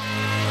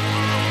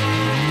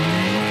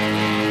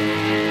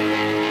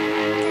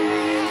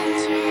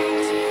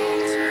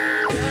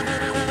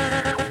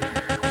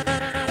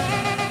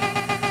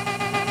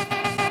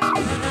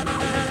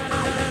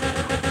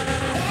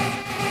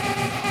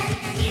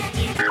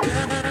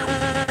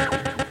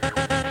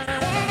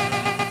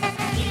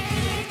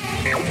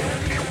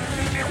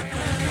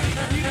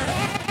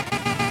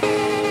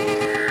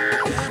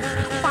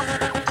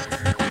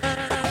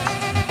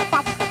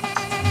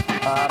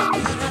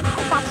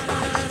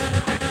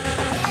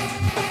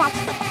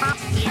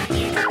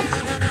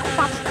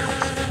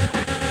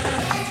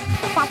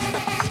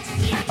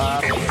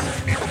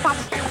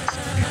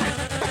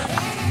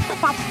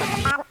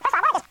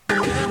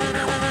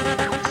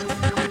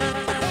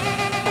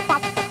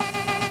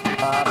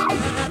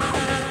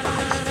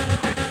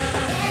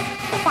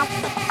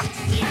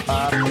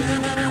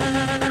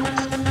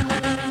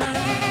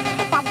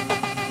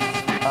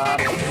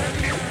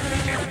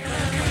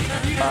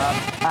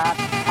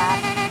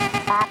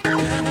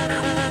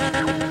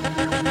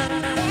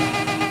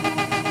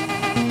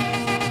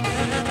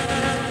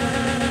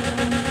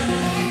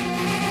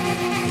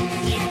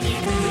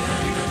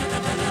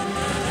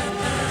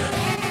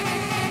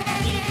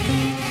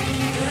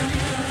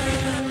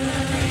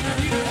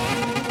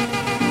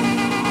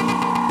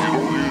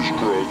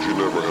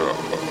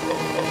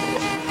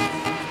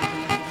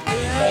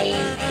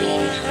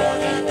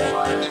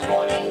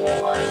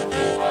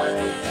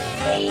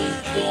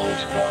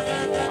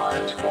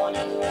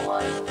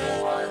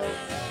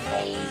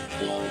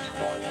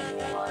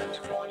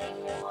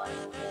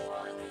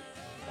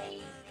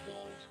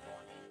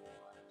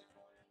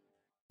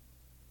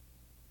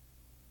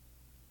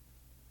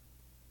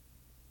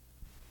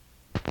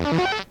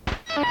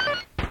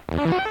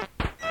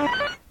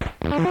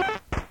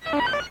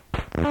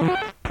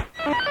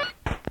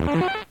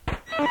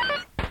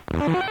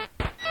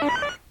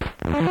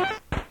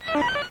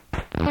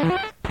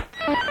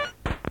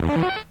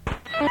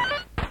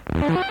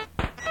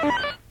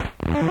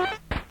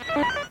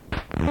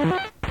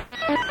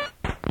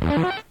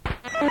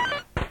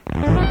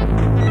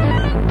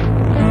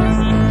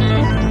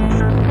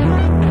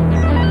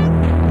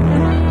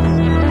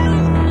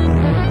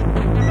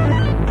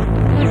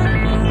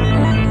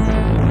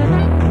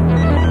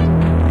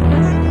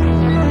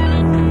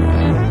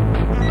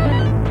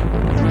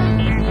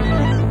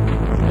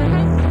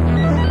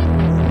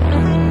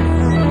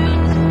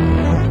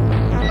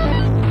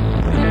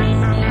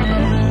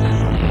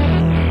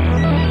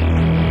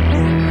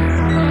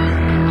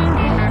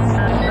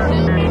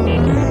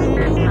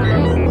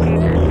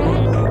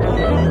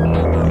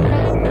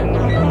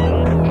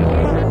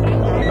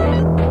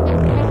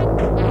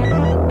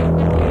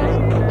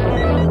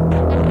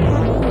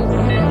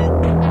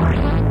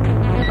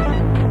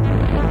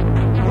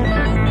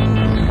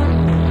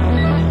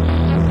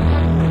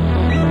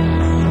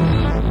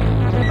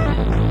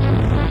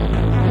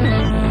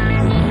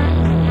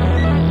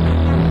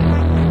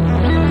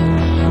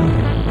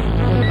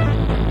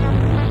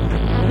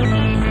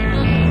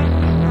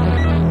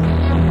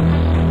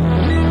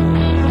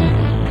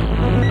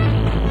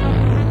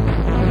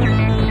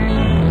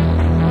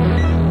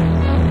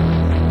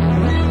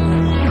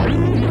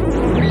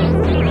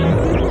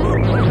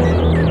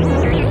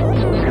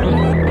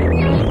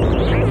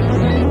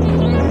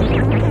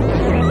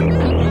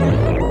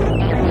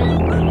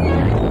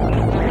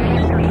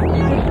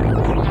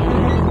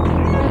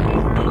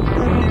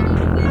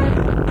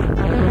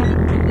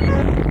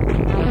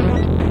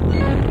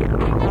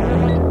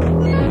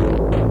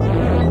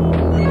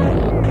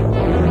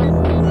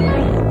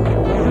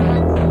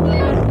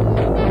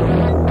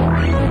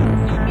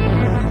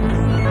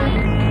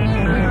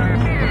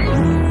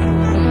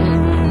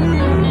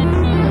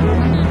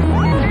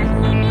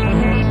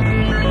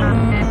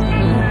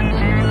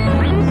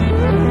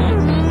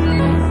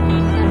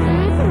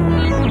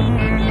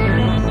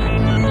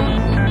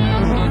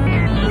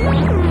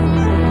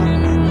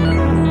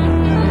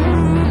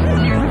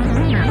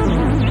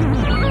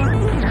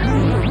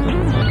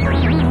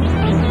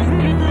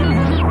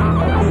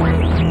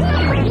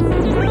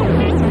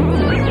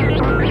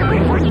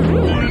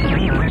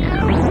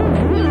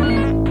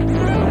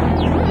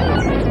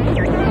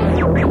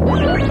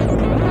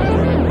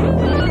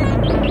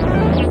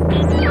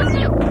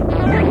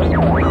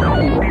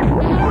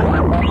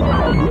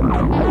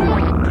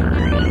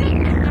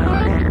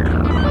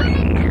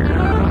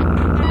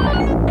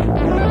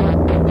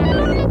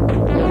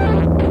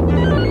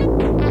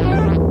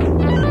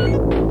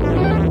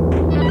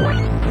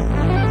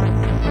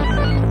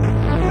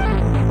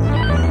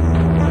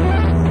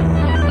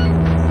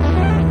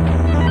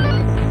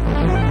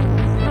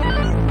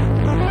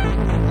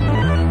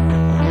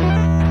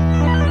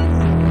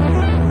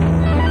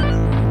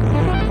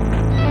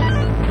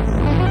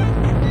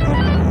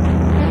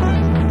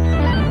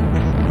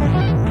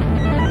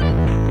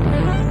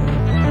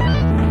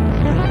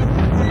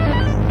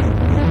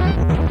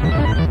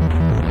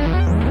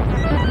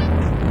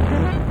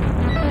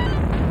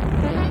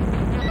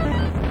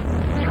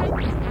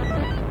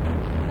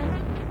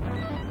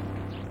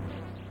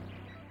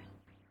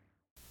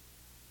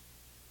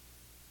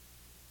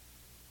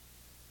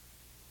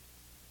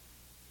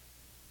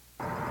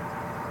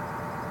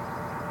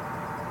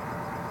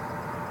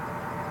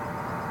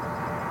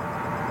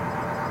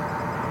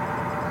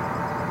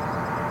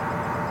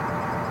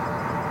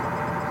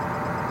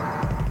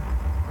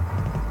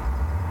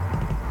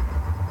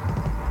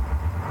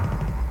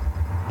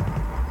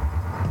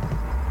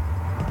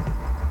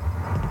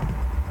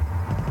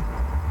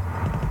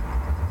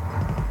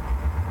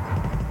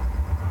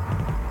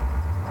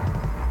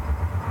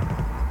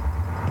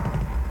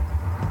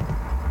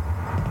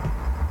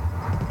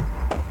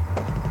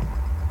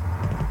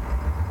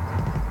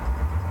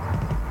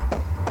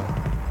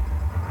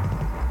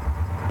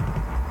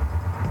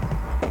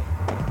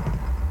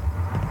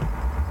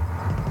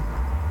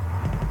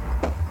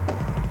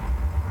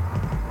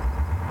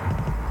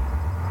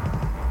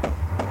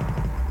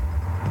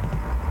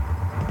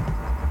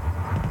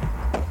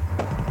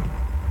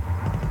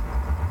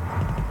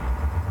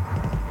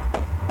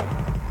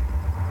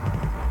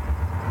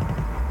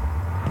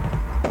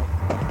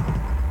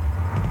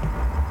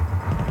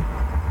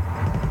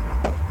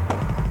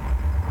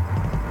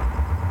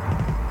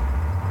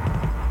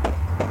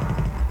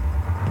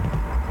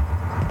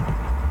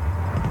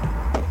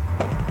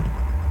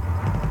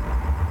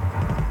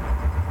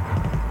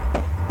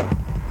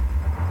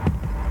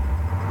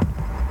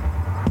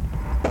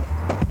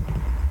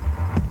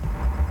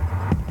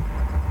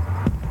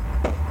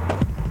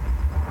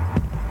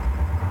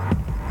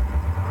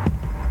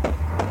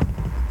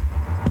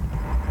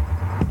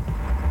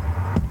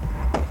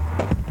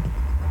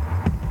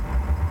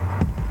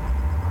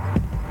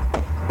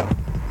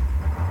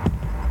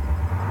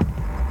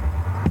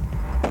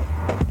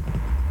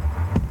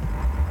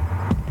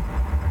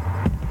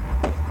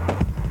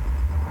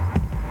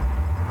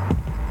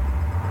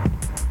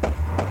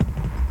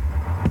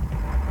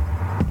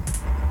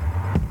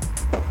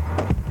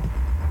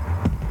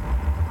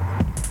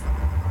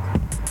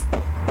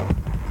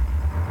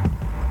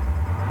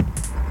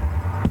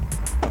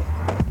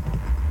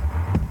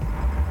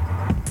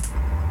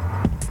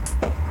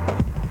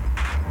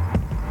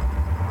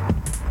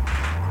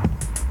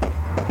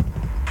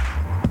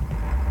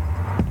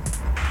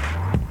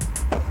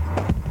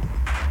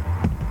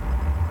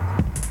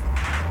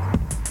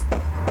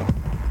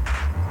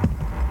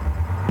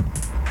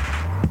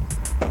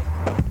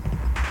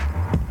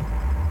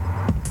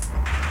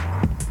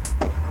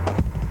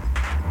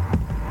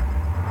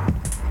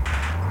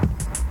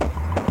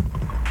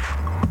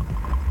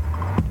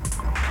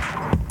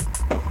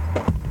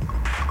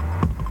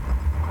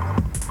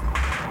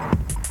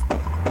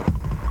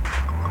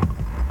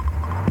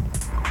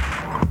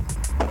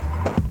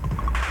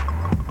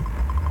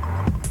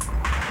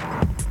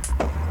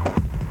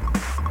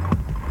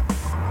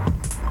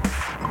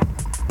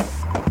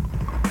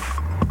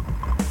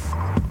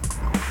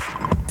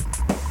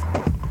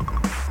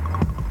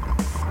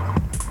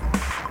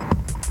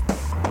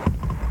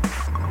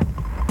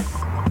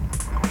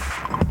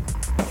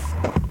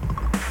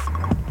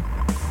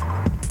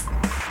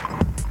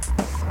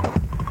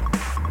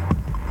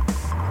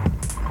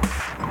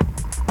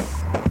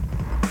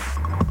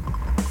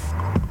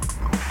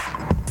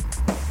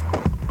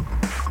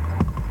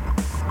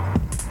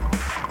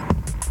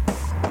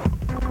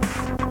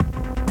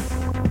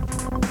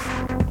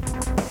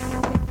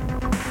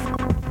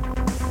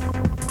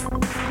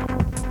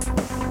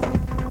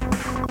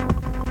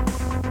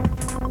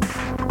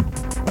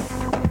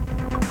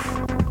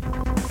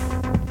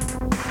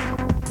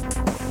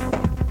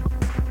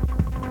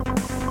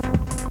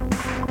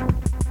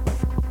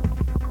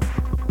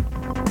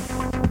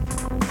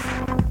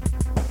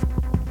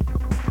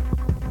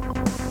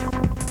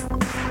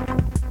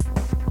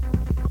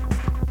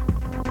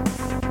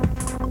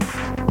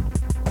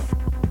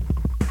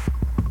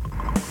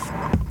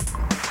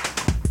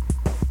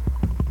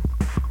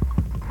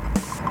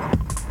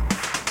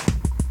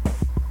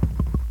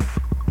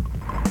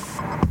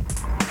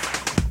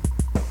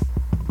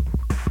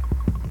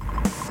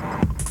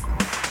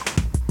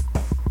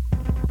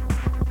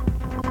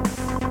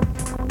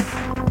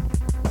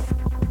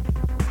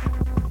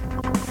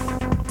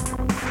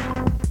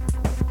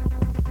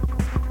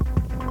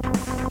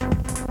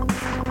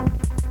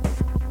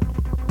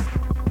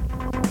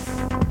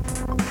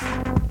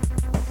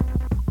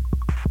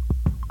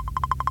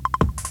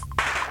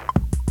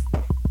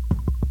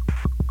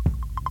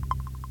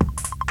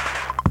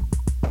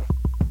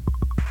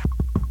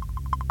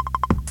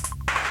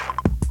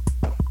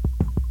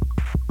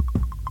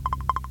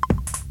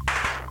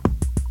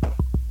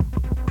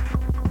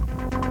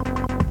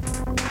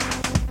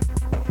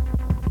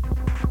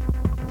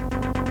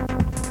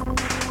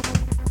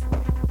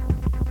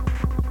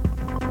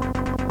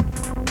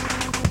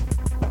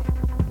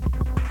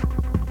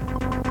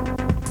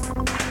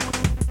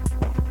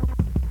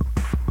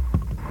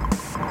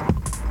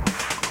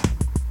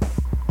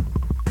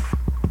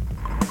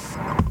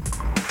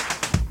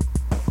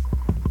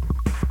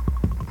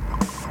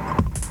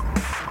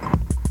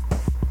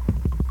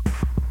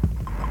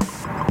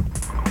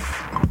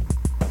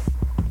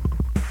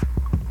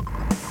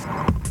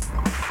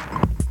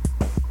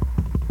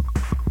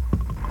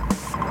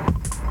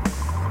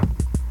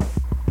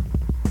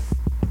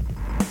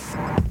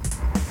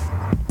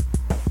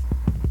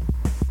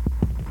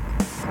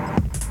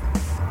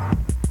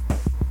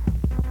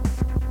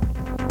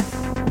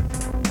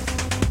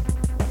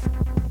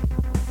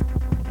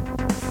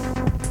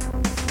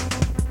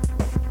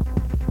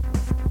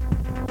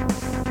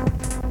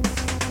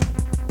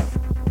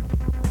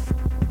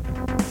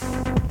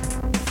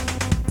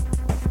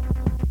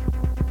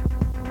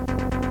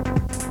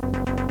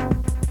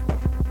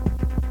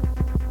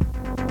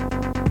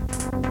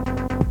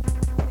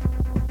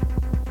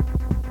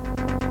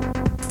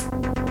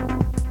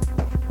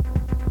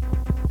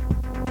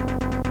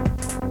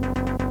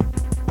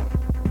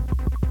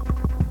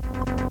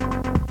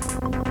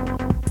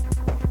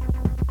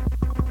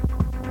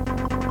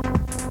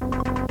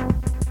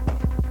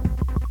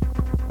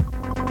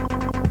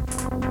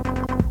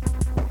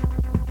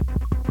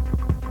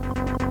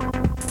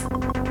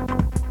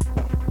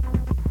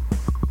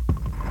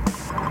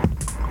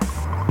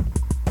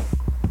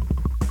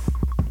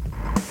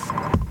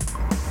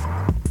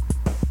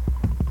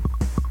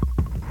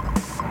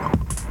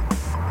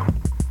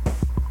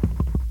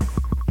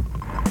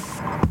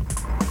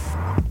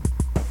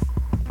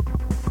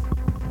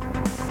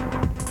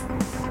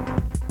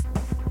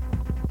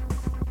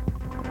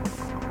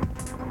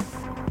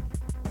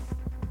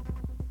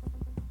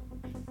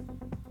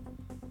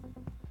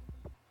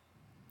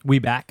We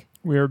back?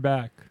 We're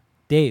back.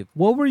 Dave,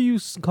 what were you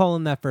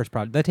calling that first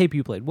project? That tape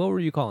you played, what were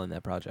you calling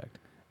that project?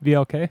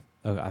 VLK?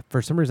 Oh,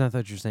 for some reason, I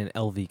thought you were saying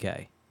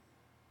LVK.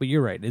 But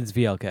you're right. It's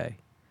VLK.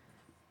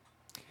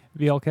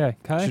 VLK.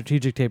 Okay.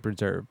 Strategic Tape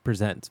Reserve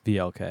presents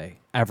VLK.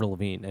 Avril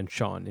Lavigne and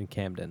Sean in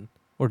Camden.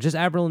 Or just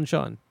Avril and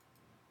Sean.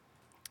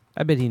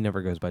 I bet he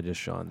never goes by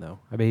just Sean, though.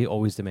 I bet he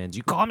always demands,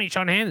 you call me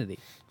Sean Hannity.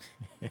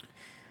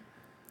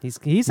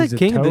 He's like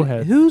king of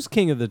the... Who's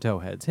king of the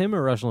towheads? Him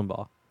or Rush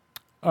Limbaugh?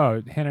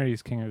 Oh,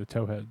 Hannity's king of the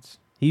towheads.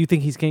 You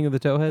think he's king of the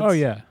towheads? Oh,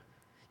 yeah.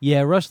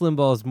 Yeah, Rush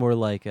Limbaugh is more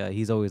like...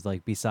 he's always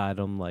like beside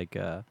him, like...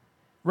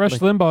 Rush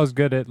Limbaugh is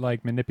good at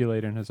like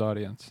manipulating his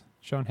audience.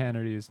 Sean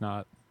Hannity is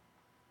not.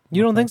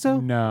 You don't think so?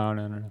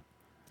 No.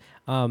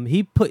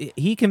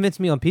 He convinced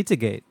me on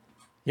Pizzagate.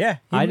 Yeah,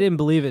 I didn't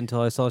believe it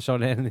until I saw Sean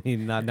Hannity.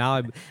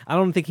 Now I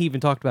don't think he even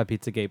talked about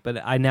Pizzagate,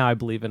 but I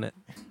believe in it.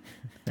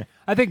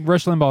 I think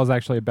Rush Limbaugh is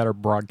actually a better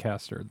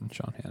broadcaster than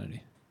Sean Hannity.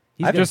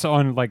 He's just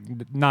on like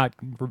not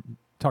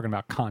talking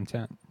about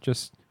content,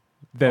 just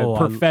the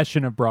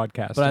profession of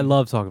broadcasting. But I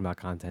love talking about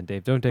content,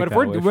 Dave. Don't take but that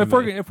away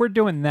from me. If we're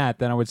doing that,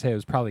 then I would say it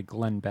was probably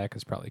Glenn Beck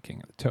is probably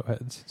king of the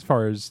towheads as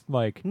far as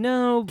like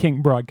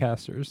king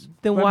broadcasters.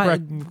 Then why?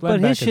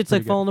 But his shit's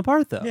like falling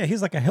apart though. Yeah,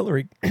 he's like a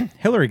Hillary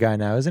guy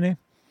now, isn't he?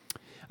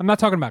 I'm not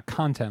talking about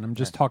content. I'm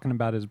just talking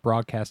about his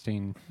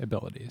broadcasting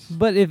abilities.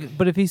 But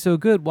if he's so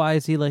good, why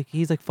is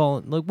he's like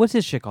falling? Like what's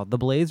his shit called? The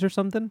Blaze or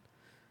something?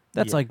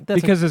 That's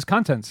because his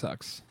content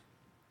sucks.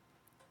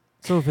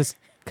 So if his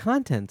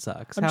content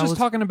sucks, I'm just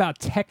talking about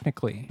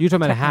technically. You're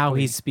talking about how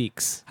he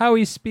speaks. How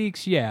he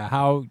speaks, yeah.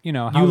 How you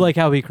like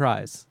how he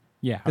cries.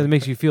 Yeah, because it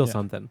makes you feel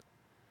something.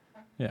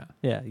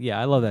 Yeah.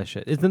 I love that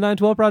shit. Is the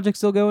 912 project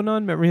still going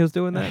on? Remember he was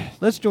doing that?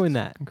 Let's join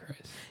that.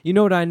 You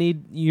know what I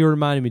need? You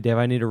reminded me, Dave.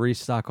 I need a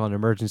restock on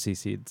emergency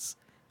seeds.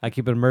 I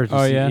keep an emergency.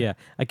 Oh yeah, yeah.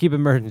 I keep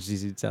emergency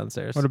seeds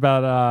downstairs. What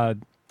about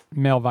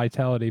male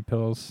vitality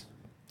pills?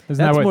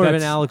 Isn't that's more of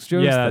an Alex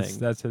Jones thing.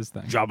 That's his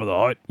thing. Jabba the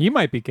Hutt. He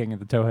might be king of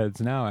the towheads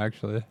now,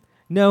 actually.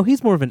 No,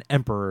 he's more of an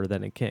emperor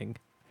than a king.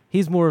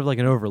 He's more of like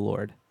an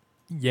overlord.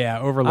 Yeah,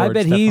 overlord. I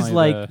bet he's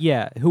like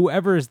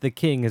whoever is the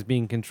king is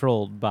being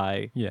controlled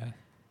by. Yeah.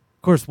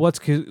 Of course,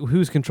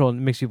 who's controlling?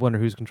 It makes you wonder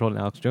who's controlling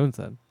Alex Jones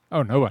then.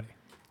 Oh, nobody.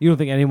 You don't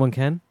think anyone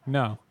can?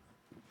 No.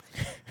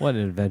 What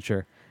an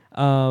adventure.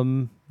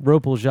 Ropal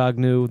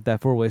Jagnu,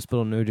 that 4-way split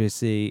on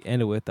OJC,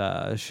 ended with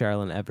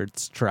Sharlyn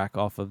Evertsz track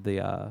off of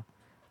the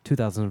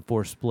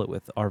 2004 split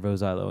with Arvo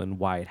Zylo and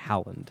Wyatt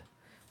Howland.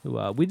 Who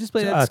we just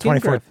played that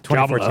 2014.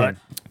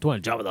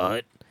 Jabba the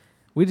Hutt.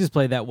 We just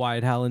played that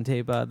Wyatt Howland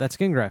tape, that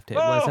Skin Graft tape,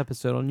 last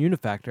episode on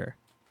Unifactor.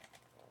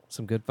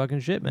 Some good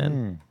fucking shit,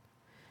 man.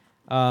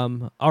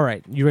 All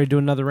right, you ready to do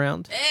another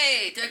round?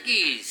 Hey,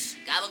 turkeys,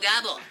 gobble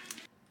gobble.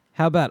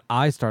 How about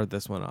I start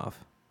this one off?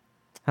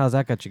 How's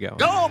that got you going?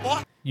 Go,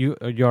 boy. You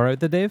all right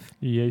with that, Dave?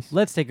 Yes.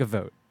 Let's take a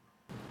vote.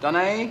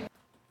 Donnie.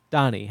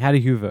 Donnie, how do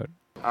you vote?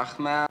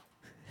 Ahmed.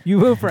 You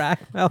vote for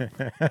Ahmed.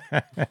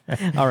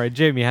 All right,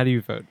 Jamie, how do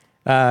you vote?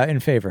 In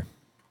favor.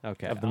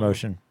 Okay. Of the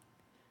motion.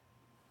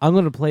 I'm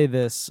going to play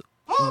this.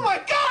 Oh my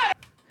God!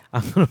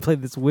 I'm going to play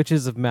this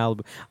Witches of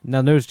Malibu.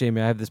 Now, notice,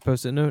 Jamie, I have this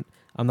post-it note.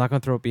 I'm not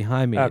going to throw it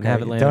behind me and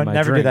have it land on my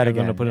never drink. do that I'm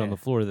again. going to put it on the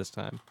floor this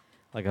time,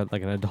 like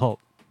an adult.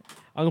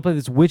 I'm going to play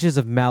this Witches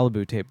of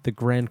Malibu tape, The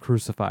Grand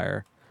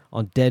Crucifier,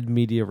 on Dead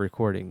Media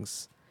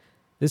Recordings.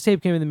 This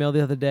tape came in the mail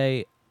the other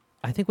day,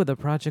 I think with a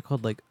project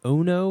called like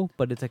Ono,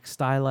 but it's like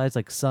stylized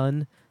like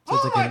sun. So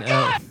it's like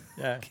an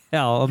yeah.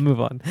 I'll move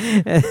on.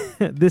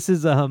 This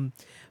is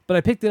but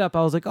I picked it up.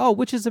 I was like, oh,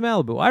 Witches of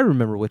Malibu. I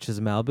remember Witches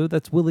of Malibu.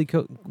 That's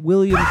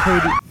William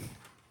Cody.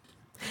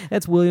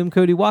 That's William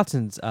Cody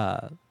Watson's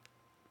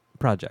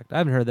project. I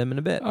haven't heard them in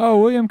a bit. Oh,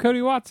 William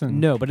Cody Watson.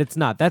 No, but it's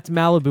not. That's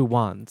Malibu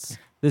Wands.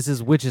 This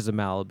is Witches of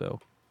Malibu.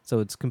 So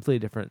it's completely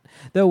different.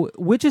 Though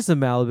Witches of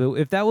Malibu,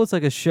 if that was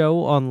like a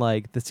show on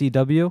like the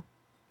CW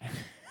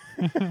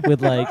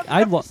with like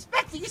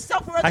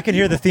I can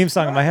hear the theme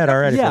song in my head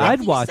already. Yeah,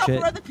 I'd watch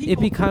it. It'd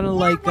be kind of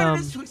like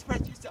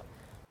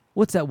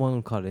what's that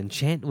one called?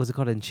 Was it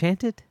called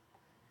Enchanted?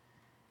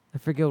 I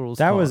forget what it was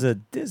called. That was a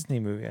Disney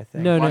movie, I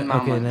think. No,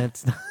 okay,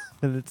 that's not,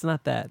 it's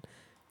not that.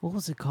 What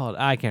was it called?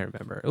 I can't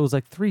remember. It was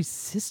like 3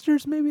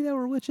 sisters maybe that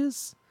were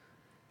witches.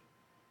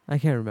 I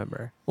can't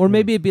remember. Or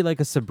maybe it'd be like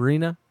a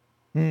Sabrina.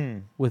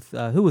 With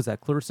who was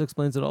that? Clarissa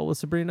Explains It All with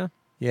Sabrina?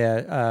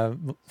 Yeah,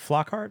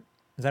 Flockhart?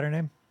 Is that her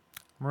name?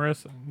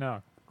 Marissa.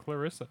 No,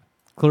 Clarissa.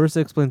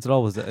 Clarissa Explains It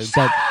All was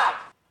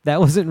that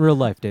wasn't real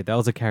life, Dave. That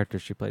was a character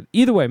she played.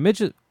 Either way,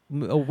 Witches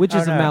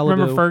of Malibu.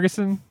 Remember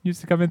Ferguson used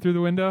to come in through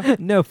the window?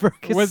 No,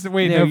 Ferguson.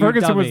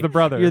 Ferguson was the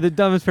brother. You're the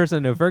dumbest person I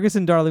know.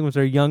 Ferguson Darling was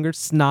her younger,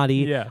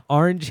 snotty,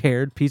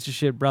 orange-haired piece of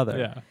shit brother.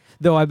 Yeah.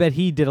 Though I bet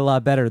he did a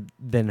lot better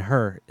than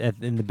her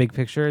in the big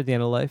picture at the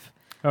end of life.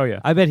 Oh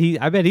yeah. I bet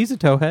he's a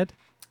towhead.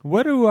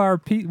 What are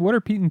Pete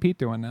and Pete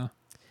doing now?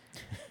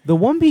 The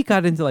one Pete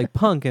got into like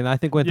punk and I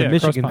think went to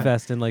Michigan crust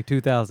Fest in like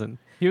 2000.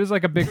 He was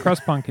like a big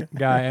crust punk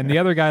guy, and the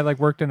other guy like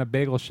worked in a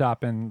bagel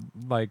shop in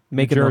like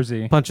Making New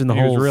Jersey, punching the He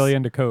holes. was really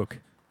into coke.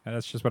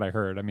 That's just what I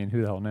heard. I mean,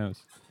 who the hell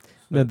knows?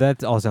 No,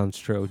 that all sounds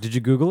true. Did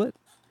you Google it?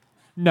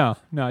 No,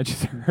 I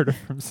just heard it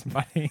from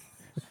somebody.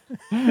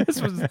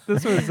 this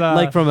was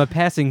Like from a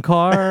passing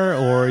car,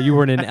 or you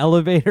were in an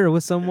elevator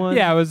with someone?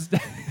 yeah, it was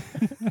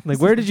Like,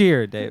 where did you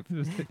hear it, Dave?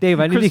 Dave,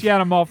 I need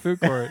Christiana Mall food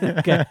court.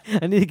 Okay,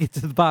 I need to get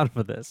to the bottom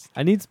of this.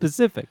 I need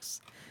specifics.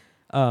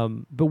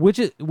 But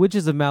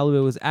Witches of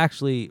Malibu was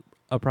actually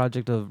a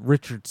project of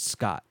Richard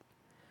Scott,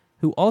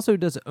 who also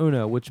does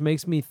Ono, which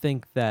makes me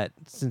think that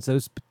since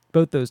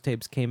both those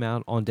tapes came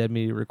out on Dead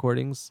Media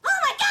Recordings,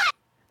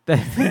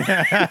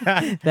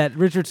 that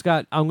Richard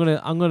Scott, I'm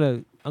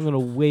gonna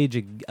wage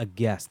a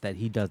guess that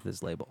he does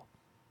this label,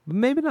 but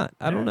maybe not.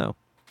 I don't know.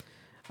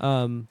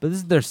 But this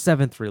is their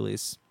 7th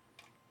release.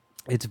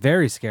 It's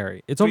very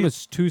scary. It's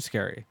almost too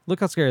scary. Look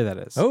how scary that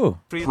is. Oh,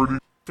 Pretty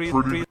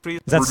is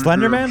that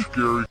Slender Man?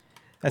 scary.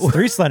 That's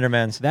 3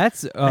 Slendermans.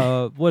 That's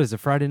what is it?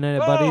 Friday Night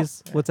at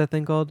Buddy's? What's that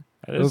thing called?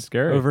 That is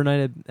scary.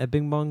 Overnight at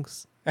Bing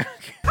Bong's. What's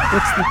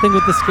the thing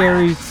with the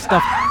scary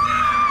stuff?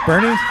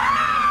 Bernie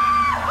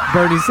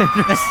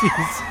Sanders.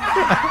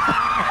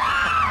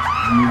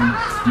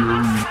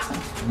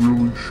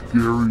 Really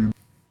scary.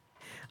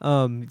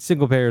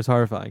 Single payer is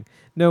horrifying.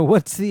 No,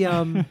 what's the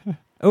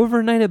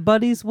Overnight at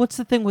Buddy's? What's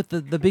the thing with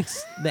the big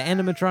the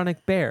animatronic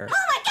bear? Oh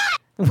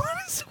my god!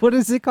 What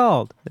is it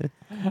called? I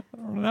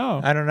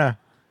don't know.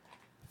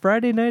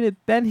 Friday Night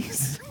at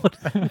Benny's.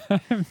 No You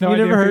idea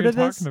never who heard you're of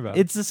this? talking about.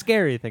 It's a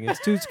scary thing. It's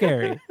too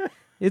scary.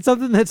 It's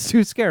something that's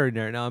too scary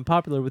right now. I'm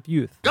popular with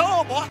youth.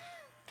 Go, boy.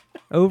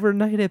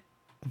 Overnight at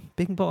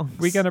Bing Bong's.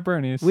 Weekend at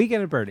Bernie's.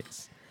 Weekend at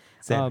Bernie's.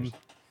 Sanders.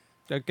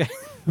 Okay.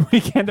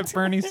 Weekend at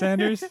Bernie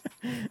Sanders.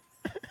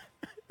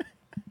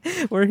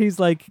 Where he's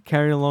like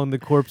carrying along the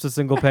corpse of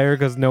single payer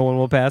because no one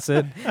will pass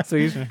it. So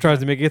he tries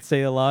to make it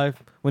stay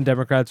alive. When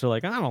Democrats are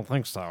like, I don't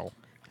think so.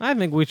 I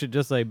think we should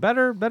just say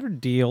better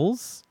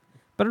deals,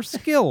 better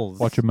skills.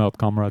 Watch your mouth,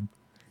 comrade.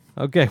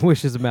 Okay,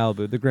 Wishes of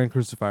Malibu, the Grand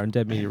Crucifier, and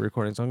Dead Media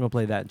Recordings. So I'm going to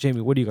play that.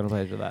 Jamie, what are you going to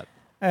play for that?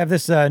 I have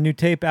this new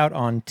tape out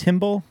on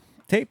Timble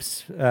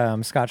Tapes,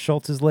 Scott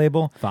Schultz's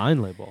label.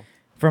 Fine label.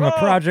 From a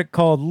project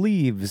called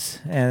Leaaves,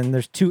 and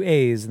there's 2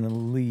 A's in the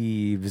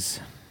Leaaves.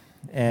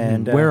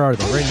 And where are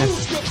they? Right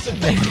next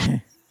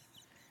to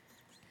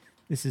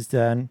this is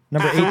number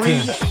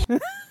 18.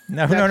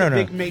 No.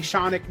 Big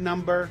Masonic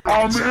number.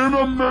 I'm in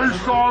a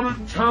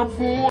Masonic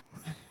temple.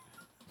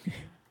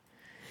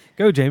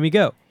 Go, Jamie,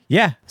 go.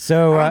 Yeah,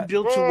 so I'm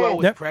built too well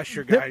with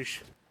pressure, guys.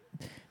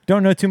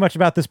 Don't know too much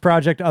about this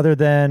project other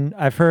than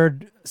I've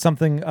heard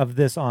something of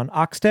this on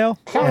Oxtail.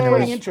 Sounds and it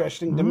pretty was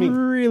interesting to me.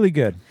 really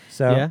good.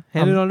 So Yeah,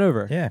 hand it on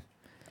over. Yeah.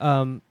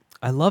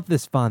 I love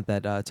this font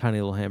that Tiny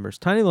Little Hammers.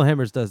 Tiny Little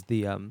Hammers does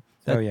the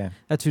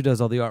that's who does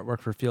all the artwork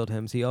for Field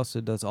Hymns. He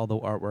also does all the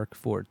artwork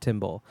for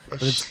Timble. I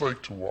just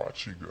like to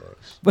watch you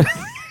guys.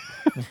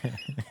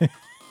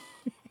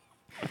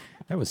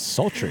 That was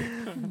sultry.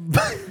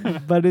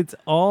 But it's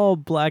all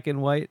black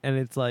and white, and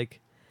it's like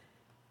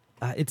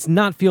it's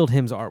not Field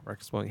Hymns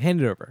artwork. So hand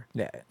it over.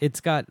 Yeah.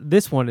 It's got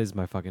this one is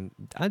my fucking.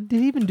 Did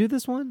he even do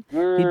this one? He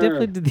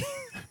definitely did.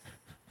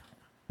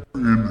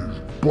 In his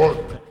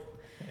butt.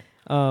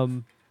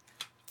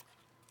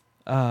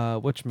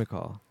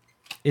 Whatchamacall?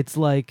 It's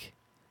like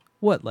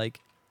what? Like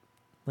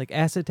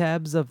acid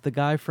tabs of the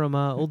guy from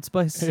Old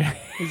Spice?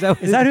 Is that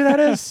who that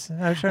is?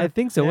 I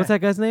think so. Yeah. What's that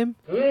guy's name?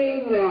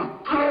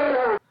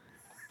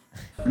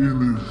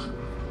 In his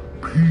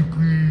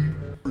pee-pee,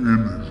 in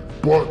his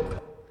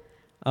butt.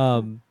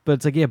 But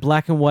it's like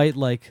black and white,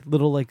 like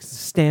little like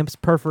stamps,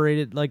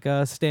 perforated like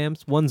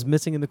stamps. One's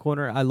missing in the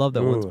corner. I love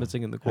that one's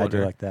missing in the corner. I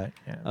do like that.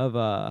 Yeah.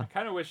 I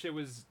kind of wish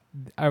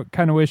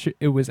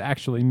it was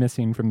actually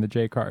missing from the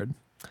J card.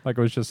 Like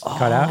it was just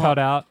cut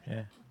out.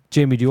 Yeah.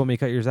 Jamie, do you want me to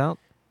cut yours out?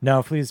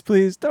 No, please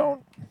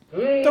don't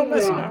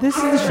mess it up. This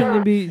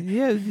shouldn't be.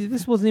 Yeah,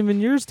 this wasn't even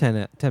yours 10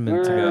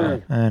 minutes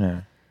ago. I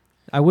know.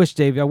 I wish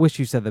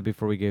you said that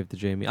before we gave it to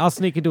Jamie. I'll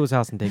sneak into his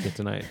house and take it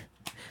tonight.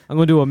 I'm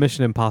going to do a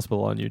Mission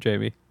Impossible on you,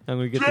 Jamie. I'm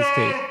going to get this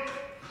tape.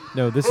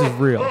 No, this is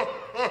real.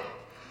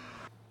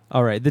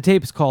 All right, the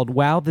tape is called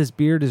 "Wow, This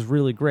Beard Is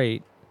Really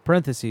Great."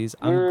 Parentheses.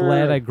 I'm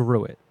glad I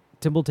grew it.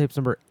 Timble tapes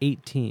number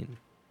 18.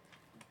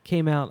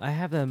 Came out. I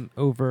have them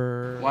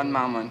over. One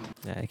moment.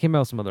 Yeah, it came out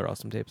with some other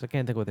awesome tapes. I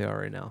can't think what they are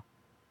right now.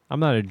 I'm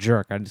not a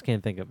jerk. I just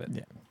can't think of it.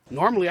 Yeah.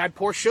 Normally, I'd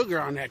pour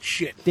sugar on that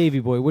shit. Davey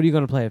boy, what are you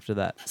going to play after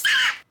that?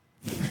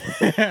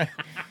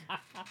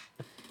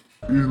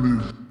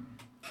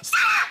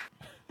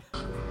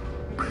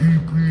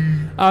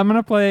 I'm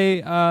gonna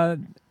play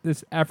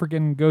this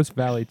African Ghost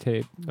Valley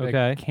tape that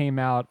Okay. came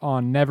out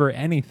on Never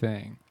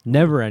Anything.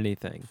 Never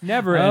anything.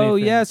 Never Oh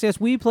Anything. yes.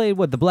 We played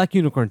the Black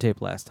Unicorn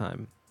tape last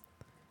time.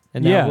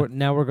 And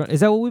now we're going.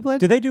 Is that what we played?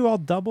 Do they do all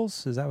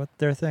doubles? Is that what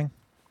their thing?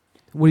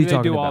 What are you Do they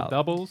talking do about? all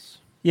doubles?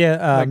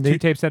 Yeah, Like 2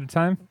 tapes at a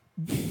time?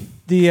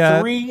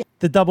 the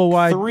double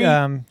wide three-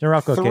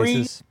 Norelco three-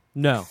 cases.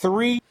 No.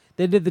 3.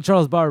 They did the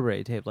Charles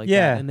Barber tape like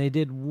Yeah. that, and they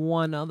did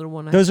one other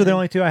one. I Those are the think.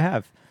 only 2 I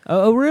have.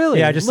 Oh, really?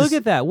 Yeah, just look this-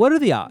 at that. What are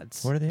the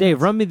odds? What are the Dave,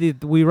 odds? run me the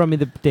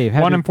Dave.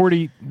 1 in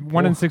 40,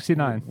 1 in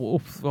 69.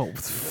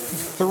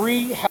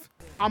 3.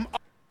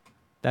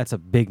 That's a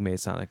big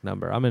Masonic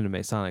number. I'm in a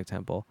Masonic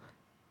temple.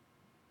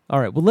 All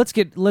right. Well, let's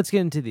get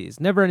into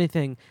these. Never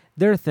anything.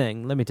 Their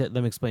thing. Let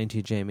me explain to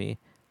you, Jamie.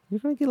 You're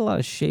gonna get a lot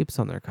of shapes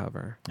on their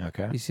cover.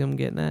 Okay. You see what I'm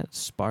getting at?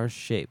 Sparse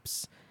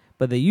shapes.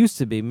 But they used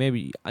to be.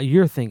 Maybe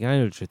you're thinking. I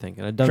know what you're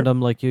thinking. A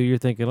dum-dum like you're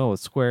thinking. Oh,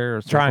 it's square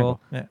or circle.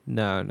 Triangle. Yeah.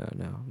 No.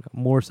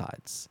 More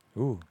sides.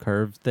 Ooh.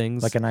 Curved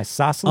things. Like an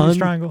isosceles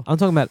triangle? I'm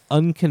talking about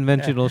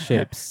unconventional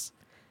shapes.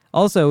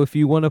 Also, if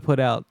you want to put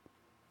out,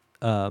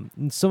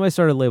 somebody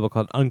started a label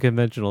called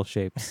Unconventional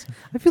Shapes.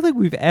 I feel like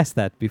we've asked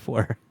that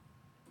before.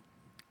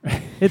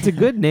 It's a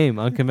good name,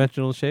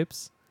 Unconventional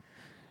Shapes.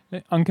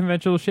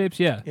 Unconventional shapes,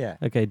 yeah. Yeah.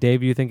 Okay,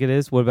 Dave, you think it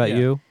is? What about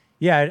you?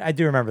 Yeah, I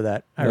do remember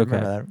that. I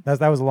remember that.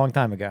 That was a long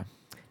time ago.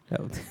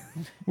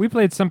 We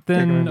played Taking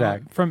something me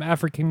back. from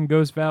African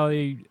Ghost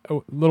Valley a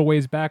little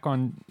ways back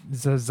on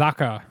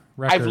Zazaka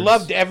Records. I've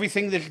loved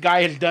everything this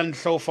guy has done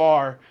so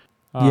far.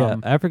 Yeah,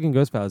 African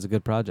Ghost Valley is a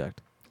good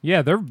project.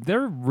 Yeah,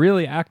 they're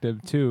really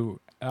active too.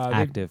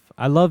 Active.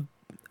 I love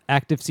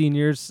active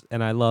seniors,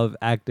 and I love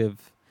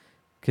active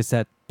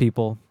cassette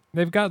people.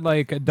 They've got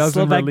like a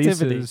dozen Love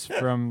releases activity.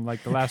 from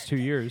like the last 2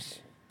 years,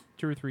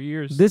 2 or 3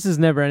 years. This is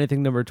Never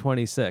Anything number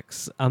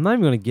 26. I'm not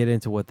even going to get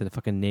into what the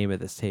fucking name of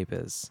this tape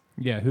is.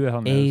 Yeah, who the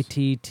hell knows?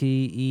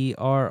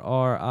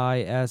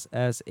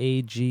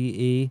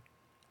 ATTERRISSAGE.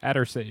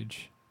 Addersage.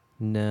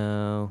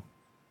 No.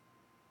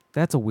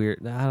 That's a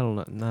weird. I don't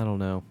know. I don't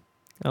know.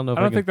 I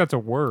don't think that's a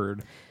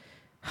word.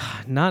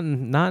 Not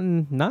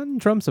in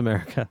Trump's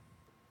America.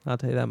 I'll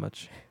tell you that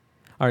much.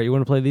 All right, you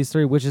want to play these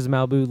three? Witches,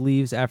 Malibu,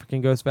 Leaaves,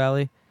 African Ghost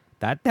Valley.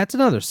 That's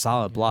another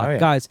solid block, Oh, yeah.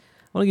 guys.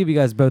 I want to give you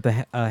guys both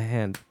a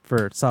hand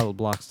for solid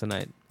blocks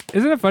tonight.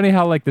 Isn't it funny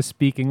how like the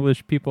speak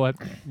English people have,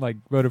 like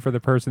voted for the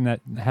person that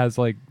has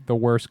like the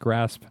worst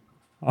grasp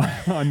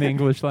on the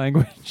English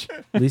language?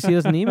 At least he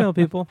doesn't email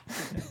people.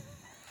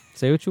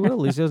 Say what you will. At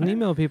least he doesn't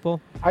email people.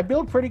 I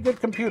build pretty good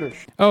computers.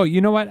 Oh,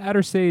 you know what?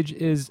 Addersage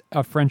is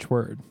a French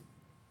word.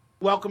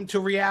 Welcome to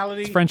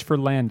reality. It's French for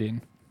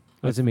landing.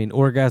 What does it mean?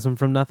 Orgasm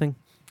from nothing?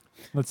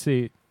 Let's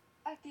see.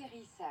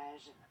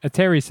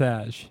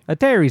 Atterrissage.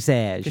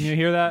 Atterrissage. Can you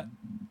hear that?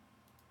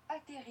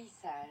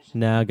 Atterrissage.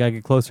 No, gotta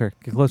get closer.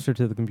 Get closer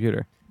to the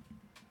computer.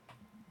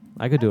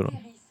 I could do it.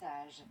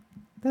 Atterrissage.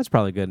 That's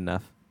probably good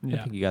enough. I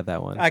Yeah. think you got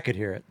that one. I could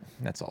hear it.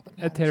 That's all.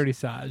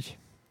 Atterrissage.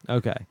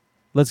 Okay.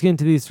 Let's get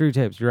into these three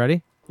tapes. You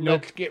ready?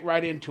 Let's get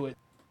right into it.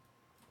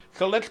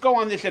 So let's go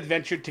on this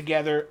adventure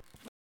together.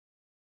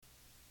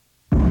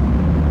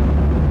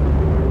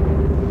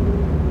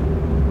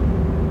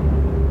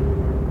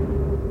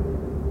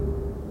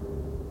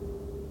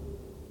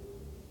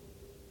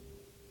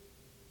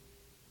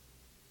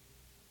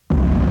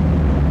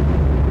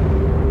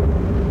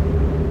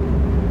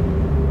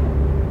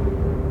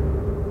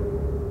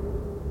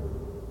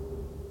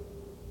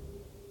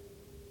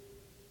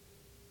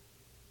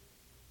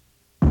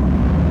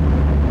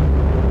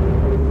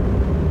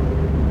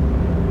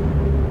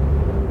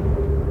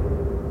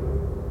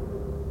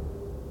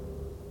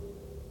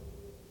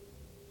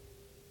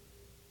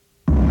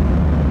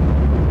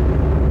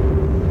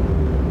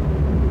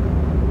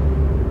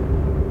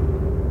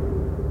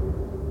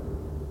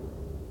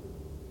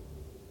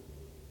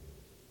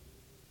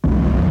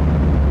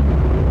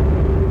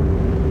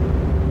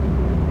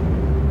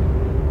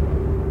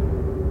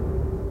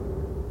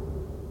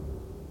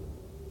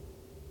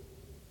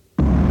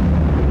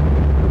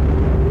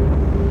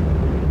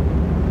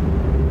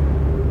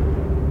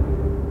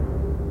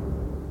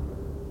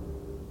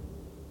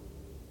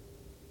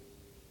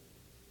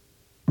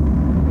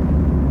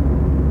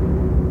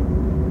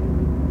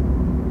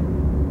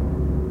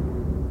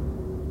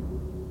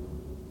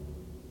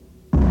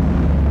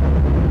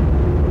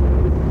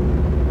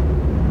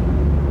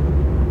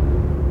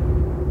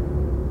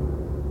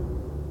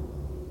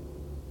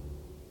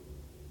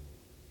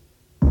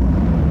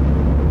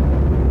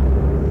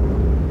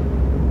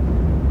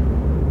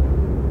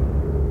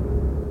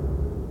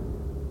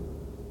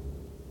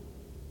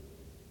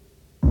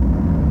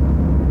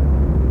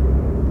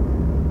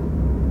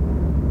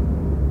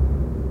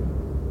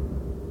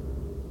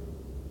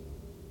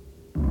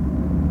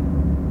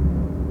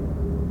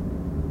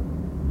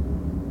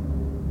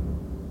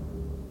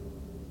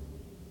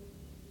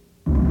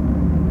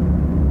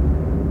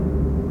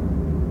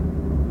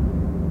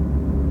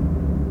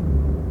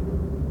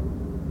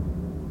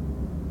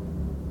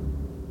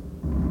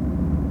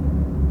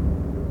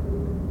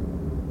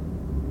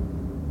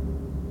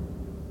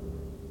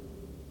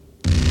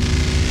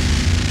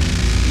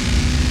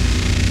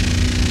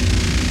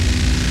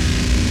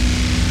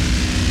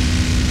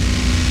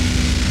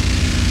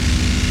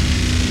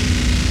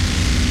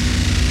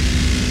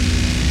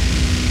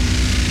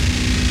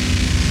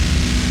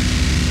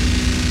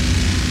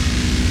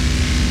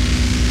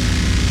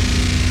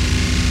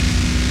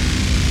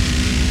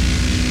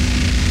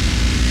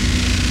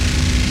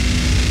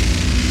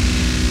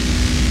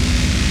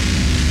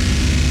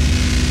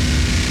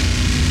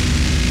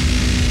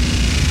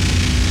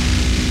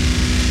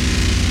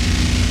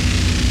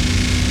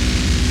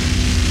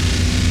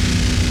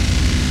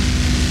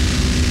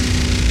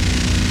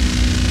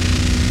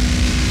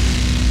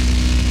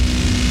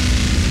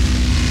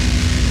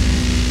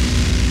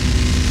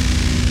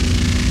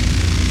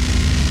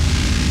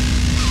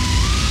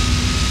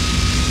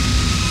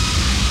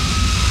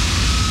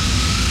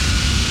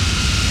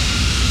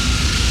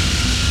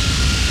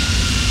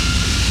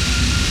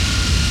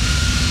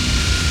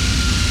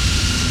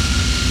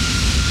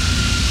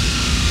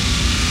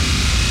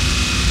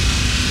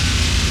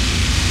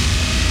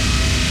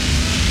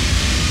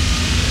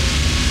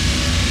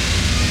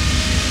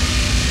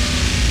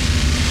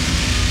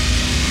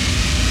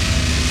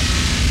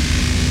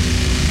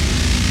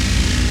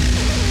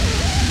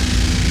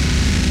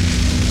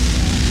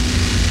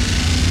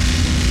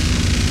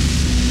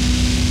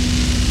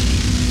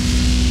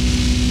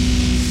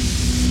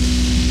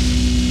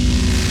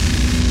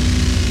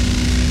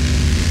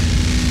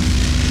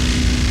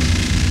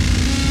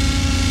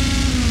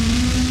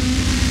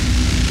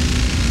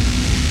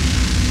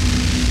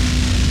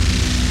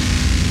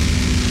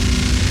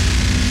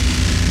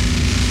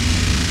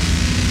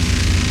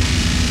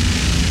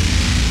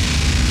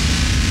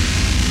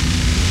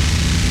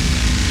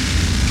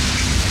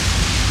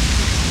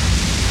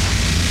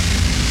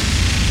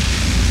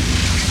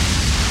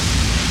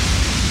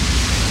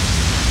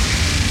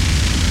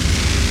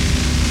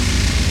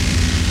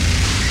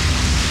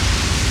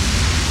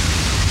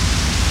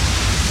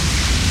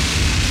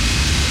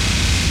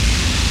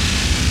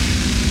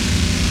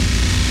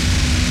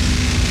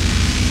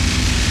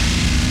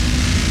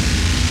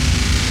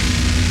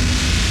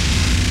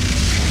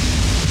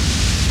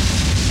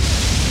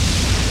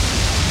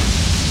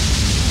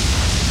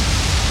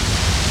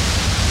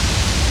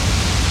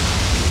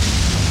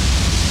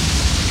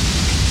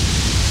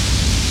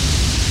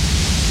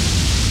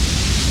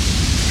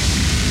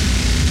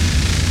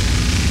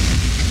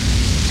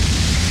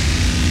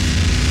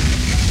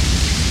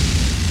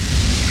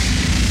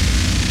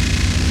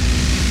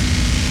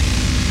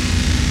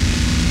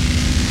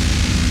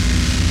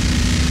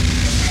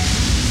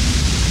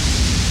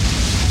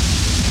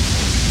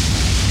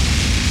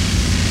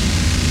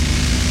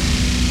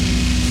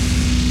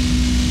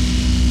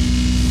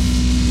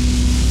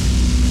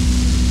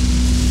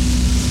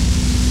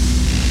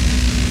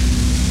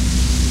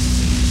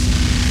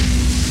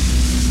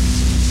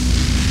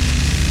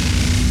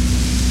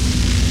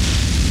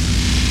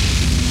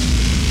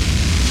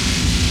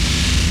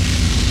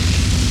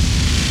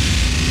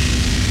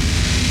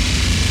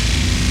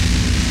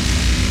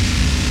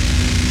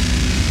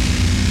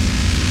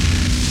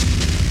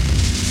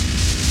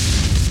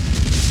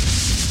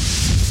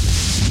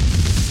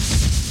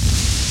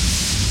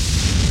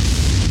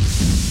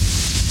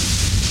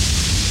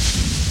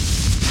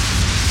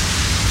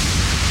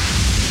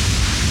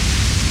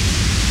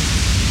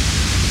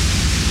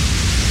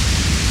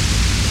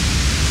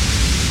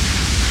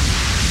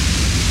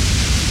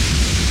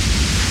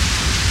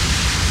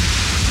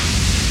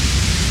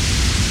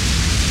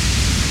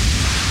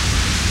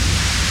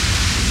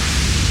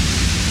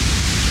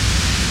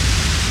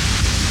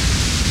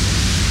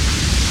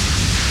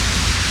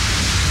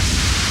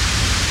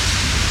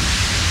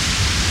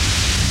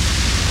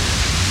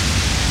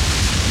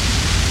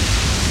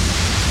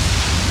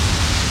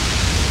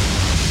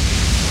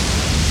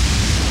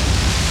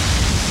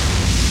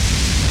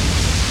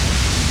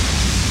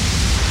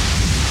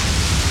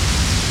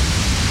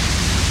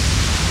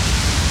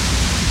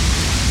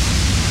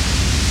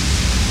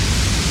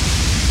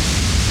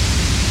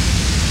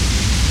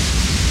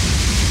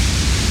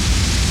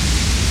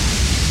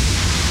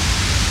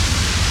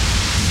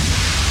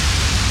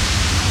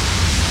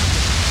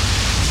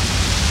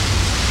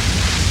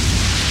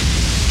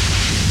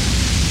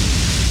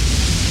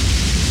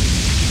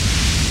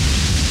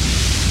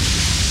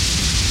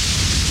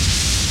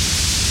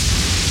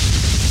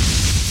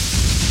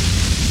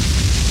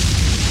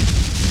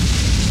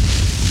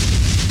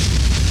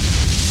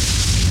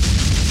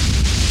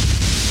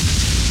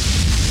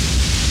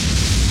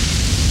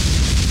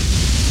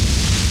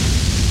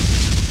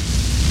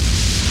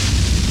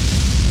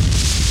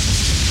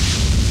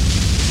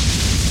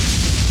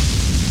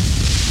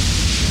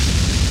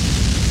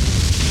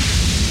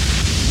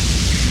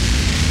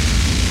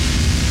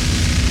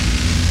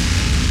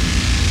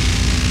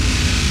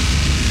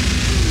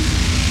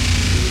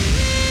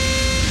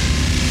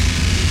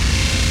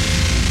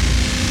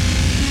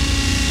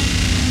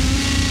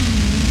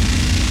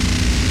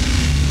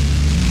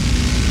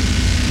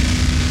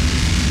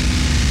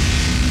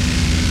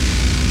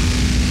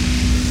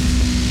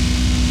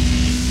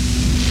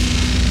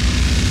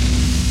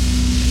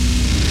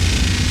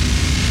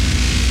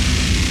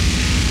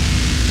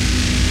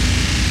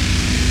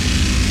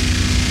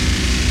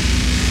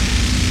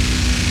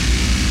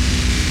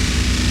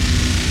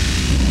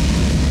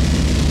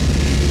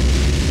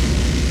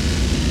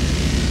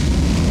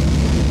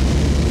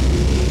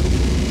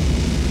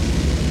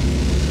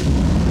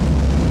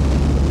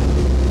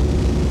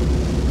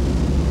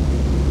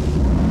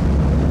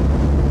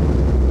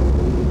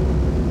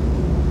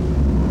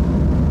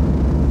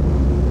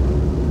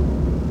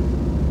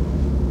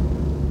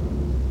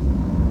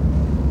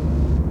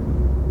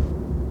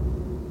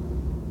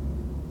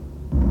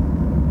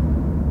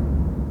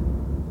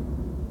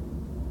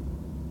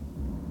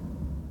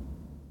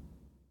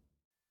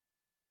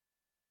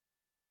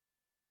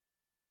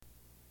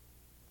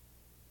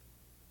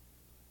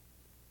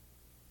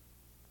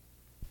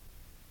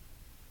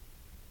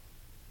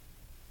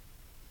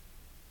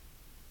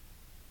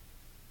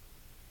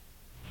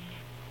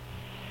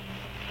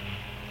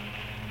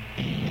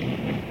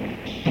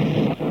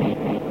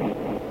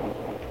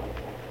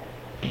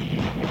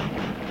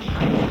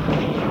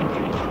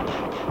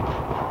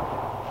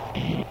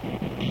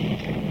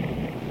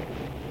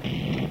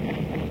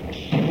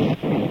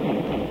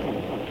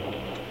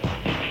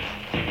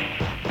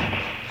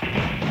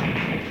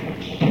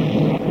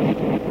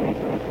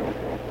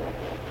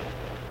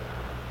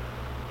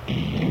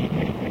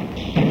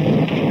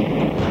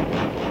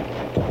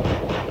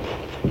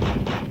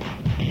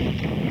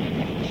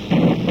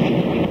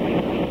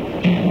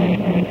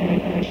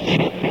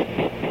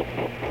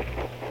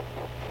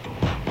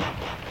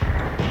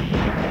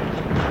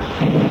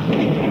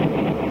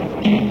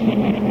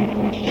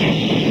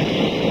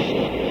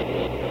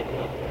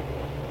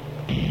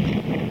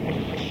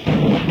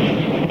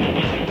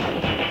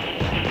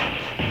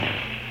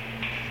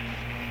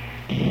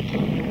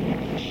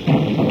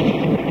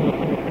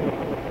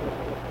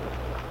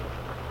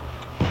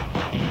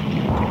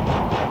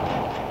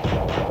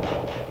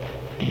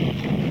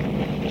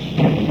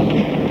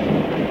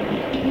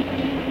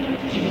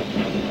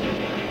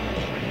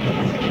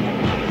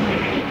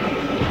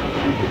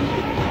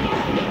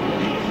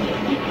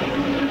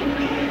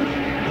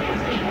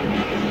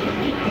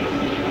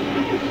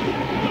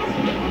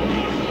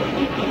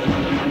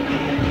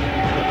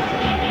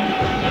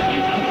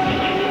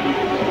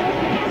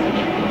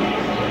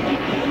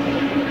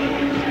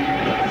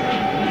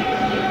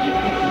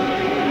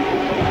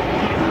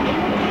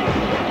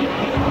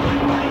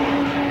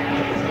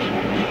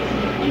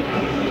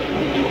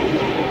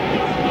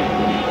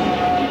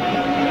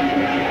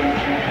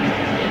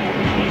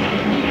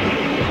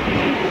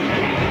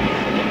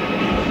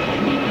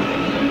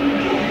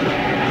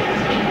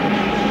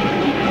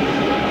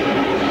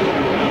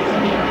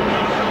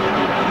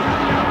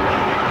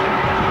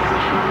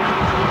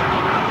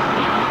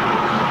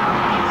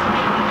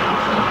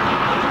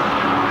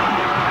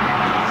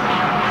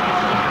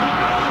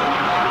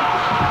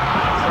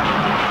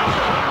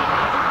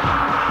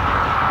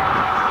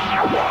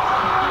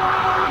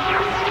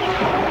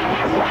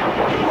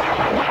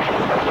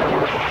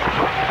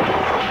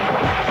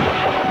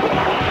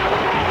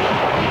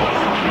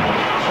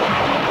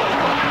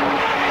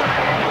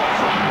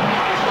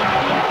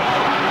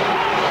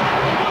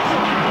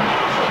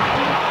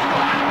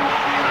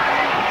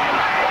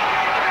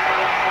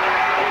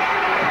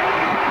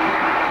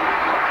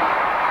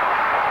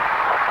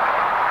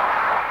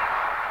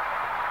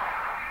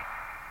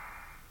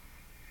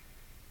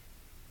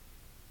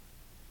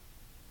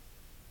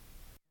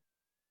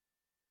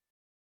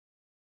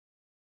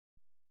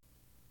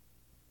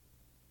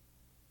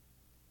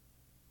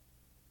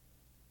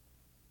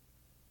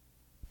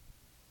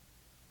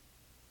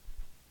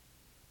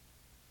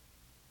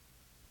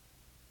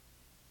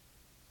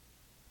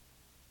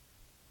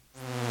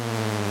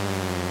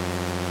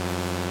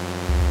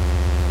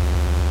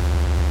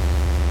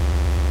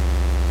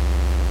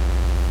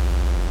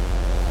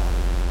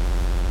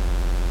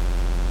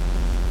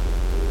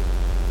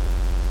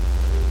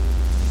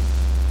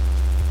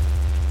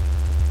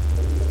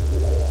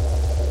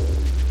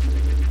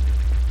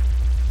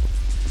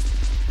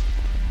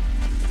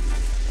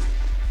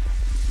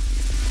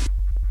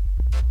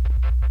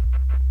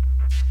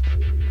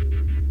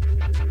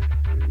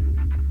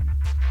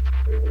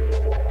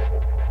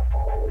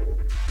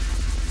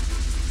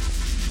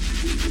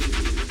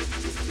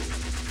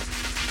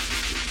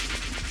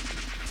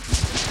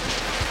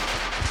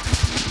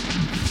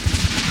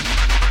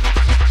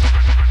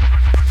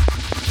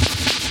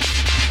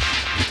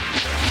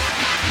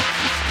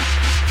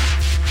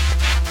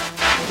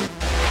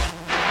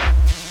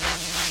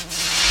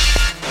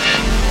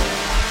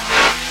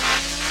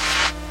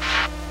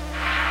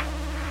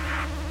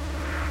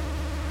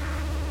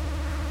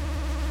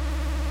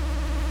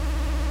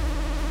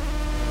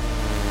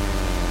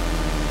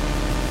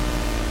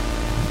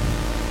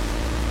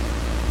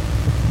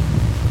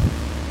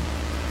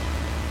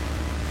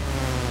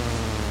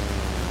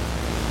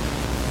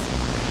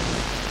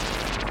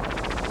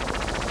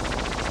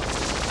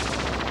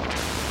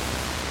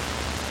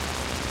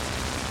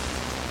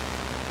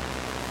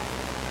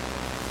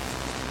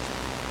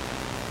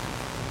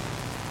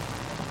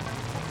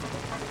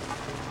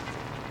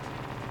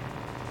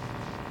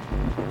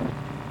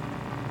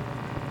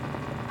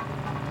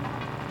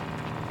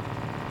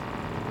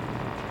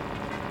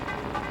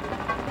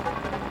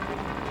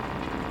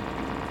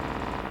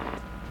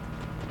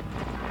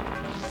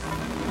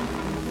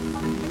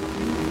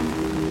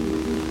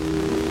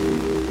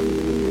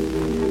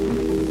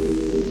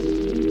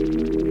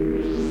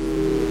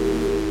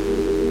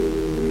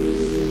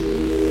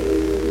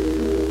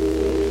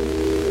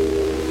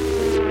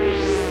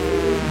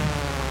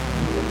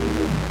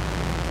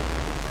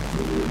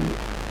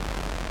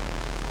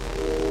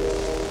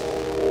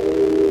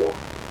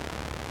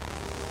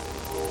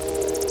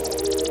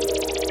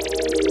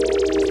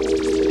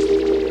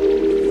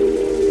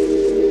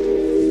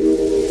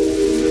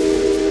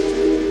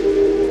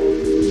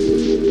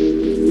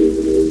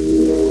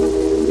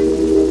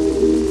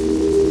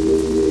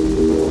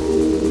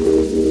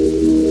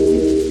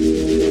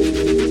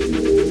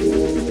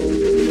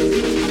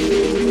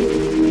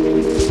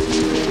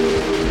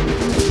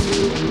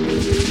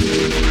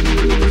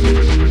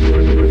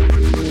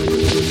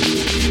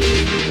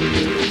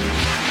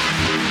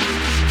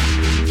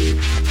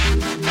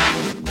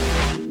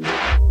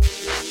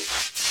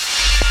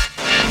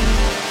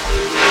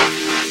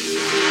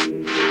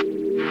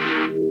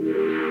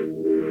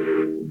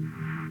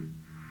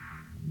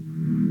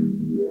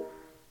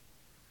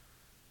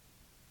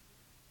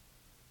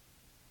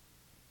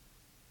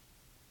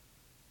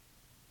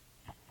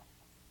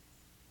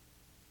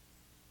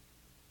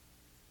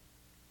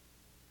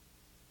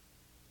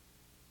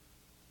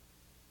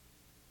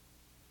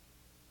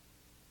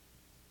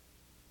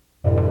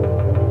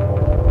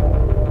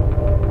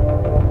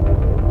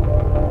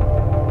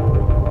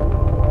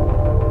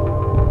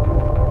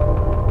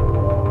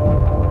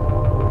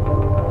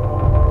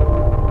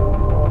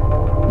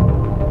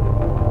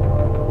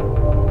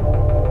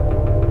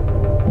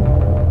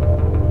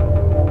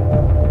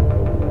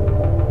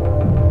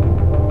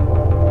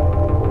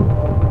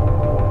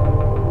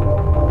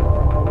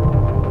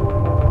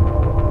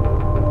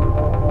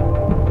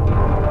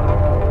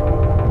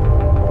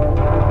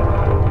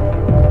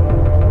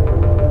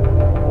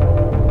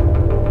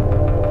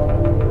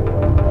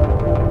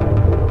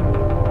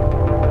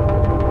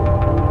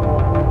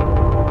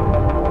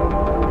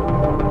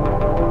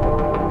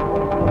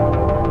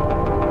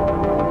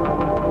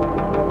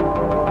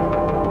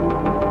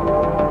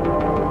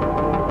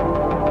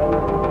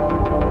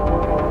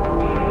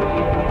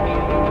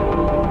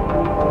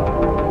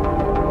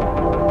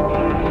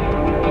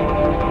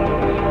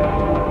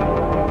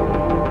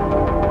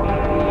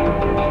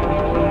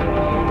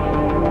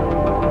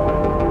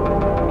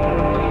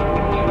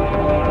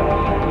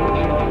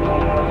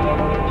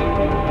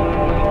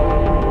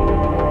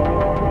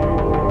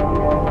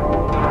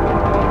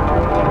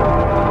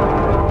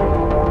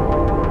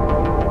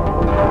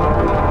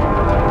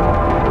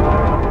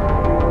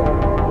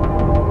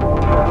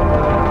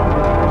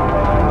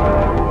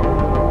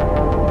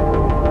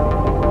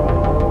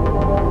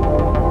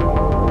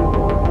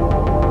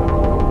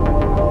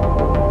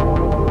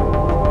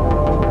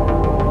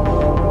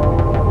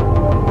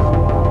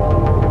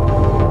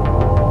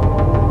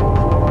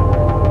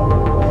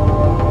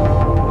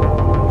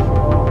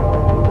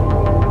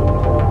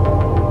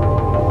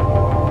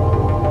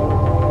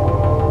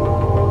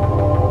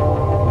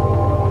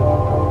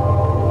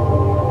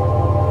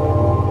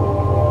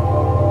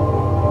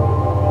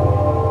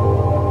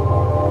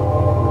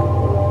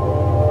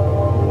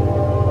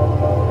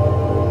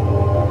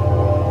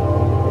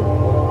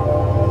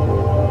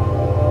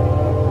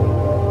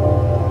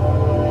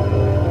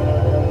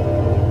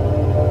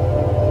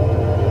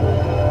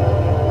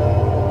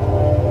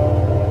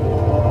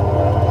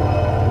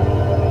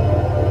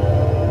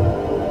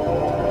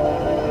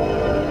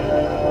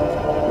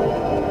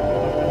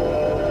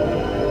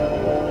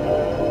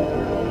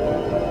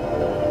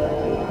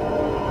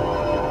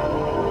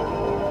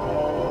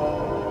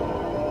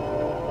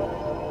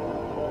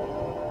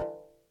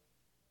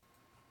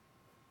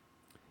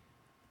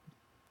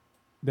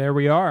 There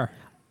we are.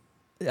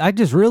 I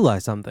just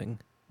realized something.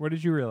 What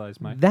did you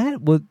realize, Mike?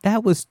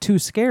 That was too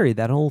scary,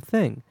 that whole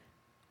thing.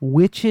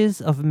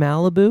 Witches of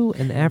Malibu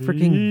and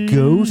African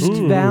Ghost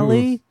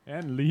Valley.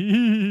 And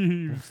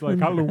leaves like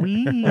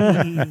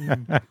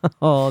Halloween.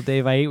 Oh,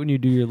 Dave, I hate when you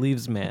do your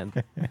leaves, man.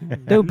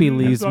 Don't be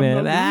leaves,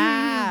 man.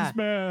 Leaves,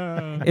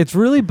 man. It's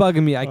really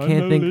bugging me. I I'm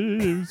can't the think.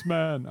 Leaves,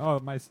 man. Oh,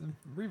 my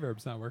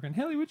reverb's not working.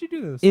 Haley, what'd you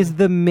do this? Is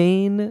the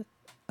main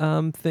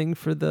thing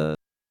for the...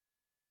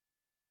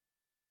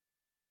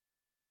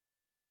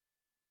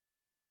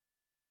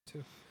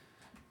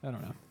 I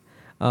don't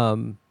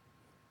know.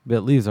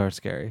 But leaves are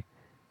scary.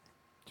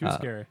 Too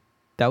scary.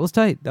 That was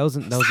tight. That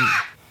wasn't.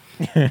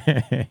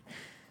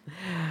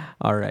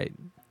 All right,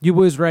 you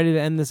boys ready to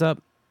end this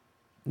up?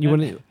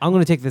 I'm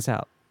gonna take this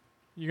out.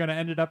 You're gonna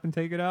end it up and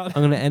take it out?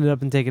 I'm gonna end it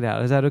up and take it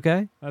out. Is that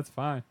okay? That's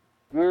fine.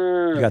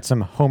 You got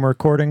some home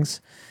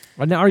recordings.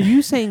 Now, are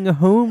you saying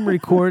home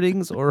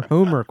recordings or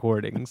home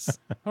recordings?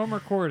 Home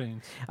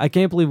recordings. I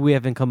can't believe we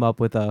haven't come up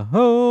with a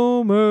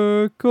home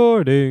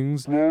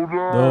recordings.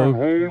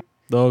 The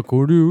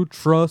could you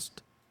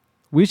trust?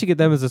 We should get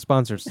them as a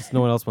sponsor since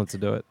no one else wants to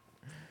do it.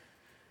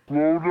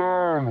 Slow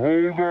down,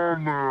 hold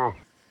on there.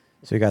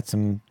 So you got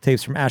some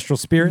tapes from Astral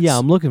Spirits? Yeah,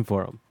 I'm looking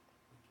for them.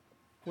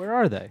 Where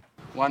are they?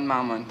 One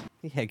moment.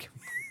 Yeah.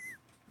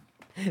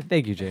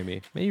 Thank you,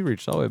 Jamie. Man, you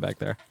reached all the way back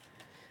there.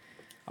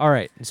 All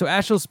right. So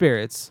Astral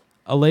Spirits,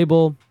 a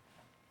label,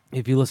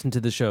 if you listen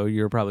to the show,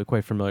 you're probably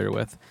quite familiar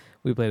with.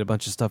 We played a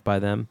bunch of stuff by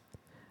them.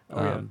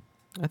 Yeah.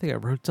 I think I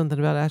wrote something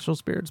about Astral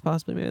Spirits,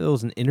 possibly. Maybe there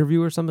was an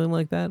interview or something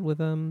like that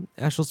with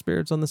Astral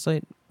Spirits on the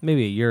site,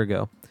 maybe a year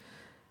ago.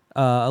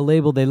 A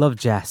label, they love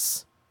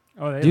jazz.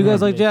 Oh, do you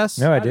guys like jazz?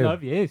 No, I do.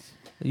 love Yes.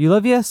 You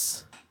love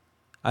Yes?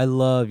 I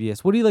love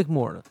Yes. What do you like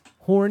more?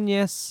 Horn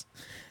Yes?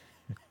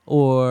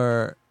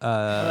 Or...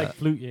 I like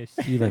Flute Yes.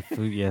 You like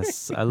Flute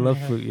Yes. I love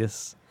Flute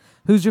Yes.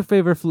 Who's your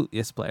favorite Flute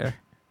Yes player?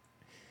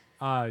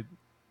 Kenny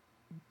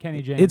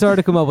James. It's hard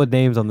to come up with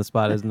names on the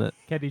spot, isn't it?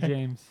 Kenny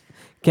James.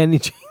 Kenny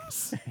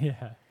James.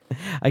 Yeah.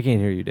 I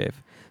can't hear you,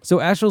 Dave. So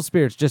Astral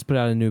Spirits just put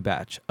out a new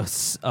batch.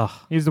 He's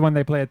the one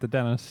they play at the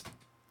dentist.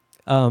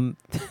 All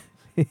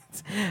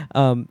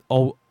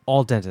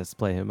dentists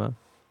play him, huh?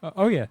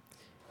 Oh, yeah.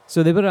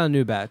 So they put out a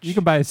new batch. You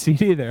can buy a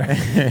CD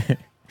there.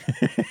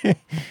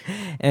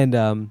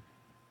 And,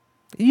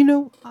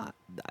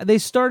 they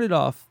started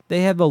off,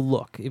 they have a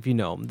look, if you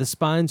know them. The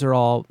spines are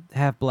all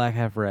half black,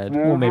 half red.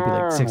 Well, maybe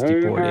like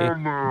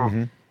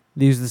 60-40.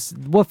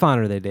 Mm-hmm. What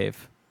font are they,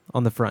 Dave,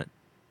 on the front?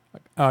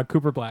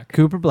 Cooper Black.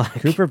 Cooper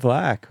Black. Cooper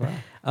Black. Wow.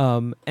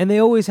 And they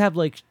always have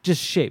like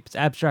just shapes,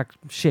 abstract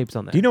shapes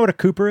on there. Do you know what a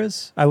Cooper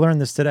is? I learned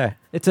this today.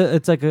 It's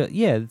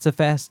a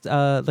fast,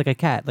 like a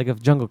cat, like a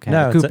jungle cat.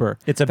 No, a Cooper.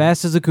 it's a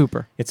fast as a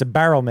Cooper. It's a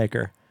barrel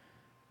maker.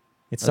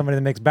 It's somebody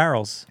that makes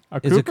barrels.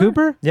 Is it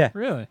Cooper? Yeah.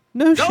 Really?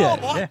 No shit.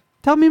 Yeah.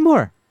 Tell me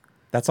more.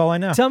 That's all I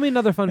know. Tell me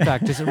another fun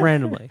fact, just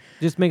randomly.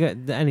 Just make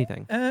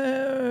anything.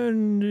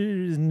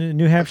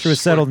 New Hampshire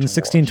was settled in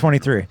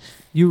 1623.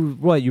 You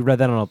read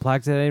that on a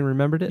plaque today and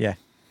remembered it? Yeah.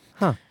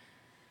 Huh.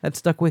 That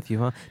stuck with you,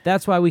 huh?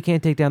 That's why we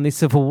can't take down these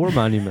Civil War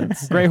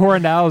monuments. Great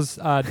horned owls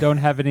don't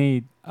have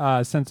any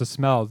sense of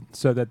smell,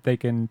 so that they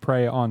can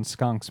prey on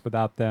skunks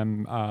without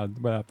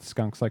the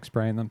skunks like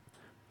spraying them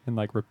and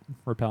like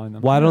repelling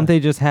them. Why don't they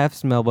just have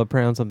smell but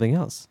prey on something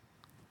else?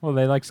 Well,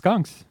 they like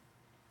skunks.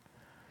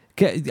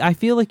 I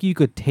feel like you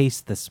could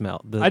taste the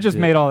smell. I just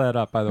made all that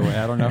up, by the way.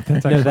 I don't know if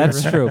that's actually no,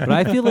 that's true. But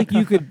I feel like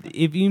you could,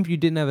 even if you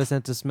didn't have a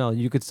sense of smell,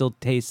 you could still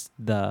taste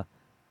the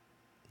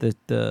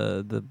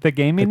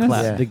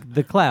gaminess,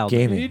 the cloud.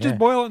 Gaming. You just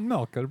boil it in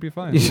milk; it'll be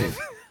fine.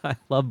 I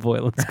love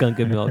boiling skunk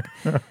and milk.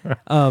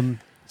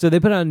 So they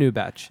put out a new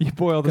batch. You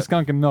boil the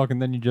skunk in milk,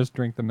 and then you just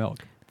drink the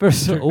milk.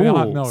 First,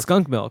 hot milk.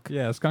 Skunk milk.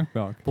 Yeah, skunk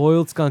milk.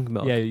 Boiled skunk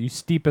milk. Yeah, you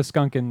steep a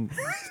skunk in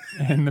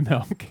the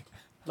milk.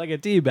 Like a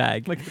tea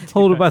bag.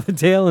 Hold it by the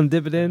tail and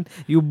dip it in.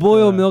 You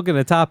boil milk in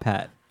a top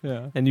hat.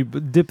 Yeah. And you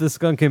dip the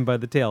skunk in by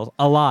the tail.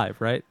 Alive,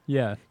 right?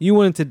 Yeah. You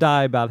want it to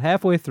die about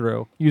halfway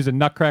through. Use a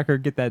nutcracker,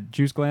 get that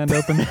juice gland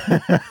open.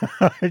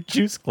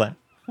 Juice gland.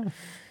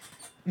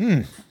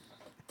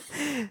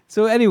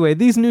 So anyway,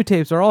 these new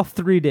tapes are all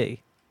 3D.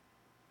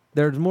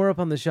 There's more up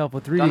on the shelf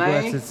with 3D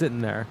glasses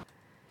sitting there.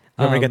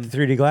 You want me to get the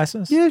 3D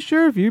glasses? Yeah,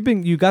 sure. If you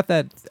got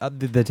that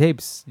the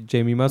tapes,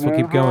 Jamie, you might as well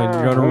keep going.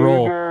 You're on a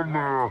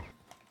roll.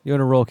 You're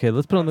on a roll, kid.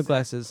 Let's put on the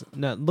glasses.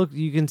 Now, look,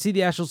 you can see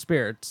the Astral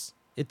Spirits.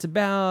 It's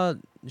about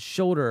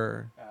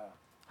shoulder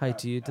height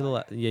to you to the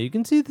left. Yeah, you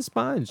can see the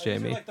spines,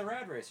 Jamie. Like the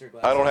Rad Racer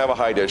glasses. I don't have a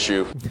height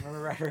issue. I'm a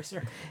Rad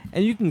Racer.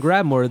 And you can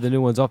grab more of the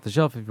new ones off the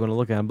shelf if you want to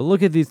look at them. But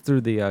look at these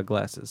through the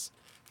glasses.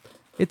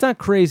 It's not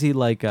crazy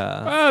like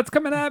oh, it's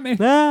coming at me.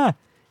 Yeah,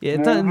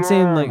 it's not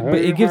insane like, but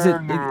it gives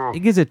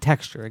it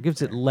texture. It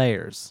gives it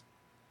layers.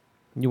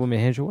 You want me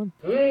to hand you one?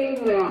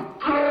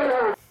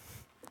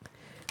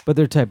 But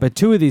they're tight. But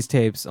two of these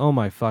tapes, oh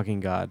my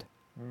fucking god.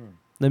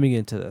 Let me get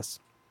into this.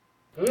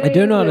 I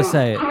don't know how to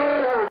say it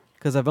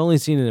because I've only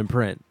seen it in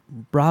print.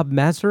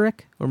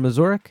 Mazurek or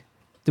Mazurek?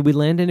 Did we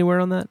land anywhere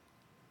on that?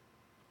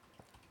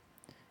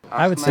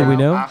 I would say we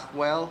know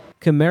Well.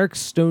 Chimeric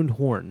Stoned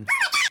Horn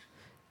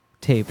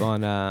tape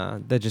on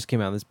that just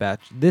came out in this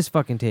batch. This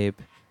fucking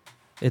tape,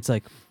 it's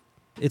like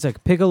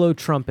piccolo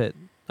trumpet,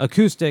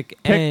 acoustic,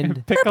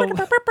 and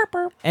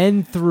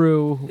and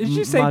through. Did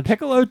you say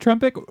piccolo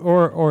trumpet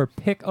or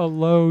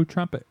piccolo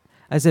trumpet?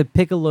 I said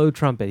piccolo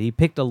trumpet. He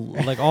picked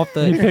off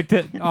the. He picked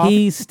it off.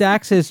 He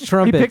stacks his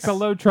trumpet. He picked a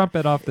low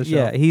trumpet off the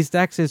shelf. Yeah, he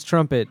stacks his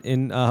trumpet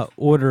in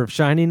order of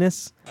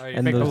shininess. Oh,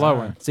 you picked the low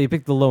one. So he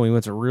picked the low one. He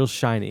wants a real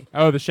shiny.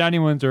 Oh, the shiny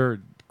ones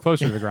are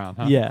closer to the ground,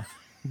 huh? Yeah.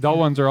 Dull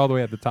ones are all the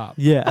way at the top.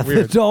 Yeah,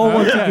 Weird. the dull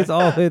one is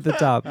all the way at the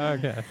top.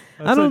 Okay.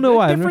 I don't know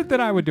why. Different than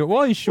I would do it.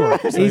 Well, he's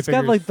short. So He's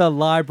got like the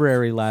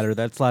library ladder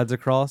that slides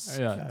across.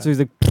 Yeah. So he's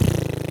like,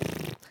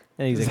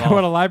 and he's Is like, that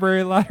what a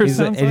library ladder sounds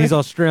and like? he's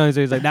Australian,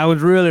 so he's like, that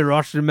was really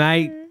rushed,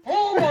 mate.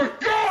 Oh my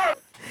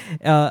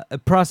god!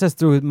 Processed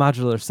through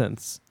modular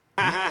synths.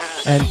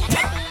 And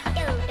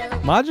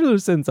modular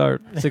synths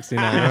are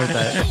 69, aren't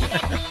they?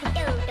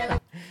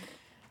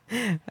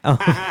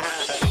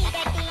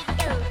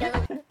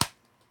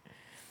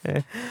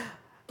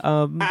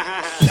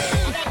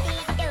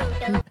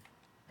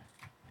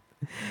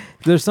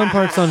 There's some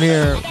parts on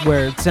here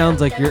where it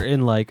sounds like you're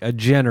in like a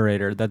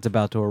generator that's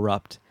about to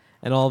erupt,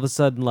 and all of a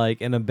sudden,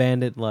 like an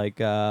abandoned, like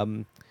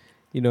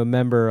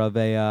member of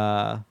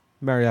a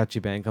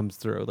mariachi band comes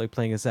through, like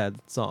playing a sad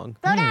song.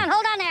 Hold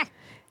on there.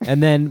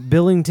 And then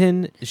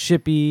Billington,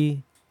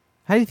 Shippy.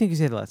 How do you think you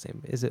say the last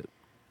name? Is it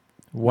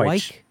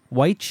Wyche.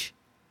 Wyche?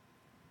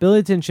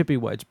 Billington, Shippy,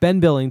 Wyche. Ben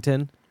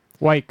Billington.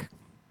 Wyche.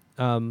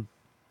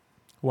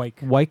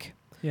 Wyche.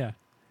 Yeah.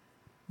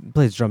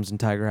 Plays drums in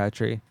Tiger Hat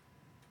Tree.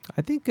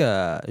 I think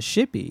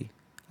Shippy.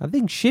 I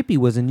think Shippy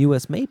was in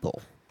U.S.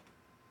 Maple.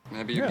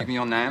 Maybe you give me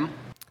your name?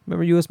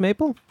 Remember U.S.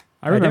 Maple?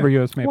 I remember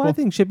U.S. Maple. Well, I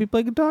think Shippy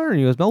played guitar in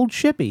U.S. Maple. Old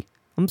Shippy.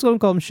 I'm just going to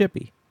call him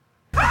Shippy.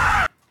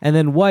 And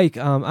then Wyche,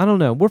 I don't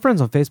know. We're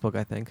friends on Facebook,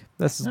 I think.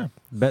 That's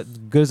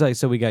good as I.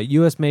 So we got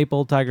U.S.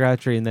 Maple, Tiger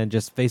Hat Tree, and then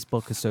just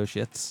Facebook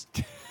associates.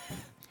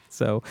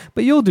 So,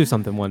 but you'll do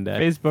something one day.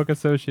 Facebook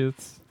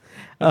associates.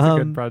 That's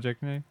a good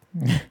project name.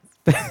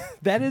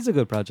 That is a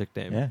good project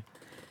name.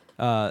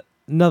 Yeah.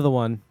 Another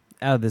one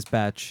out of this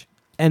batch.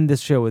 End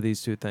this show with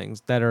these two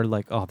things that are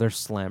like, they're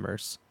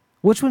slammers.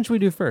 Which one should we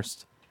do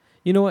first?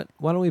 You know what?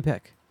 Why don't we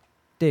pick?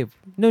 Dave.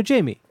 No,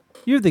 Jamie.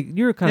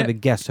 You're kind of a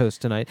guest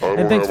host tonight.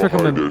 And thanks for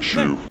coming.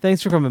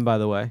 Thanks for coming, by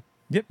the way.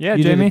 Yep. Yeah,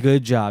 you Jamie. did a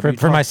good job.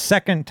 For my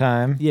second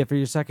time. Yeah, for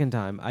your second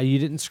time. You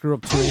didn't screw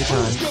up too many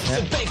times.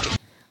 Yep.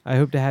 I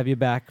hope to have you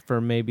back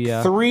for maybe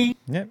 3.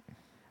 Yep.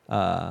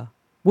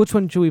 Which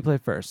one should we play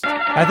first?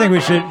 I think we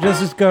should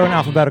just go in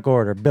alphabetical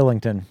order.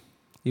 Billington.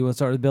 You want to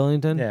start with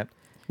Billington? Yeah.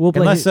 We'll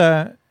play Unless,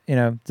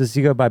 does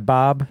he go by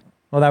Bob?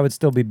 Well, that would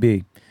still be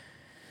B.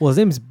 Well, his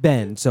name's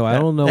Ben, so I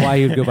don't know why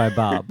he would go by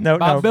Bob.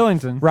 Bob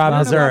Billington. Rob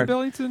Mazurek. Bob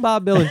Billington.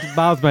 Bob Billington.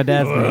 Bob's my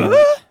dad's name.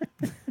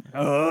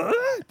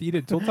 Eat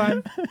it till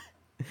time.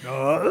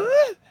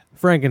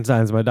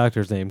 Frankenstein's my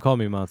doctor's name. Call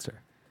me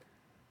Monster.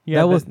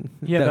 Yeah, that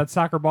that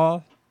soccer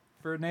ball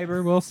for a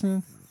neighbor,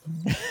 Wilson.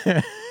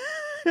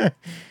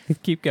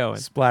 Keep going.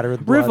 Splatter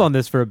with blood. Riff on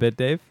this for a bit,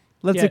 Dave.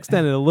 Let's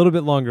extend it a little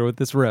bit longer with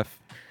this riff.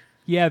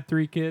 He had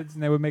 3 kids,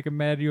 and they would make him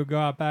mad. He would go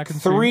out back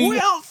and 3. scream,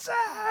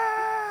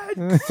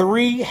 Wilson!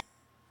 3.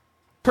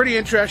 Pretty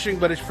interesting,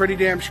 but it's pretty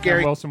damn scary.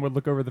 And Wilson would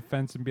look over the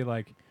fence and be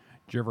like,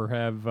 "Did you ever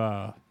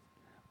have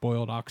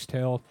boiled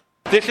oxtail?"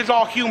 This is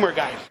all humor,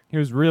 guys. He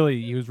was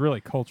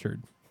really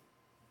cultured.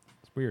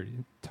 It's weird.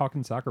 He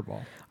talking soccer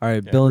ball. All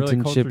right, Yeah, Billington,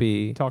 really cultured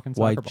Shippy, talking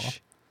soccer ball. Wyche,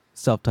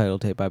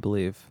 self-titled tape, I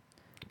believe.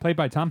 Played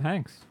by Tom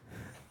Hanks.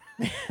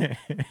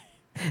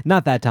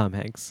 Not that Tom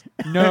Hanks.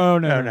 No.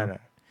 No.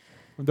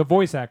 The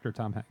voice actor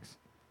Tom Hanks.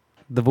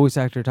 The voice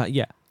actor Tom.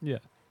 Yeah. Yeah.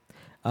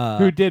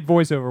 Who did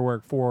voiceover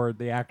work for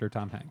the actor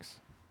Tom Hanks?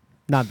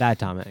 Not that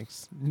Tom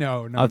Hanks.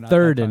 No. A not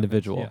third that Tom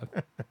individual. Hanks,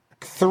 yeah.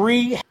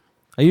 3.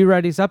 Are you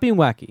ready? Stop being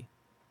wacky.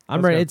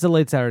 I'm Let's ready. go. It's a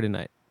late Saturday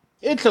night.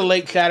 It's a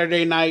late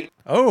Saturday night.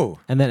 Oh.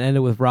 And then end it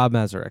with Rob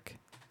Mazurek.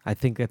 I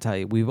think that's how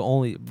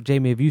you.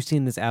 Jamie, have you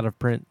seen this out of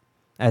print?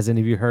 As in,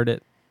 have you heard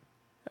it?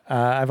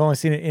 I've only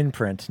seen it in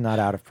print, not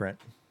out of print.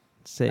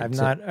 I've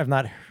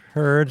not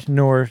heard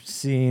nor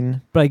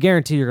seen. But I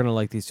guarantee you're gonna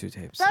like these two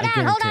tapes. Slow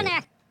down, hold on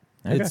there.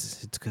 Okay.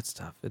 It's good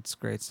stuff. It's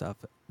great stuff.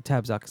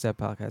 Tabs Cassette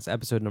Podcast,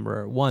 episode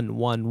number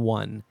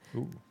 111.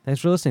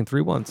 Thanks for listening.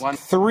 3 ones. 1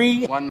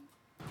 3 1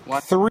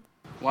 1 3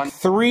 1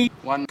 3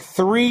 1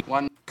 3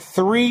 1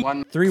 3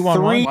 1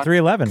 311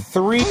 311.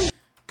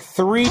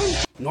 3.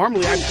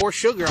 Normally I pour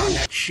sugar on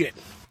that shit.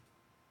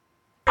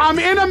 I'm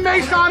in a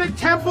Masonic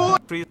temple.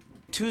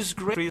 2's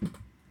great.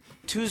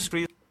 2's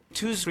great.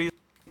 2's great.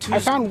 I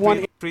found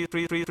one.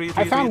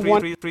 I found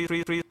one.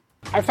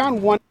 I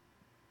found one.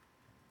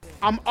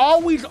 I'm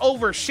always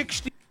over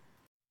 60.